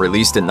album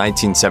released in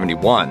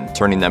 1971,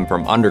 turning them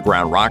from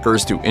underground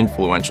rockers to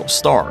influential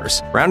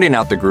stars. Rounding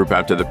out the group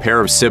after the pair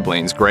of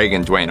siblings Greg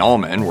and Dwayne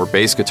Allman were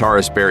bass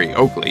guitarist Barry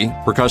Oakley,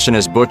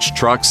 percussionist Butch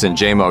Trucks and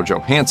J-Mo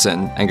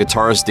Johansson, and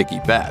guitarist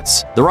Dickie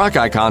Betts. The rock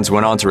icons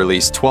went on to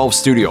release 12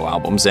 studio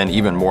albums and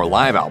even more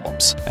live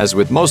albums. As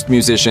with most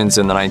musicians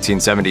in the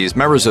 1970s,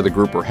 members of the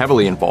group were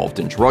heavily involved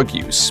in drug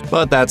use,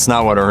 but that's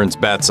not what earns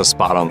Betts a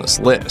spot on this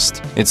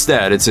list.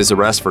 Instead, it's his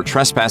arrest for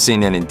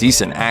trespassing and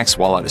indecent acts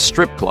while at a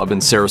strip club in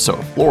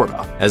Sarasota,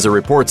 Florida. As a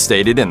report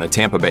stated in the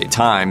Tampa Bay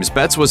Times,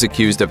 Betts was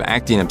accused of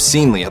acting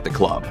obscenely at the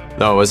club.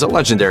 Though as a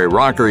legendary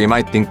rocker, you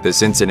might think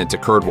this incident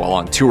occurred while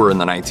on tour in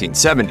the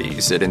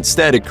 1970s. It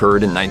instead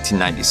occurred in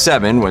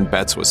 1997 when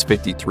Betts was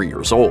 53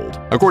 years old.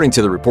 According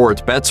to the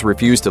report, Betts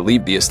refused to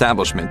leave the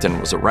establishment and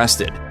was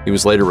arrested. He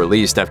was later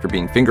released after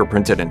being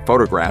fingerprinted and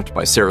photographed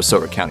by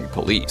Sarasota County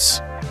Police.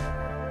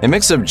 A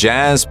mix of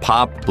jazz,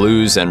 pop,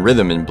 blues, and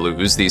rhythm and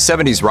blues, the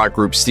 70s rock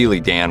group Steely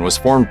Dan was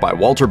formed by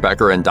Walter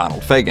Becker and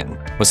Donald Fagen.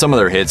 with some of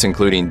their hits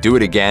including Do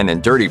It Again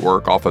and Dirty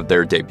Work off of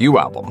their debut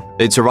album.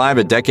 They'd survive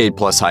a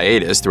decade-plus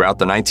hiatus throughout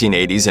the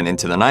 1980s and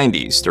into the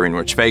 90s, during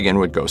which Fagen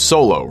would go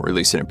solo,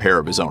 releasing a pair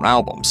of his own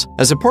albums.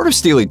 As a part of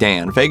Steely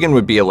Dan, Fagen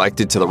would be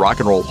elected to the Rock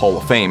and Roll Hall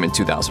of Fame in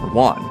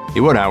 2001. He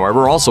would,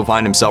 however, also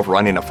find himself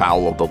running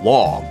afoul of the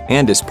law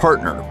and his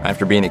partner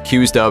after being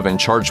accused of and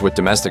charged with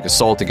domestic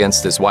assault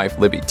against his wife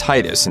Libby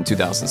Titus in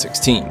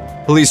 2016.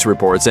 Police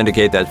reports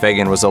indicate that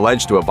Fagen was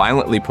alleged to have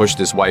violently pushed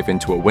his wife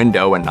into a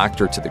window and knocked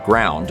her to the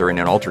ground during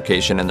an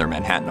altercation in their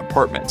Manhattan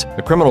apartment.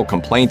 The criminal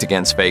complaint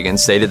against Fagen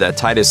stated that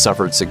Titus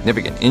suffered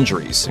significant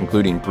injuries,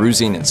 including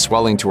bruising and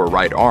swelling to her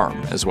right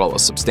arm, as well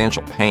as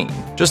substantial pain.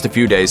 Just a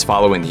few days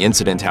following the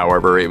incident,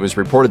 however, it was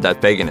reported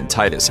that Fagen and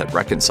Titus had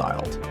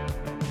reconciled.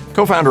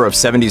 Co-founder of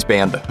 70's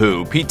band The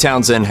Who, Pete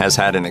Townshend has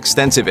had an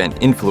extensive and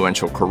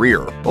influential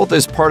career, both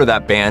as part of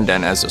that band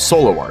and as a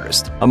solo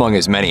artist. Among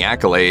his many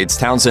accolades,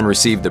 Townshend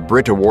received the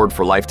Brit Award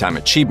for Lifetime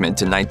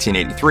Achievement in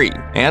 1983,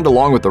 and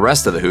along with the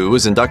rest of The Who,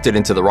 was inducted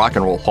into the Rock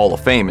and Roll Hall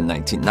of Fame in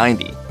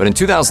 1990. But in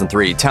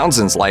 2003,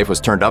 Townshend's life was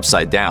turned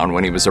upside down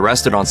when he was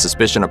arrested on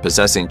suspicion of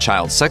possessing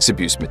child sex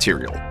abuse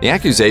material. The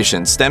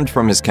accusation stemmed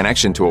from his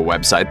connection to a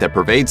website that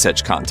purveyed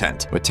such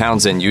content, with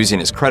Townshend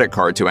using his credit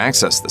card to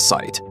access the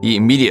site. He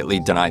immediately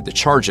denied the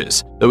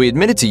charges. Though he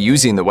admitted to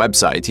using the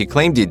website, he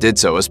claimed he did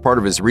so as part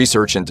of his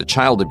research into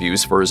child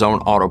abuse for his own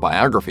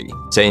autobiography,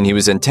 saying he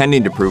was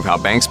intending to prove how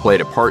banks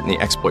played a part in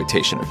the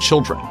exploitation of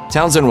children.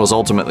 Townshend was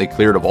ultimately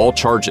cleared of all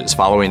charges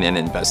following an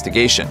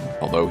investigation,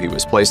 although he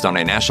was placed on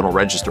a National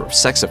Register of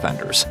Sex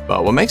Offenders.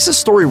 But what makes this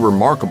story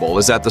remarkable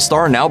is that the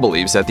star now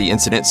believes that the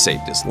incident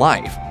saved his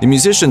life. The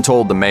musician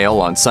told the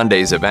Mail on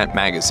Sunday's Event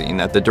magazine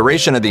that the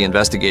duration of the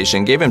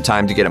investigation gave him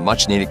time to get a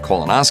much-needed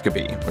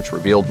colonoscopy, which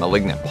revealed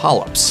malignant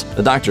polyps.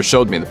 The doctor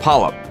showed me the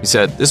polyp. He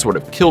said, "This would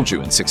have killed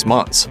you in 6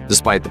 months."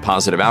 Despite the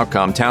positive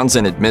outcome,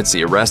 Townshend admits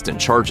the arrest and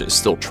charges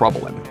still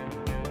trouble him.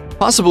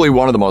 Possibly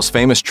one of the most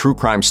famous true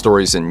crime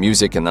stories in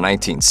music in the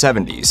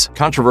 1970s,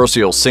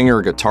 controversial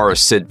singer-guitarist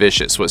Sid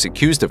Vicious was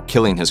accused of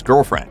killing his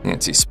girlfriend,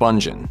 Nancy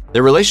Spungen.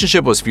 Their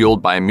relationship was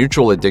fueled by a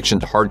mutual addiction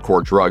to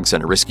hardcore drugs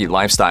and a risky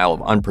lifestyle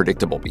of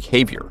unpredictable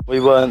behavior.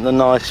 We weren't the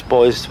nice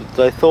boys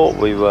they thought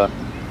we were.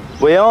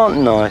 We aren't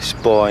nice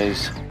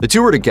boys. The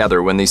two were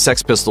together when the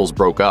Sex Pistols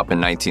broke up in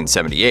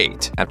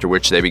 1978, after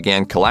which they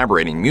began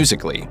collaborating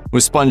musically,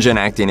 with Spungen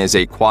acting as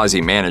a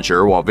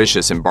quasi-manager while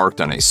Vicious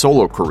embarked on a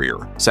solo career.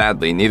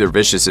 Sadly, neither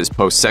Vicious's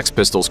post-Sex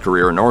Pistols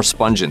career nor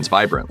Spungen's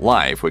vibrant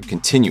life would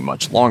continue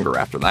much longer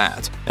after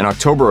that. In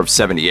October of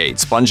 '78,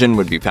 Spungen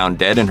would be found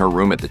dead in her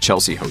room at the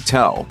Chelsea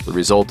Hotel, the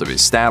result of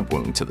his stab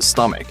wound to the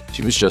stomach.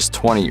 She was just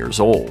 20 years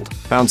old.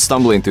 Found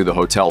stumbling through the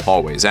hotel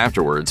hallways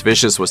afterwards,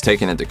 Vicious was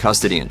taken into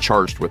custody and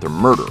charged with her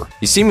murder.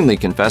 He seemingly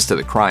confessed to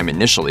the crime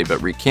initially,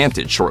 but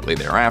recanted shortly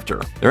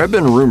thereafter. There have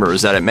been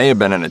rumors that it may have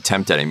been an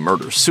attempt at a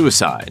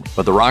murder-suicide,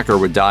 but the rocker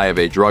would die of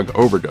a drug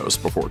overdose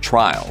before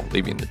trial,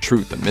 leaving the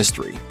truth a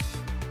mystery.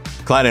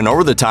 Clad in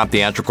over-the-top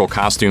theatrical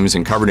costumes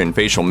and covered in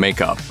facial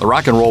makeup, the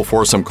rock and roll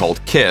foursome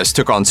called Kiss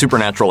took on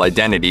supernatural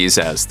identities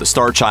as the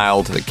Star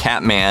Child, the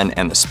Catman,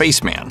 and the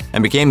Spaceman,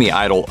 and became the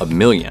idol of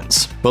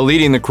millions. But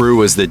leading the crew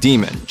was the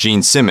Demon,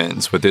 Gene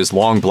Simmons, with his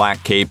long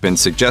black cape and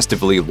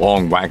suggestively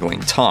long waggling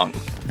tongue.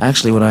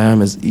 Actually, what I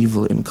am is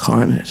evil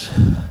incarnate.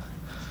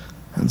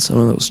 And some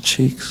of those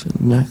cheeks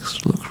and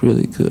necks look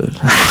really good.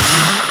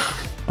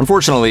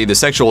 Unfortunately, the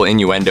sexual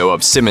innuendo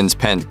of Simmons'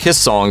 penned Kiss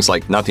songs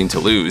like Nothing to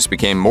Lose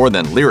became more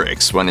than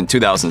lyrics when in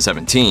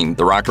 2017,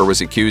 the rocker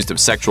was accused of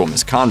sexual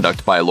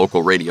misconduct by a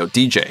local radio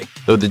DJ.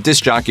 Though the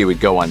disc jockey would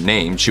go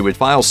unnamed, she would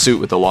file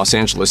suit with the Los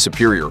Angeles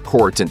Superior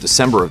Court in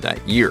December of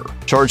that year.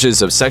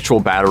 Charges of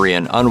sexual battery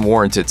and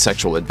unwarranted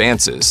sexual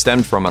advances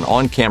stemmed from an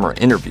on-camera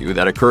interview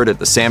that occurred at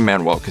the San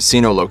Manuel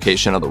Casino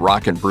location of the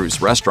Rock and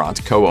Brews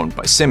restaurant co-owned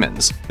by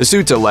Simmons. The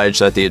suits allege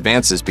that the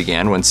advances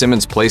began when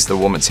Simmons placed the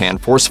woman's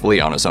hand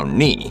forcefully on his own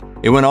knee.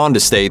 It went on to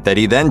state that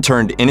he then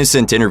turned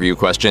innocent interview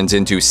questions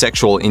into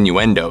sexual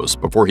innuendos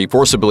before he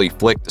forcibly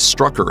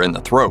struck her in the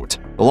throat.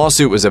 The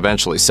lawsuit was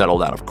eventually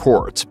settled out of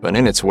court, but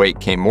in its wake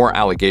came more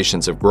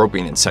allegations of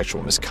groping and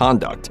sexual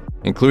misconduct,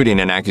 including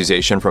an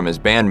accusation from his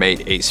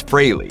bandmate Ace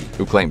Frehley,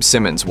 who claimed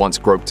Simmons once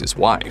groped his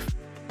wife.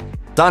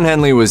 Don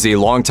Henley was the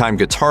longtime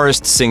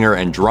guitarist, singer,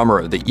 and drummer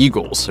of the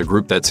Eagles, a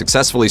group that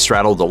successfully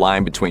straddled the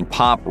line between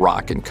pop,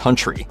 rock, and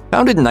country.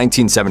 Founded in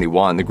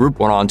 1971, the group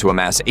went on to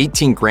amass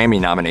 18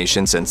 Grammy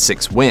nominations and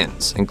 6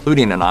 wins,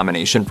 including a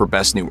nomination for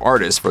Best New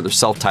Artist for their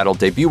self-titled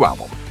debut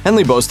album.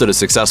 Henley boasted a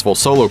successful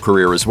solo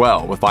career as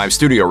well, with 5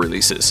 studio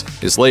releases.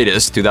 His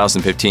latest,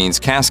 2015's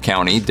Cass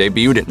County,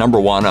 debuted at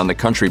 #1 on the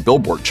country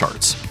Billboard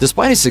charts.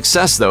 Despite his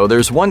success, though,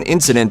 there's one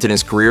incident in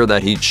his career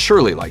that he'd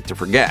surely like to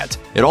forget.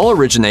 It all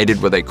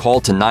originated with a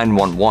call to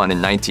 911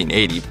 in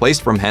 1980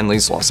 placed from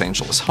Henley's Los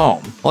Angeles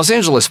home. Los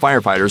Angeles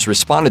firefighters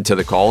responded to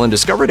the call and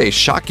discovered a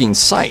shocking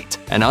sight: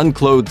 an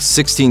unclothed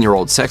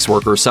 16-year-old sex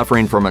worker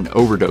suffering from an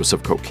overdose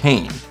of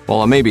cocaine.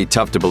 While it may be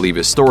tough to believe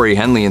his story,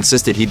 Henley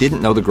insisted he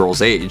didn't know the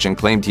girl's age and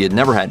claimed claimed he had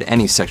never had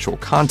any sexual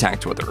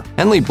contact with her.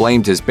 Henley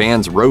blamed his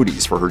band's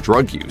roadies for her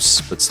drug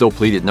use, but still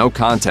pleaded no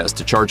contest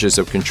to charges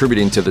of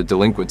contributing to the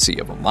delinquency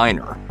of a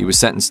minor. He was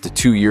sentenced to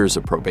 2 years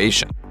of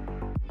probation.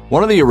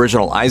 One of the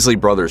original Isley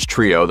Brothers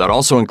trio that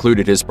also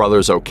included his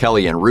brothers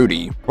O'Kelly and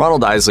Rudy,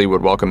 Ronald Isley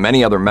would welcome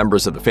many other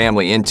members of the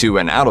family into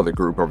and out of the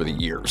group over the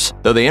years.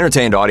 Though they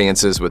entertained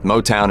audiences with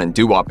Motown and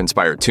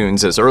doo-wop-inspired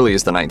tunes as early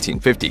as the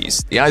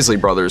 1950s, the Isley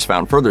Brothers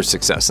found further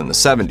success in the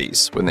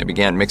 70s, when they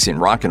began mixing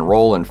rock and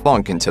roll and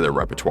funk into their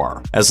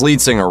repertoire. As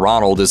lead singer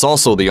Ronald is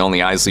also the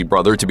only Isley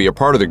brother to be a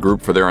part of the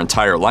group for their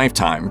entire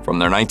lifetime, from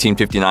their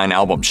 1959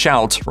 album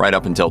Shout right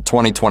up until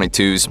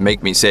 2022's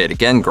Make Me Say It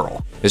Again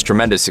Girl. His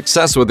tremendous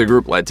success with the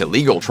group led to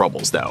legal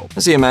troubles, though,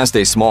 as he amassed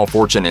a small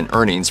fortune in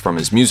earnings from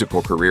his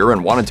musical career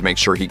and wanted to make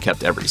sure he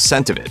kept every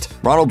cent of it.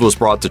 Ronald was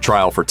brought to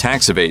trial for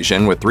tax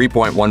evasion, with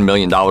 $3.1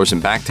 million in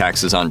back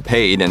taxes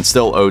unpaid and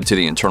still owed to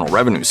the Internal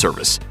Revenue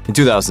Service. In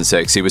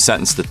 2006, he was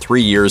sentenced to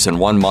 3 years and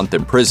 1 month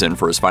in prison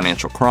for his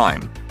financial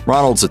crime.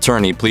 Ronald's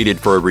attorney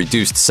pleaded for a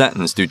reduced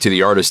sentence due to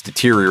the artist's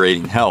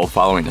deteriorating health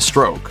following a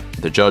stroke.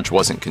 The judge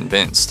wasn't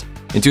convinced.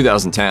 In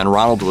 2010,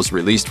 Ronald was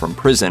released from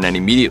prison and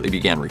immediately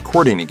began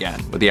recording again,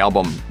 with the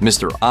album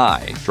Mr.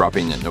 I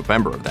dropping in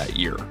November of that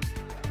year.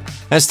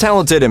 As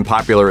talented and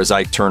popular as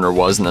Ike Turner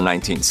was in the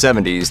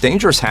 1970s,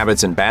 dangerous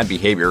habits and bad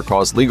behavior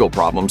caused legal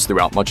problems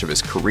throughout much of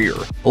his career.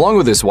 Along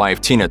with his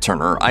wife, Tina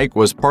Turner, Ike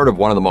was part of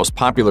one of the most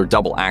popular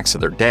double acts of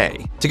their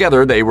day.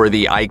 Together, they were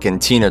the Ike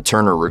and Tina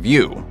Turner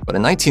Review, but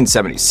in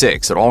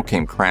 1976, it all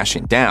came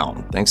crashing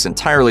down, thanks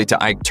entirely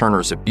to Ike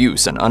Turner's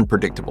abuse and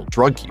unpredictable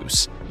drug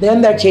use. Then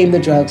there came the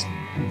drugs.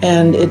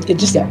 And it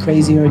just got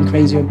crazier and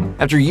crazier.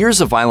 After years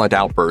of violent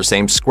outbursts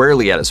aimed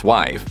squarely at his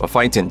wife, a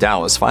fight in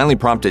Dallas finally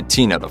prompted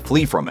Tina to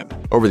flee from him.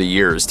 Over the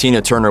years,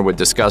 Tina Turner would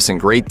discuss in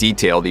great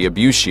detail the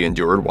abuse she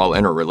endured while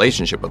in her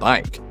relationship with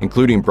Ike,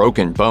 including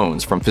broken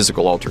bones from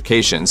physical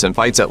altercations and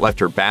fights that left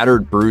her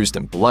battered, bruised,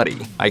 and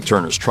bloody. Ike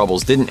Turner's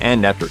troubles didn't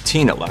end after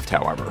Tina left,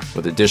 however,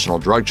 with additional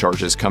drug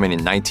charges coming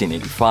in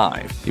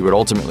 1985. He would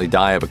ultimately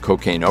die of a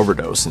cocaine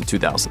overdose in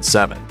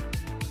 2007.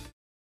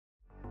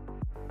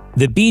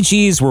 The Bee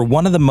Gees were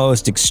one of the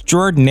most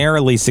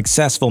extraordinarily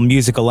successful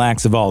musical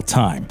acts of all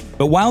time.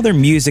 But while their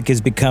music has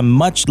become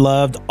much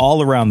loved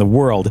all around the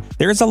world,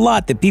 there's a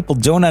lot that people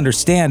don't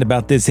understand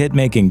about this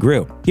hit-making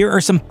group. Here are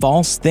some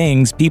false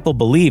things people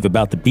believe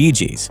about the Bee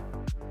Gees.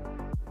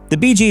 The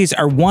Bee Gees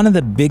are one of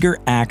the bigger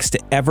acts to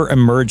ever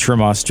emerge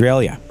from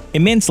Australia.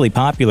 Immensely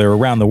popular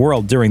around the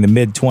world during the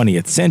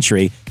mid-20th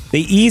century, they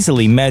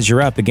easily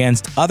measure up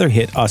against other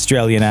hit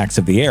Australian acts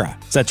of the era,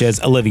 such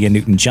as Olivia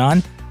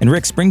Newton-John and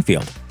Rick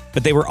Springfield.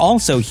 But they were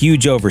also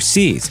huge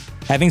overseas,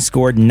 having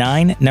scored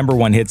 9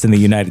 #1 hits in the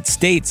United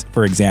States,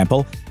 for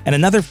example, and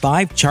another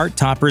 5 chart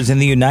toppers in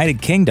the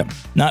United Kingdom,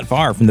 not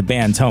far from the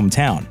band's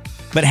hometown.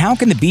 But how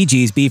can the Bee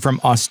Gees be from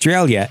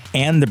Australia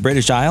and the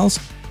British Isles?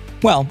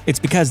 Well, it's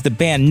because the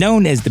band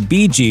known as the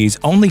Bee Gees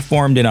only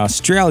formed in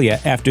Australia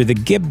after the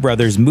Gibb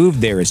brothers moved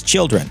there as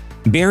children.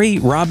 Barry,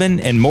 Robin,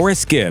 and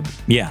Maurice Gibb.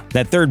 Yeah,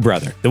 that third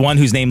brother, the one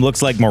whose name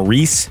looks like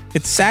Maurice.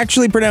 It's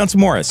actually pronounced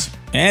Morris.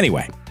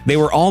 Anyway. They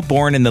were all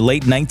born in the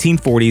late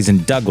 1940s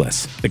in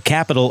Douglas, the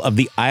capital of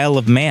the Isle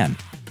of Man,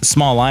 a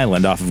small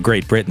island off of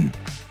Great Britain.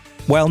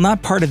 While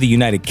not part of the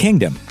United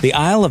Kingdom, the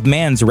Isle of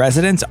Man's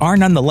residents are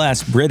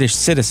nonetheless British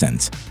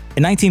citizens.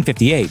 In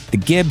 1958, the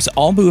Gibbs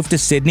all moved to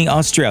Sydney,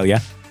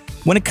 Australia.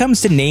 When it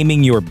comes to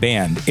naming your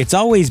band, it's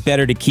always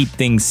better to keep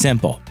things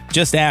simple.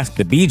 Just ask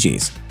the Bee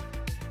Gees.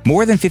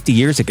 More than 50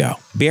 years ago,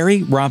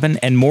 Barry, Robin,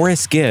 and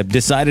Maurice Gibb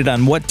decided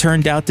on what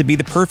turned out to be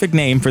the perfect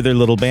name for their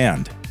little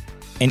band.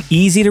 An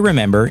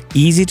easy-to-remember,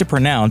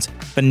 easy-to-pronounce,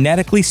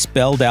 phonetically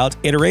spelled-out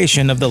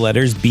iteration of the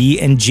letters B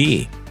and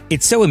G.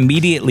 It's so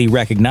immediately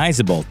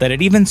recognizable that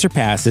it even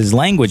surpasses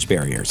language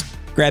barriers,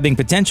 grabbing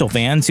potential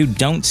fans who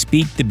don't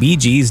speak the Bee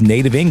Gees'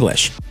 native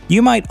English.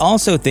 You might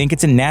also think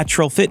it's a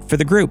natural fit for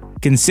the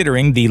group,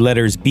 considering the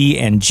letters B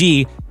and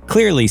G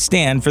clearly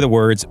stand for the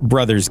words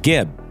Brothers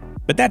Gibb.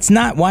 But that's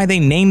not why they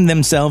named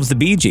themselves the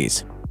Bee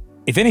Gees.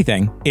 If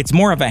anything, it's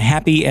more of a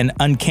happy and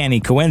uncanny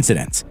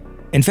coincidence.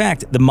 In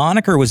fact, the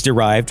moniker was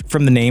derived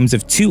from the names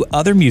of 2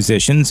 other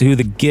musicians who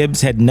the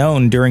Gibbs had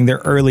known during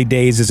their early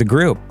days as a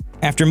group.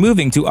 After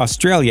moving to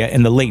Australia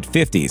in the late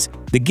 50s,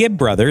 the Gibb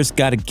brothers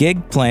got a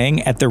gig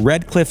playing at the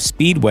Redcliffe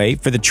Speedway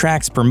for the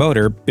track's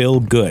promoter, Bill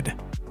Good.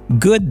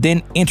 Good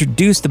then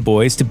introduced the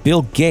boys to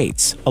Bill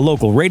Gates, a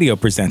local radio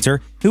presenter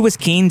who was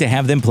keen to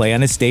have them play on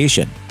his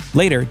station.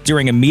 Later,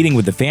 during a meeting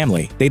with the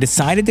family, they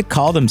decided to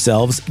call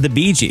themselves the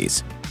Bee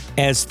Gees,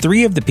 as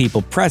 3 of the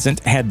people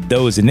present had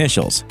those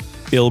initials: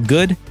 Bill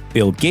Good,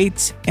 Bill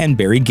Gates, and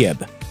Barry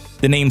Gibb.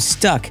 The name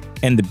stuck,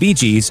 and the Bee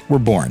Gees were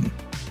born.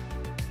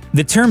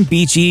 The term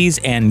Bee Gees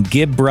and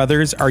Gibb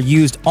brothers are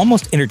used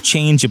almost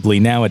interchangeably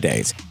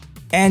nowadays.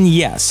 And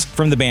yes,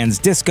 from the band's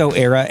disco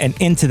era and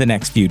into the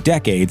next few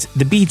decades,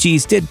 the Bee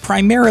Gees did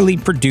primarily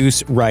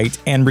produce, write,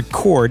 and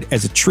record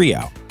as a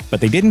trio,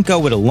 but they didn't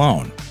go it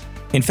alone.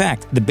 In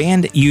fact, the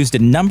band used a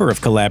number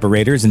of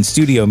collaborators and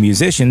studio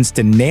musicians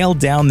to nail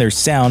down their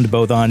sound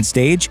both on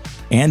stage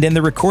and in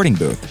the recording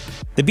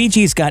booth. The Bee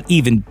Gees got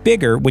even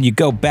bigger when you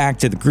go back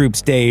to the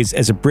group's days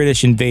as a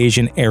British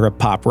invasion-era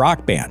pop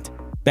rock band.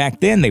 Back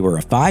then, they were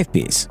a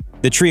five-piece,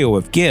 the trio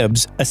of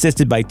Gibbs,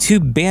 assisted by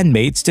two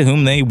bandmates to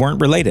whom they weren't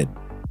related.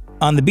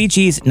 On the Bee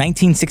Gees'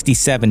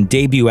 1967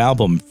 debut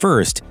album,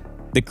 First,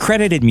 the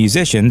credited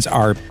musicians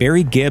are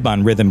Barry Gibb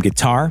on rhythm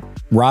guitar,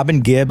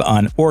 Robin Gibb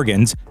on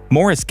organs,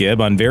 Morris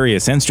Gibb on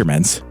various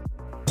instruments,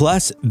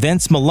 plus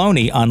Vince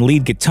Maloney on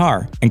lead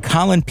guitar and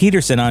Colin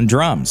Peterson on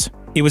drums.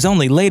 It was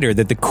only later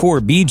that the core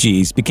Bee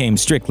Gees became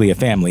strictly a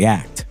family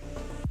act.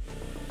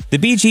 The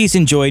Bee Gees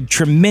enjoyed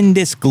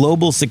tremendous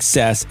global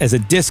success as a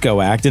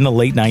disco act in the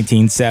late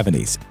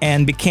 1970s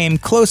and became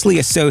closely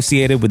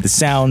associated with the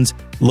sounds,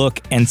 look,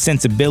 and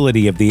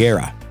sensibility of the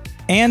era.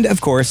 And,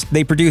 of course,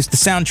 they produced the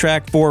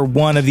soundtrack for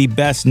one of the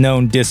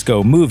best-known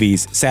disco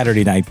movies,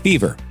 Saturday Night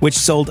Fever, which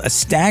sold a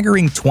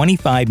staggering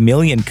 25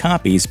 million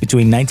copies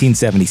between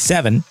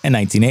 1977 and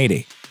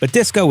 1980. But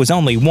disco was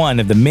only one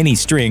of the many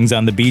strings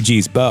on the Bee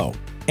Gees' bow.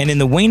 And in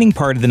the waning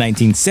part of the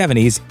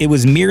 1970s, it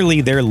was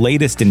merely their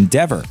latest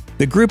endeavor.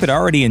 The group had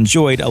already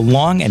enjoyed a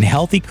long and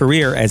healthy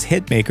career as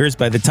hitmakers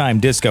by the time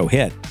disco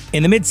hit.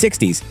 In the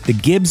mid-60s, the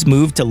Gibbs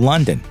moved to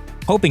London,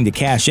 hoping to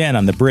cash in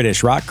on the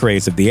British rock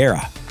craze of the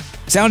era.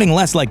 Sounding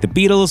less like the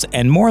Beatles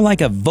and more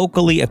like a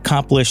vocally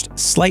accomplished,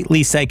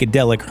 slightly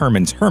psychedelic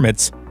Herman's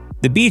Hermits,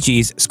 the Bee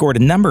Gees scored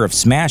a number of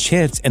smash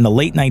hits in the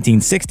late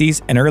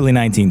 1960s and early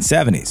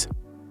 1970s.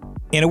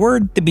 In a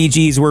word, the Bee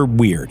Gees were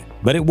weird,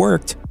 but it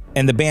worked,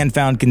 and the band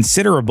found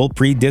considerable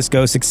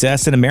pre-disco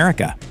success in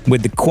America,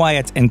 with the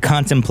quiet and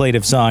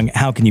contemplative song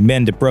How Can You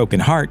Mend a Broken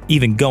Heart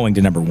even going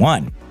to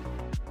 #1.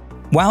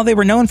 While they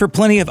were known for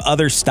plenty of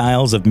other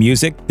styles of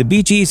music, the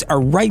Bee Gees are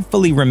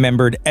rightfully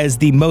remembered as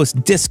the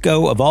most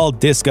disco of all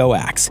disco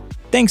acts,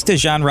 thanks to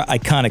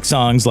genre-iconic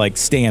songs like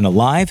Stayin'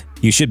 Alive,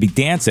 You Should Be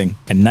Dancing,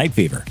 and Night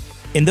Fever.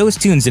 In those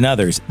tunes and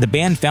others, the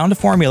band found a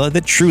formula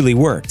that truly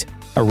worked: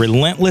 a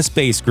relentless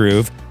bass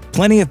groove,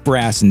 plenty of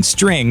brass and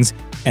strings,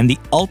 and the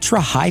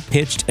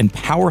ultra-high-pitched and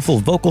powerful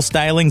vocal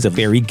stylings of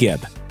Barry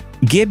Gibb.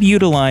 Gibb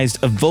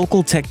utilized a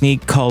vocal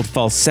technique called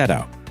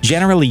falsetto,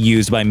 generally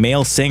used by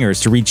male singers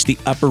to reach the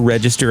upper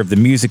register of the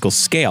musical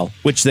scale,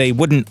 which they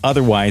wouldn't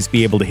otherwise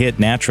be able to hit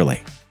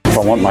naturally. If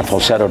I want my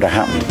falsetto to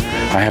happen,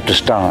 I have to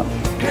start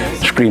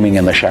screaming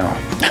in the shower.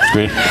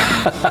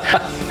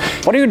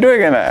 What are you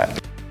doing in there?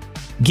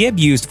 Gibb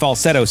used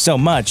falsetto so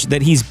much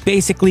that he's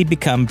basically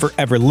become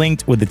forever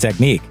linked with the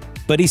technique,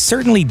 but he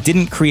certainly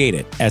didn't create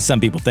it, as some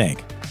people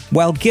think.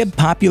 While Gibb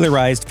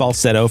popularized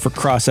falsetto for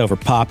crossover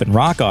pop and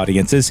rock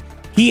audiences,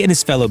 he and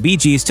his fellow Bee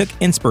Gees took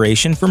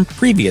inspiration from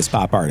previous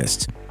pop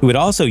artists, who had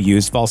also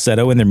used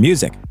falsetto in their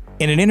music.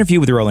 In an interview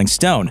with Rolling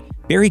Stone,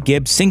 Barry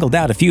Gibb singled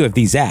out a few of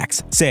these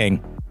acts,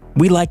 saying,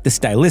 "We like the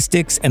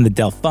stylistics and the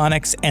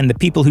delphonics and the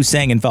people who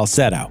sang in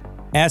falsetto."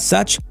 As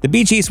such, the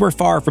Bee Gees were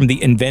far from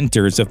the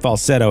inventors of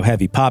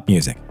falsetto-heavy pop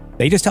music.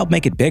 They just helped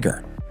make it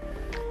bigger.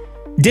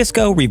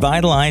 Disco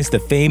revitalized the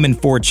fame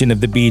and fortune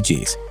of the Bee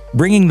Gees,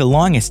 bringing the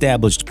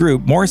long-established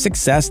group more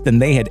success than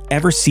they had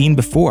ever seen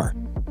before.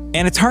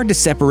 And it's hard to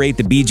separate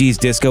the Bee Gees'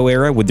 disco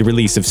era with the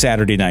release of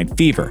Saturday Night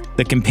Fever,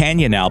 the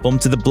companion album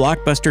to the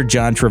blockbuster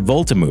John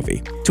Travolta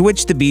movie, to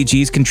which the Bee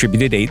Gees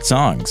contributed 8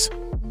 songs.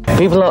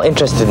 People are not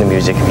interested in the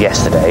music of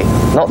yesterday,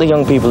 not the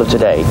young people of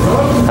today.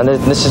 And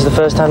this is the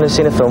first time they've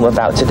seen a film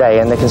about today,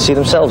 and they can see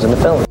themselves in the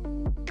film.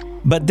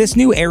 But this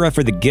new era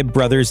for the Gibb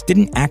brothers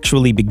didn't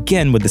actually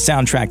begin with the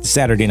soundtrack to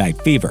Saturday Night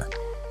Fever.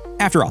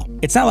 After all,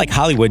 it's not like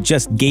Hollywood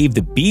just gave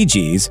the Bee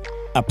Gees,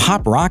 a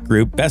pop rock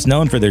group best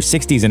known for their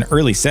 60s and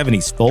early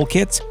 70s folk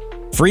hits,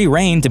 free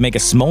reign to make a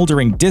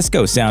smoldering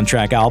disco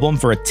soundtrack album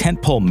for a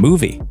tentpole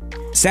movie.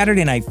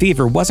 Saturday Night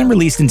Fever wasn't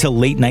released until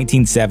late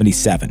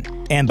 1977,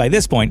 and by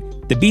this point,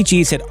 the Bee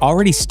Gees had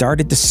already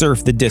started to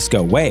surf the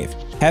disco wave,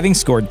 having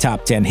scored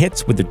top 10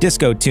 hits with their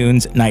disco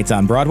tunes Nights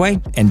on Broadway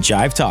and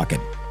Jive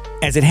Talkin'.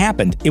 As it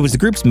happened, it was the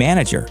group's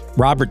manager,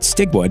 Robert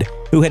Stigwood,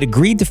 who had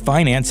agreed to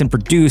finance and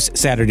produce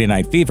Saturday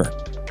Night Fever.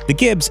 The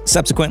Gibbs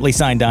subsequently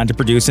signed on to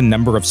produce a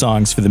number of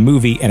songs for the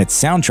movie and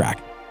its soundtrack.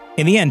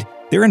 In the end,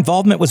 their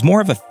involvement was more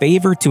of a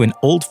favor to an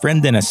old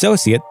friend and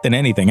associate than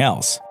anything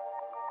else.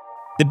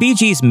 The Bee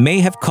Gees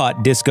may have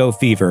caught disco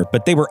fever,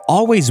 but they were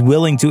always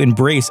willing to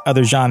embrace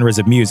other genres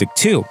of music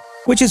too,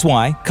 which is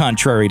why,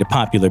 contrary to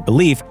popular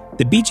belief,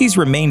 the Bee Gees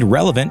remained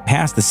relevant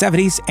past the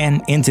 70s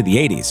and into the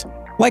 80s.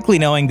 Likely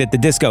knowing that the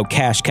disco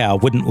cash cow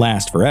wouldn't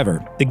last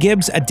forever, the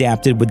Gibbs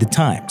adapted with the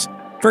times.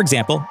 For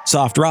example,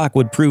 soft rock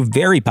would prove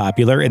very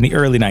popular in the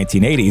early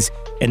 1980s,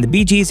 and the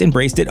Bee Gees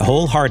embraced it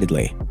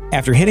wholeheartedly.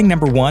 After hitting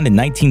 #1 in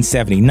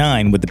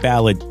 1979 with the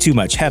ballad Too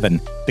Much Heaven,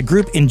 the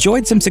group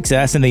enjoyed some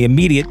success in the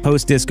immediate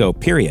post-disco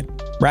period,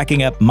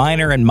 racking up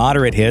minor and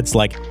moderate hits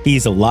like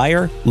He's a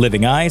Liar,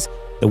 Living Eyes,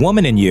 The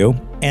Woman in You,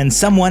 and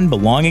Someone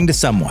Belonging to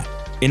Someone.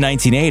 In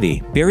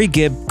 1980, Barry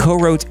Gibb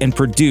co-wrote and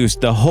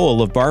produced the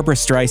whole of Barbra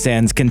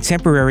Streisand's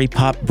contemporary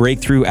pop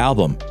breakthrough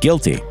album,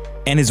 Guilty.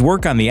 and his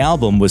work on the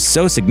album was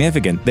so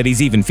significant that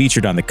he's even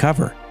featured on the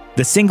cover.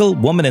 The single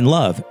Woman in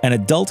Love, an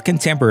adult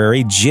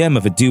contemporary gem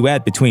of a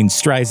duet between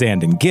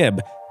Streisand and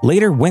Gibb,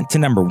 later went to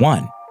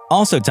 #1.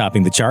 Also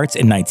topping the charts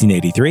in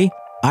 1983,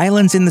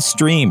 Islands in the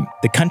Stream,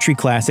 the country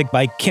classic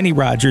by Kenny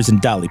Rogers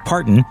and Dolly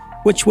Parton,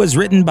 which was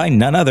written by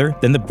none other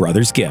than the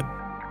brothers Gibb.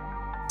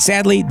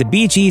 Sadly, the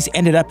Bee Gees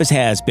ended up as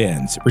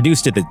has-beens,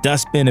 reduced to the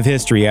dustbin of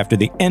history after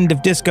the end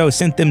of disco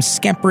sent them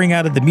scampering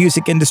out of the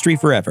music industry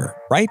forever,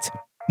 right?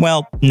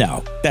 Well,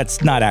 no,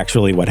 that's not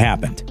actually what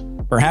happened.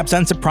 Perhaps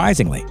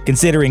unsurprisingly,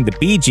 considering the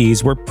Bee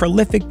Gees were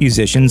prolific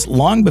musicians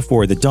long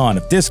before the dawn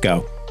of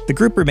disco, the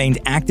group remained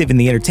active in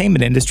the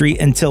entertainment industry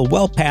until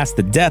well past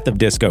the death of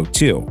disco,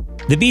 too.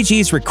 The Bee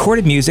Gees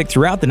recorded music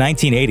throughout the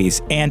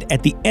 1980s and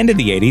at the end of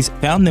the 80s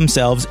found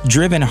themselves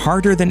driven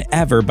harder than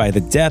ever by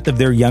the death of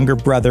their younger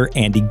brother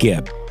Andy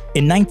Gibb.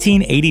 In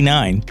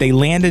 1989, they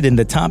landed in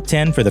the top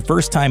 10 for the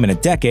first time in a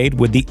decade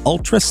with the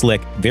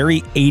ultra-slick,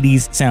 very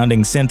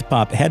 80s-sounding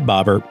synth-pop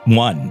headbobber,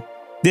 One.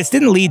 This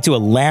didn't lead to a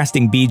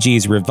lasting Bee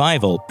Gees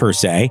revival, per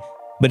se,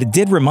 but it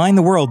did remind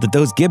the world that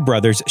those Gibb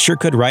brothers sure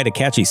could write a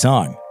catchy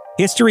song.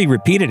 History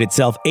repeated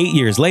itself 8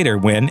 years later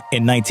when,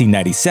 in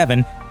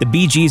 1997, the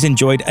Bee Gees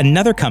enjoyed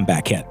another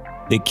comeback hit.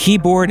 The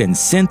keyboard and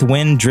synth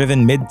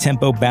wind-driven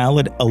mid-tempo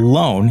ballad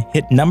Alone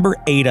hit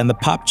 #8 on the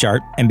pop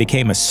chart and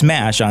became a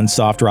smash on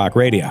soft rock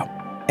radio.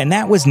 And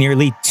that was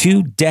nearly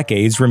 2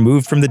 decades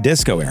removed from the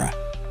disco era.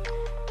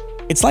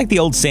 It's like the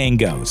old saying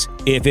goes,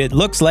 if it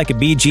looks like a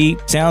Bee Gee,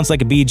 sounds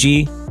like a Bee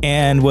Gee,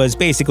 and was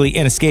basically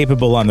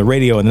inescapable on the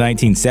radio in the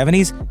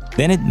 1970s,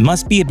 then it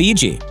must be a Bee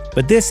Gee.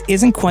 But this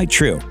isn't quite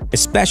true,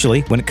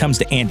 especially when it comes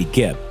to Andy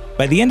Gibb.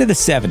 By the end of the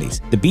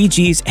 70s, the Bee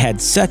Gees had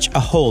such a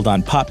hold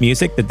on pop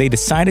music that they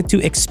decided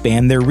to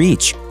expand their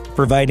reach,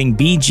 providing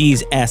Bee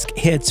Gees-esque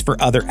hits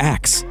for other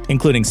acts,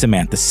 including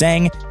Samantha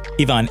Sang,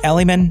 Yvonne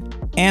Elliman,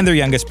 and their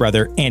youngest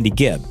brother, Andy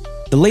Gibb.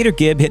 The later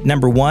Gibb hit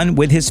 #1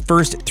 with his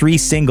first 3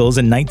 singles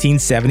in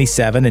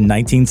 1977 and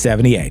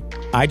 1978,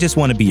 I Just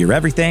Want to Be Your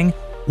Everything,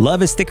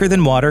 Love is Thicker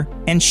Than Water,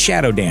 and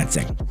Shadow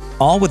Dancing,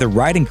 all with a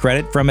writing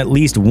credit from at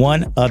least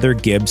one other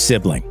Gibb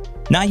sibling.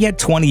 Not yet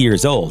 20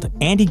 years old,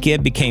 Andy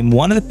Gibb became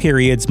one of the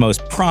period's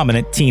most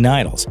prominent teen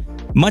idols,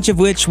 much of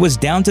which was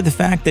down to the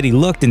fact that he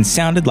looked and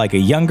sounded like a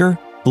younger,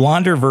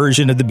 blonder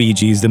version of the Bee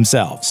Gees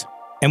themselves.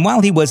 And while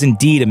he was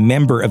indeed a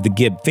member of the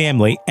Gibb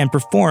family and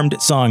performed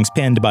songs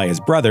penned by his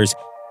brothers,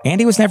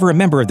 Andy was never a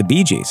member of the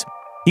Bee Gees.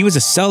 He was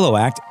a solo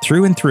act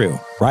through and through,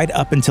 right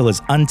up until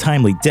his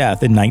untimely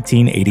death in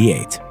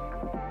 1988.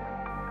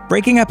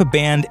 Breaking up a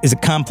band is a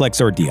complex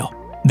ordeal.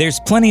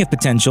 There's plenty of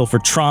potential for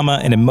trauma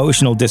and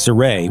emotional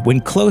disarray when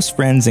close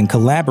friends and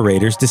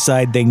collaborators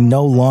decide they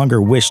no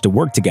longer wish to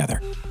work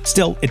together.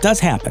 Still, it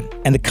does happen,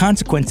 and the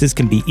consequences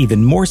can be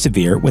even more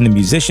severe when the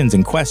musicians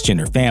in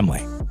question are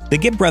family. The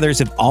Gibb brothers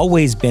have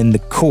always been the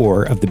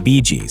core of the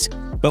Bee Gees,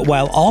 but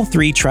while all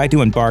three tried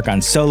to embark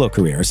on solo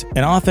careers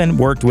and often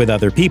worked with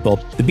other people,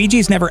 the Bee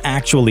Gees never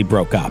actually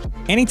broke up.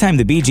 Anytime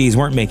the Bee Gees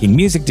weren't making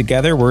music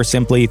together were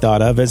simply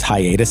thought of as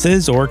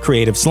hiatuses or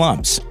creative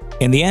slumps.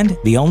 In the end,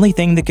 the only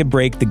thing that could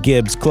break the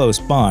Gibbs' close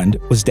bond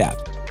was death.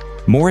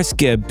 Morris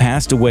Gibb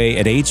passed away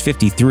at age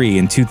 53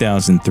 in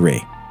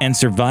 2003, and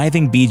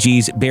surviving Bee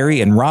Gees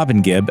Barry and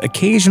Robin Gibb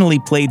occasionally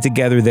played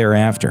together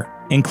thereafter,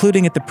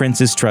 including at the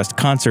Prince's Trust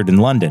concert in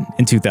London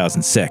in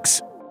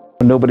 2006.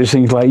 Nobody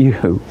sings like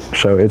you,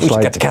 so it's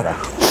like... get together.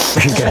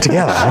 We should get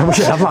together. We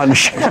should have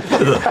lunch.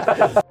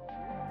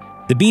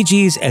 The Bee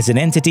Gees as an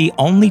entity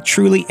only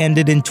truly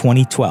ended in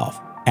 2012,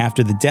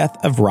 after the death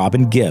of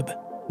Robin Gibb,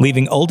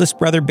 leaving oldest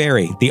brother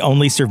Barry the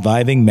only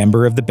surviving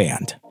member of the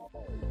band.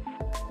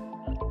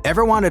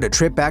 Ever wanted a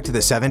trip back to the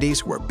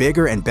 70s where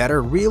bigger and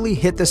better really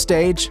hit the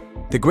stage?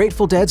 The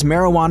Grateful Dead's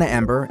Marijuana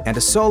Ember and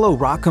a solo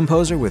rock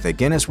composer with a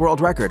Guinness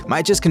World Record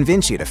might just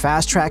convince you to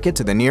fast-track it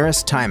to the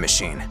nearest time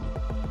machine.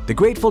 The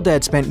Grateful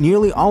Dead spent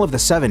nearly all of the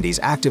 70s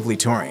actively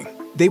touring.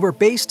 They were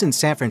based in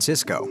San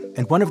Francisco,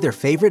 and one of their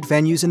favorite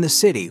venues in the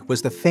city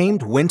was the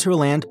famed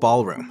Winterland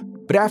Ballroom.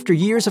 But after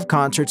years of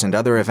concerts and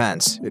other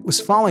events, it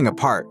was falling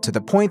apart to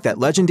the point that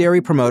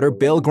legendary promoter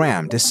Bill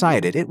Graham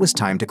decided it was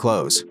time to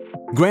close.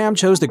 Graham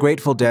chose the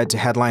Grateful Dead to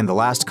headline the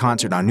last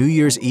concert on New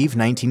Year's Eve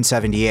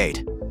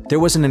 1978. There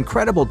was an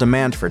incredible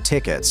demand for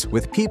tickets,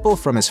 with people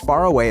from as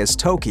far away as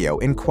Tokyo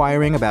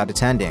inquiring about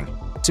attending.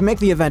 To make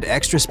the event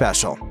extra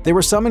special, there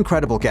were some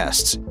incredible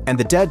guests, and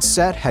the Dead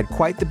set had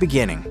quite the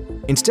beginning.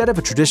 Instead of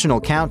a traditional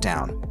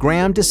countdown,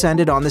 Graham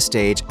descended on the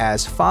stage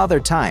as Father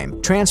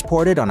Time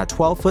transported on a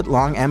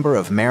 12-foot-long ember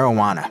of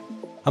marijuana.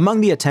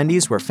 Among the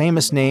attendees were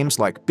famous names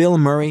like Bill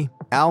Murray,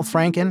 Al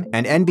Franken,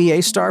 and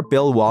NBA star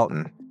Bill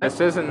Walton.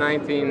 This isn't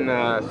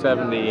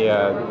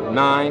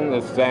 1979,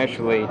 this is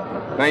actually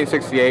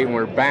 1968, and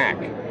we're back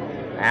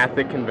at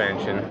the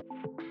convention.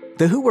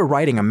 The Who were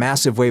riding a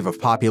massive wave of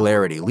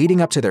popularity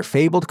leading up to their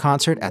fabled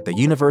concert at the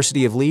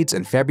University of Leeds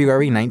in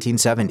February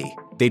 1970.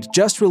 They'd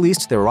just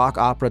released their rock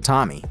opera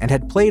Tommy and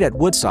had played at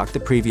Woodstock the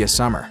previous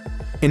summer.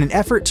 In an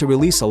effort to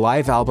release a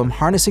live album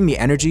harnessing the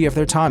energy of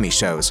their Tommy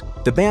shows,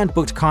 the band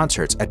booked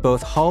concerts at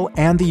both Hull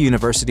and the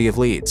University of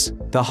Leeds.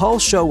 The Hull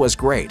show was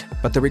great,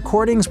 but the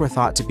recordings were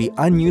thought to be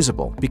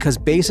unusable because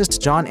bassist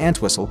John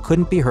Entwistle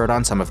couldn't be heard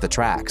on some of the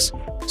tracks.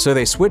 So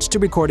they switched to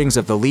recordings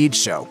of the Leeds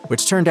show,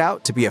 which turned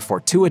out to be a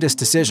fortuitous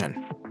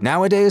decision.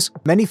 Nowadays,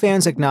 many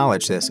fans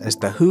acknowledge this as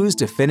The Who's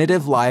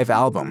definitive live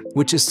album,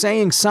 which is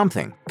saying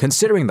something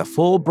considering the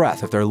full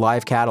breadth of their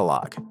live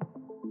catalog.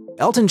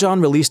 Elton John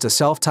released a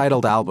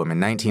self-titled album in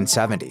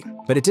 1970,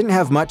 but it didn't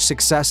have much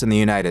success in the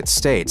United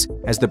States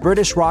as the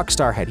British rock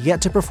star had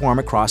yet to perform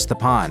across the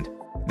pond.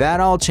 That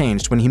all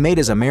changed when he made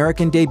his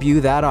American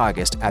debut that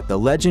August at the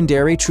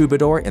legendary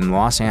Troubadour in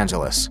Los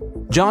Angeles.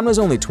 John was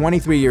only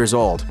 23 years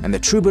old, and the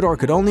Troubadour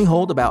could only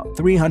hold about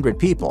 300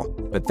 people,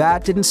 but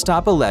that didn't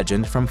stop a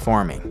legend from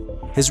forming.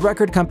 His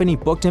record company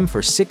booked him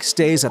for 6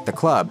 days at the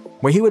club,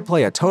 where he would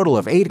play a total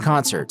of 8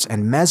 concerts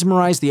and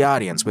mesmerize the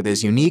audience with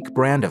his unique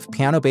brand of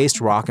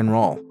piano-based rock and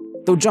roll.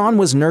 Though John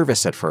was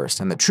nervous at first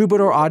and the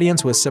Troubadour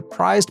audience was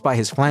surprised by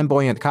his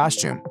flamboyant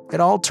costume,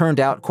 it all turned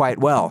out quite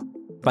well.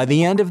 By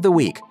the end of the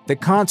week, the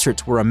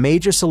concerts were a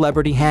major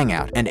celebrity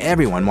hangout and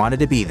everyone wanted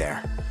to be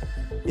there.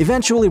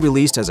 Eventually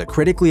released as a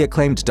critically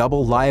acclaimed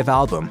double live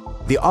album,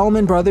 the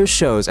Allman Brothers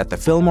shows at the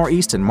Fillmore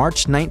East in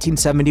March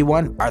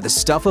 1971 are the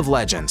stuff of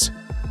legends.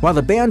 While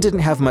the band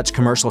didn't have much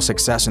commercial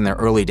success in their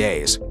early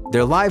days,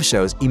 their live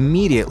shows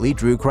immediately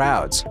drew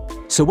crowds.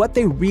 So what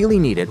they really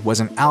needed was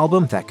an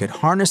album that could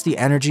harness the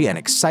energy and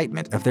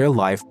excitement of their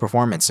live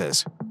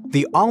performances.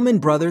 The Allman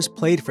Brothers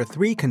played for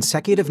 3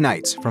 consecutive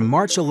nights from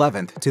March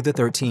 11th to the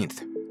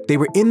 13th. They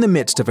were in the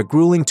midst of a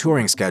grueling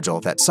touring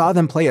schedule that saw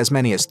them play as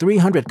many as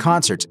 300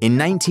 concerts in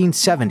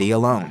 1970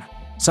 alone.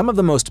 Some of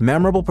the most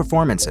memorable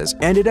performances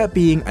ended up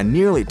being a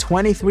nearly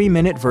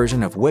 23-minute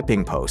version of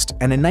Whipping Post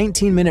and a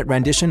 19-minute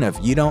rendition of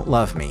You Don't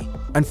Love Me.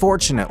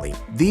 Unfortunately,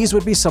 these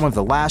would be some of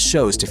the last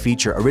shows to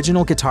feature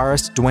original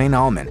guitarist Duane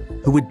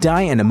Allman, who would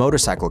die in a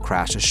motorcycle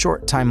crash a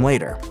short time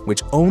later,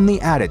 which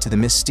only added to the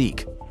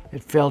mystique.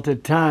 It felt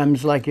at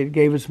times like it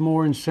gave us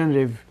more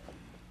incentive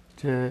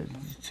to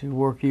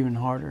work even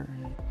harder.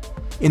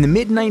 In the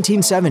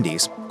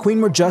mid-1970s, Queen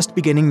were just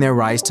beginning their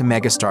rise to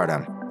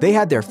megastardom. They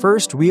had their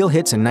first real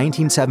hits in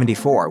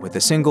 1974 with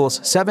the singles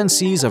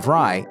 7's of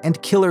Rye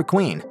and Killer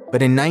Queen.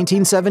 But in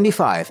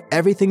 1975,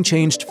 everything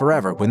changed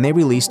forever when they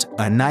released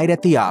A Night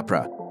at the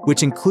Opera,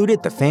 which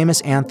included the famous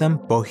anthem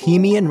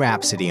Bohemian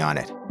Rhapsody on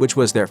it, which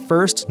was their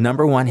first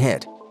 #1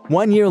 hit.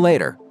 1 year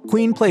later,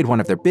 Queen played one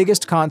of their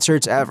biggest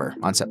concerts ever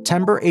on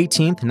September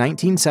 18,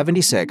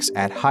 1976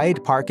 at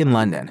Hyde Park in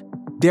London.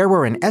 There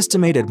were an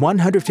estimated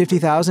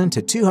 150,000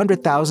 to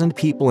 200,000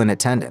 people in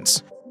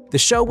attendance. The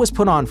show was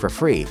put on for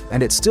free,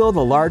 and it's still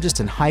the largest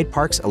in Hyde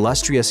Park's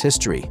illustrious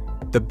history.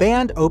 The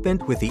band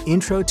opened with the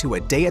intro to A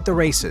Day at the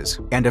Races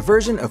and a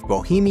version of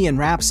Bohemian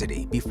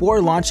Rhapsody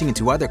before launching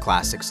into other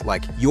classics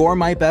like You're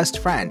My Best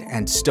Friend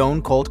and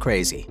Stone Cold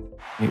Crazy.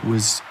 It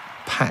was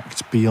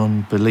packed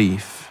beyond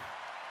belief,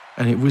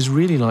 and it was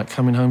really like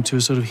coming home to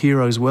a sort of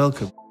hero's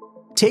welcome.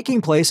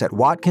 Taking place at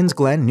Watkins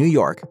Glen, New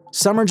York,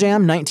 Summer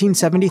Jam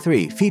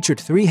 1973 featured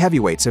 3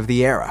 heavyweights of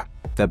the era: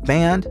 the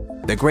band,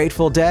 the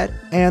Grateful Dead,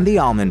 and the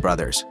Allman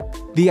Brothers.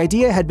 The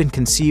idea had been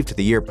conceived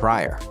the year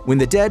prior, when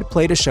the Dead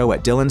played a show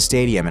at Dillon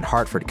Stadium in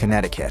Hartford,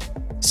 Connecticut.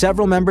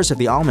 Several members of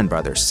the Allman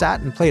Brothers sat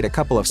and played a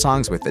couple of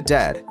songs with the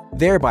Dead,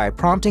 thereby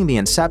prompting the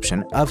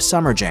inception of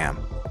Summer Jam.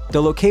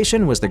 The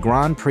location was the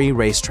Grand Prix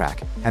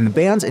racetrack, and the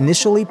bands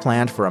initially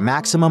planned for a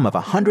maximum of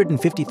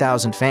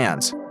 150,000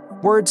 fans.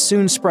 Word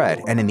soon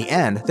spread, and in the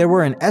end, there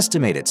were an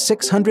estimated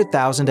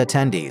 600,000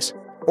 attendees.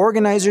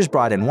 Organizers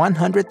brought in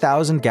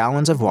 100,000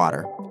 gallons of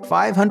water,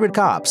 500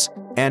 cops,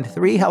 and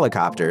 3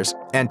 helicopters,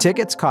 and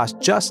tickets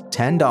cost just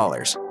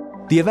 $10.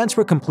 The events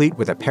were complete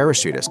with a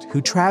parachutist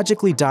who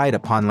tragically died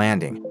upon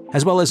landing,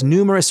 as well as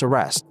numerous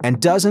arrests and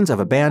dozens of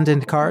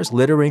abandoned cars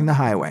littering the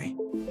highway.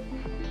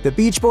 The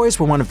Beach Boys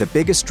were one of the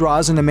biggest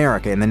draws in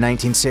America in the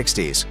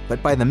 1960s,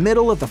 but by the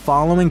middle of the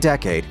following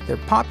decade, their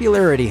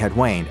popularity had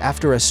waned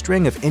after a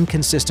string of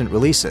inconsistent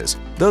releases,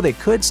 though they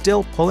could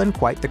still pull in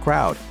quite the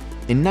crowd.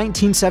 In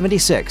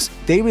 1976,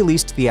 they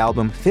released the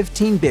album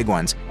 15 Big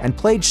Ones and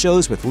played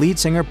shows with lead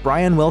singer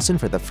Brian Wilson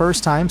for the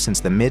first time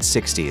since the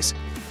mid-60s.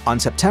 On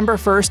September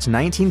 1,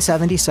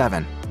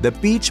 1977, the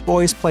Beach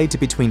Boys played to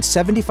between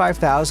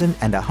 75,000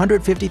 and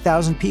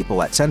 150,000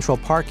 people at Central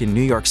Park in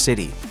New York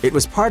City. It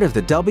was part of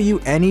the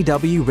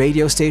WNEW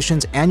radio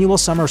station's annual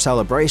summer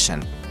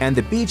celebration, and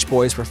the Beach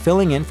Boys were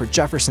filling in for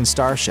Jefferson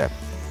Starship.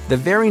 The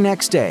very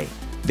next day,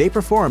 they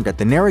performed at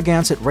the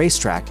Narragansett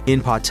Racetrack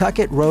in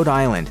Pawtucket, Rhode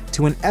Island,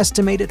 to an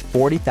estimated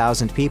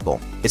 40,000 people.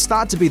 It's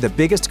thought to be the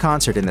biggest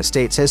concert in the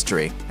state's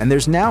history, and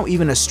there's now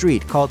even a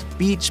street called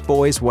Beach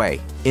Boys Way,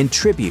 in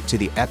tribute to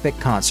the epic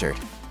concert.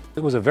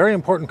 It was a very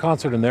important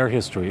concert in their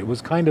history. It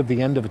was kind of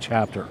the end of a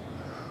chapter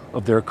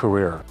of their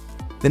career.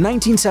 The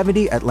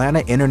 1970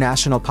 Atlanta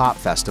International Pop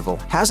Festival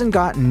hasn't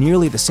gotten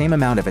nearly the same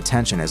amount of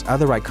attention as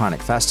other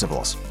iconic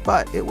festivals,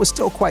 but it was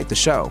still quite the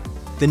show.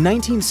 The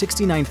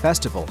 1969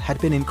 festival had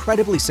been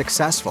incredibly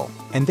successful,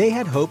 and they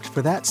had hoped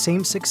for that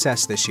same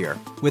success this year,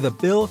 with a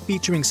bill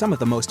featuring some of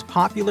the most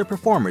popular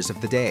performers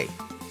of the day.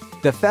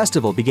 The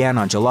festival began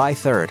on July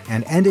 3rd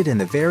and ended in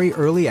the very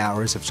early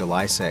hours of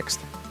July 6th.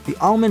 The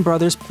Allman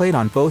Brothers played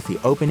on both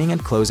the opening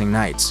and closing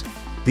nights.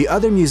 The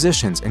other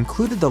musicians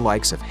included the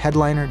likes of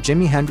headliner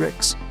Jimi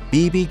Hendrix,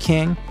 B.B.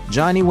 King,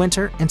 Johnny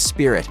Winter, and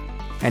Spirit.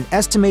 An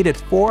estimated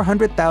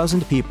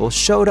 400,000 people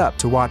showed up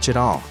to watch it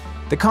all.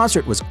 The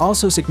concert was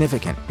also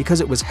significant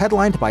because it was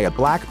headlined by a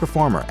black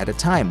performer at a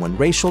time when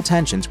racial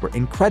tensions were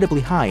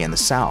incredibly high in the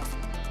South.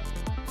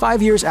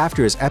 5 years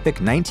after his epic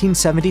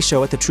 1970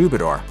 show at the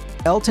Troubadour,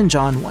 Elton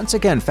John once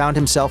again found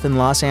himself in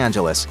Los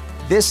Angeles,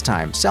 this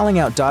time selling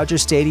out Dodger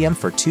Stadium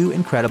for 2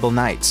 incredible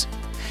nights.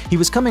 He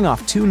was coming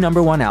off 2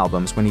 #1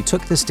 albums when he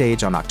took the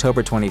stage on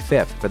October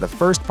 25th for the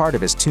first part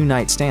of his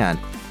 2-night stand,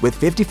 with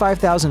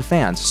 55,000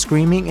 fans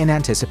screaming in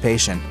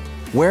anticipation.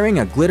 Wearing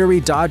a glittery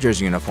Dodgers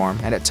uniform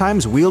and at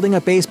times wielding a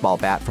baseball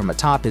bat from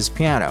atop his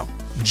piano,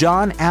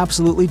 John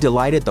absolutely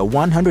delighted the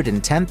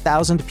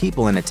 110,000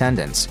 people in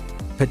attendance.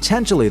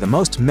 Potentially the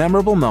most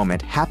memorable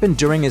moment happened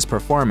during his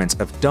performance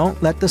of Don't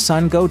Let the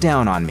Sun Go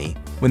Down on Me,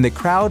 when the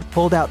crowd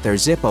pulled out their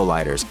Zippo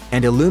lighters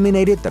and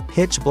illuminated the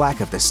pitch black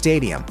of the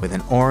stadium with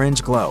an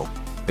orange glow.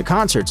 The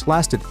concerts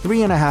lasted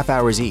 3.5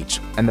 hours each,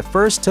 and the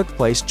first took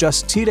place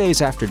just 2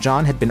 days after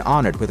John had been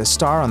honored with a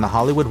star on the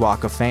Hollywood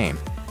Walk of Fame.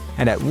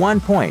 And at one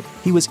point,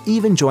 he was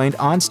even joined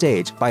on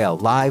stage by a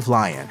live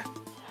lion.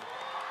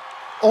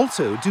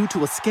 Also, due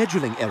to a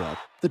scheduling error,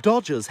 the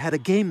Dodgers had a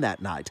game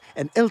that night,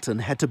 and Elton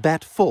had to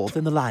bat 4th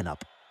in the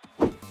lineup.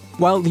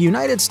 While the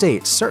United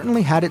States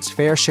certainly had its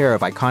fair share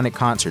of iconic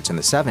concerts in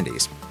the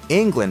 70s,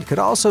 England could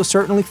also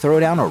certainly throw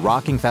down a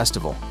rocking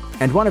festival.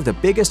 And one of the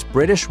biggest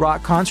British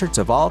rock concerts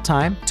of all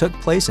time took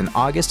place in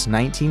August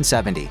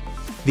 1970.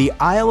 The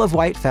Isle of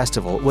Wight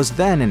Festival was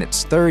then in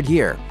its 3rd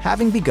year,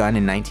 having begun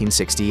in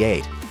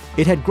 1968.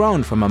 It had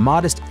grown from a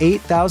modest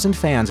 8,000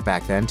 fans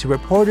back then to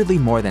reportedly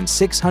more than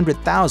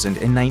 600,000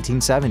 in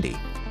 1970.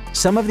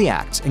 Some of the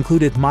acts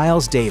included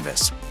Miles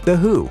Davis, The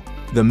Who,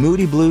 the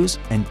Moody Blues,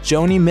 and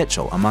Joni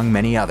Mitchell, among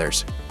many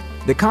others.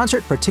 The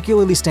concert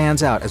particularly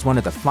stands out as one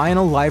of the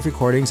final live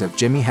recordings of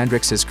Jimi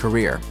Hendrix's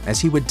career, as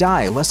he would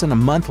die less than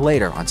a month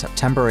later on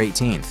September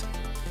 18th.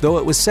 Though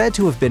it was said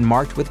to have been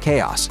marked with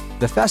chaos,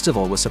 the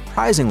festival was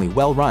surprisingly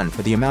well run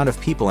for the amount of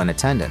people in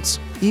attendance,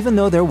 even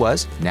though there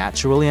was,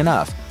 naturally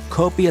enough,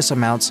 copious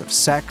amounts of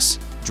sex,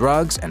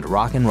 drugs, and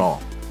rock and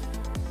roll.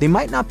 They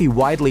might not be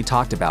widely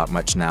talked about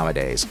much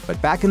nowadays, but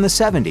back in the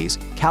 70s,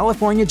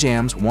 California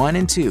Jams 1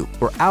 and 2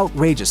 were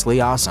outrageously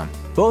awesome.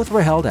 Both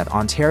were held at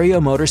Ontario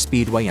Motor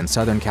Speedway in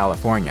Southern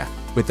California,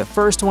 with the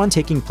first one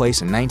taking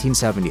place in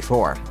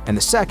 1974 and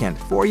the second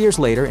 4 years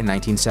later in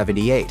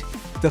 1978.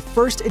 The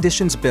first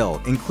edition's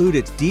bill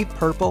included Deep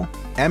Purple,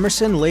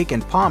 Emerson, Lake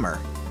and Palmer,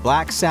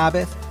 Black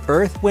Sabbath,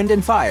 Earth, Wind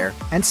and Fire,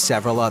 and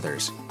several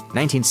others.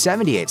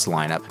 1978's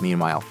lineup,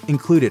 meanwhile,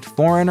 included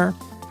Foreigner,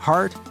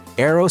 Heart,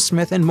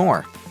 Aerosmith, and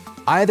more.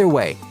 Either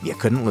way, you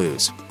couldn't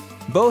lose.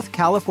 Both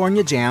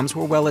California Jams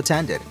were well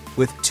attended,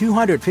 with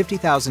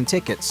 250,000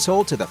 tickets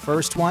sold to the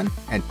first one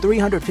and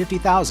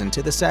 350,000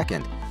 to the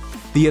second.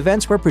 The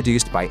events were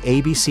produced by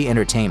ABC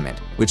Entertainment,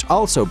 which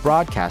also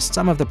broadcast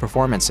some of the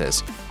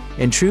performances.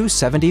 In true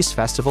 70s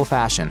festival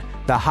fashion,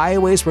 the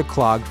highways were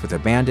clogged with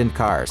abandoned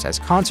cars as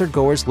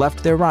concertgoers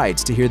left their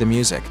rides to hear the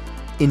music.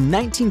 In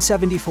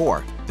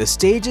 1974, the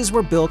stages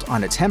were built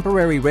on a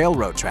temporary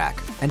railroad track,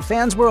 and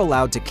fans were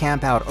allowed to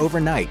camp out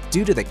overnight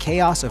due to the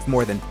chaos of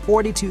more than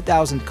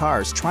 42,000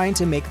 cars trying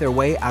to make their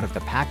way out of the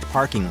packed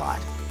parking lot.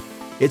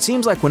 It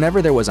seems like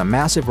whenever there was a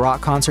massive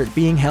rock concert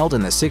being held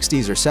in the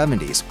 60s or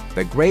 70s,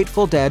 the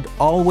Grateful Dead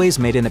always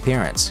made an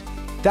appearance.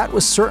 That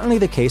was certainly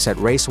the case at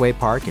Raceway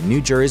Park in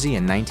New Jersey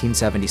in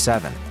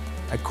 1977.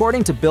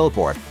 According to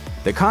Billboard,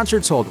 the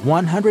concert sold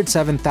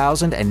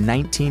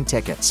 107,019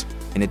 tickets.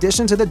 In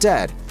addition to the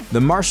Dead, the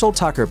Marshall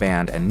Tucker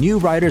Band and New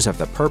Riders of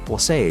the Purple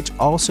Sage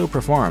also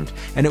performed,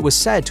 and it was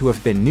said to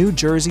have been New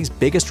Jersey's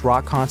biggest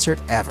rock concert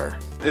ever.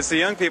 It's the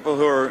young people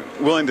who are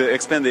willing to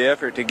expend the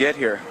effort to get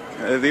here.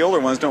 The older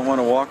ones don't want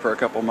to walk for a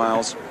couple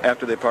miles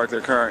after they park their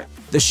car.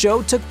 The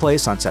show took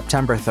place on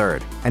September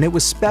 3rd, and it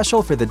was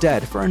special for the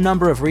Dead for a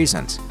number of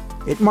reasons.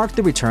 It marked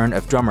the return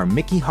of drummer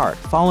Mickey Hart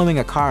following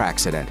a car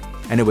accident,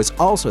 and it was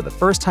also the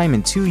first time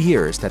in 2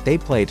 years that they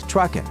played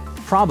Truckin',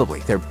 probably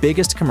their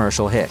biggest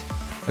commercial hit.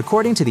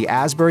 According to the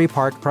Asbury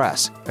Park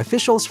Press,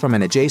 officials from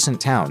an adjacent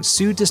town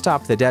sued to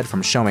stop the Dead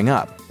from showing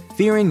up,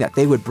 fearing that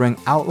they would bring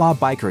outlaw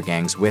biker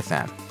gangs with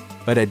them.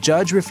 But a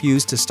judge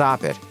refused to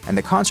stop it, and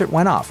the concert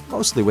went off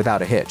mostly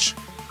without a hitch.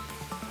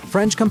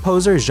 French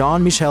composer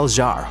Jean-Michel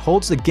Jarre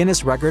holds the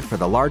Guinness record for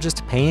the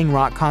largest paying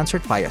rock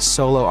concert by a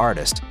solo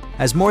artist,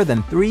 as more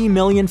than 3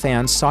 million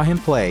fans saw him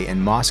play in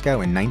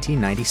Moscow in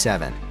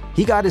 1997.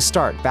 He got his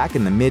start back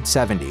in the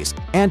mid-70s,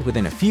 and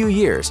within a few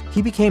years,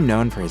 he became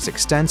known for his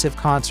extensive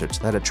concerts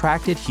that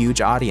attracted huge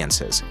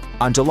audiences.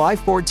 On July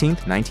 14,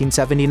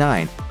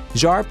 1979,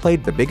 Jarre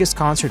played the biggest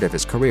concert of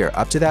his career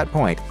up to that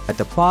point at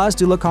the Place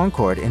de la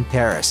Concorde in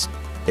Paris.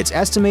 It's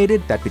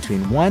estimated that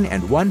between 1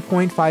 and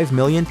 1.5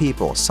 million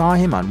people saw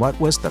him on what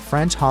was the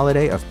French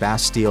holiday of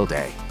Bastille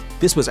Day.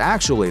 This was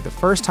actually the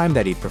first time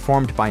that he'd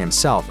performed by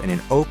himself in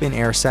an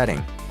open-air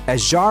setting.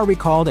 As Jarre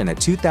recalled in a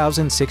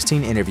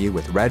 2016 interview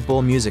with Red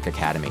Bull Music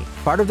Academy,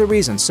 part of the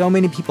reason so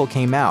many people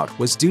came out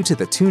was due to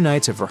the 2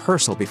 nights of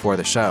rehearsal before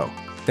the show.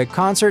 The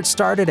concert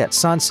started at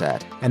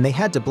sunset, and they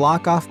had to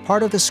block off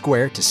part of the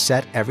square to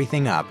set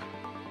everything up.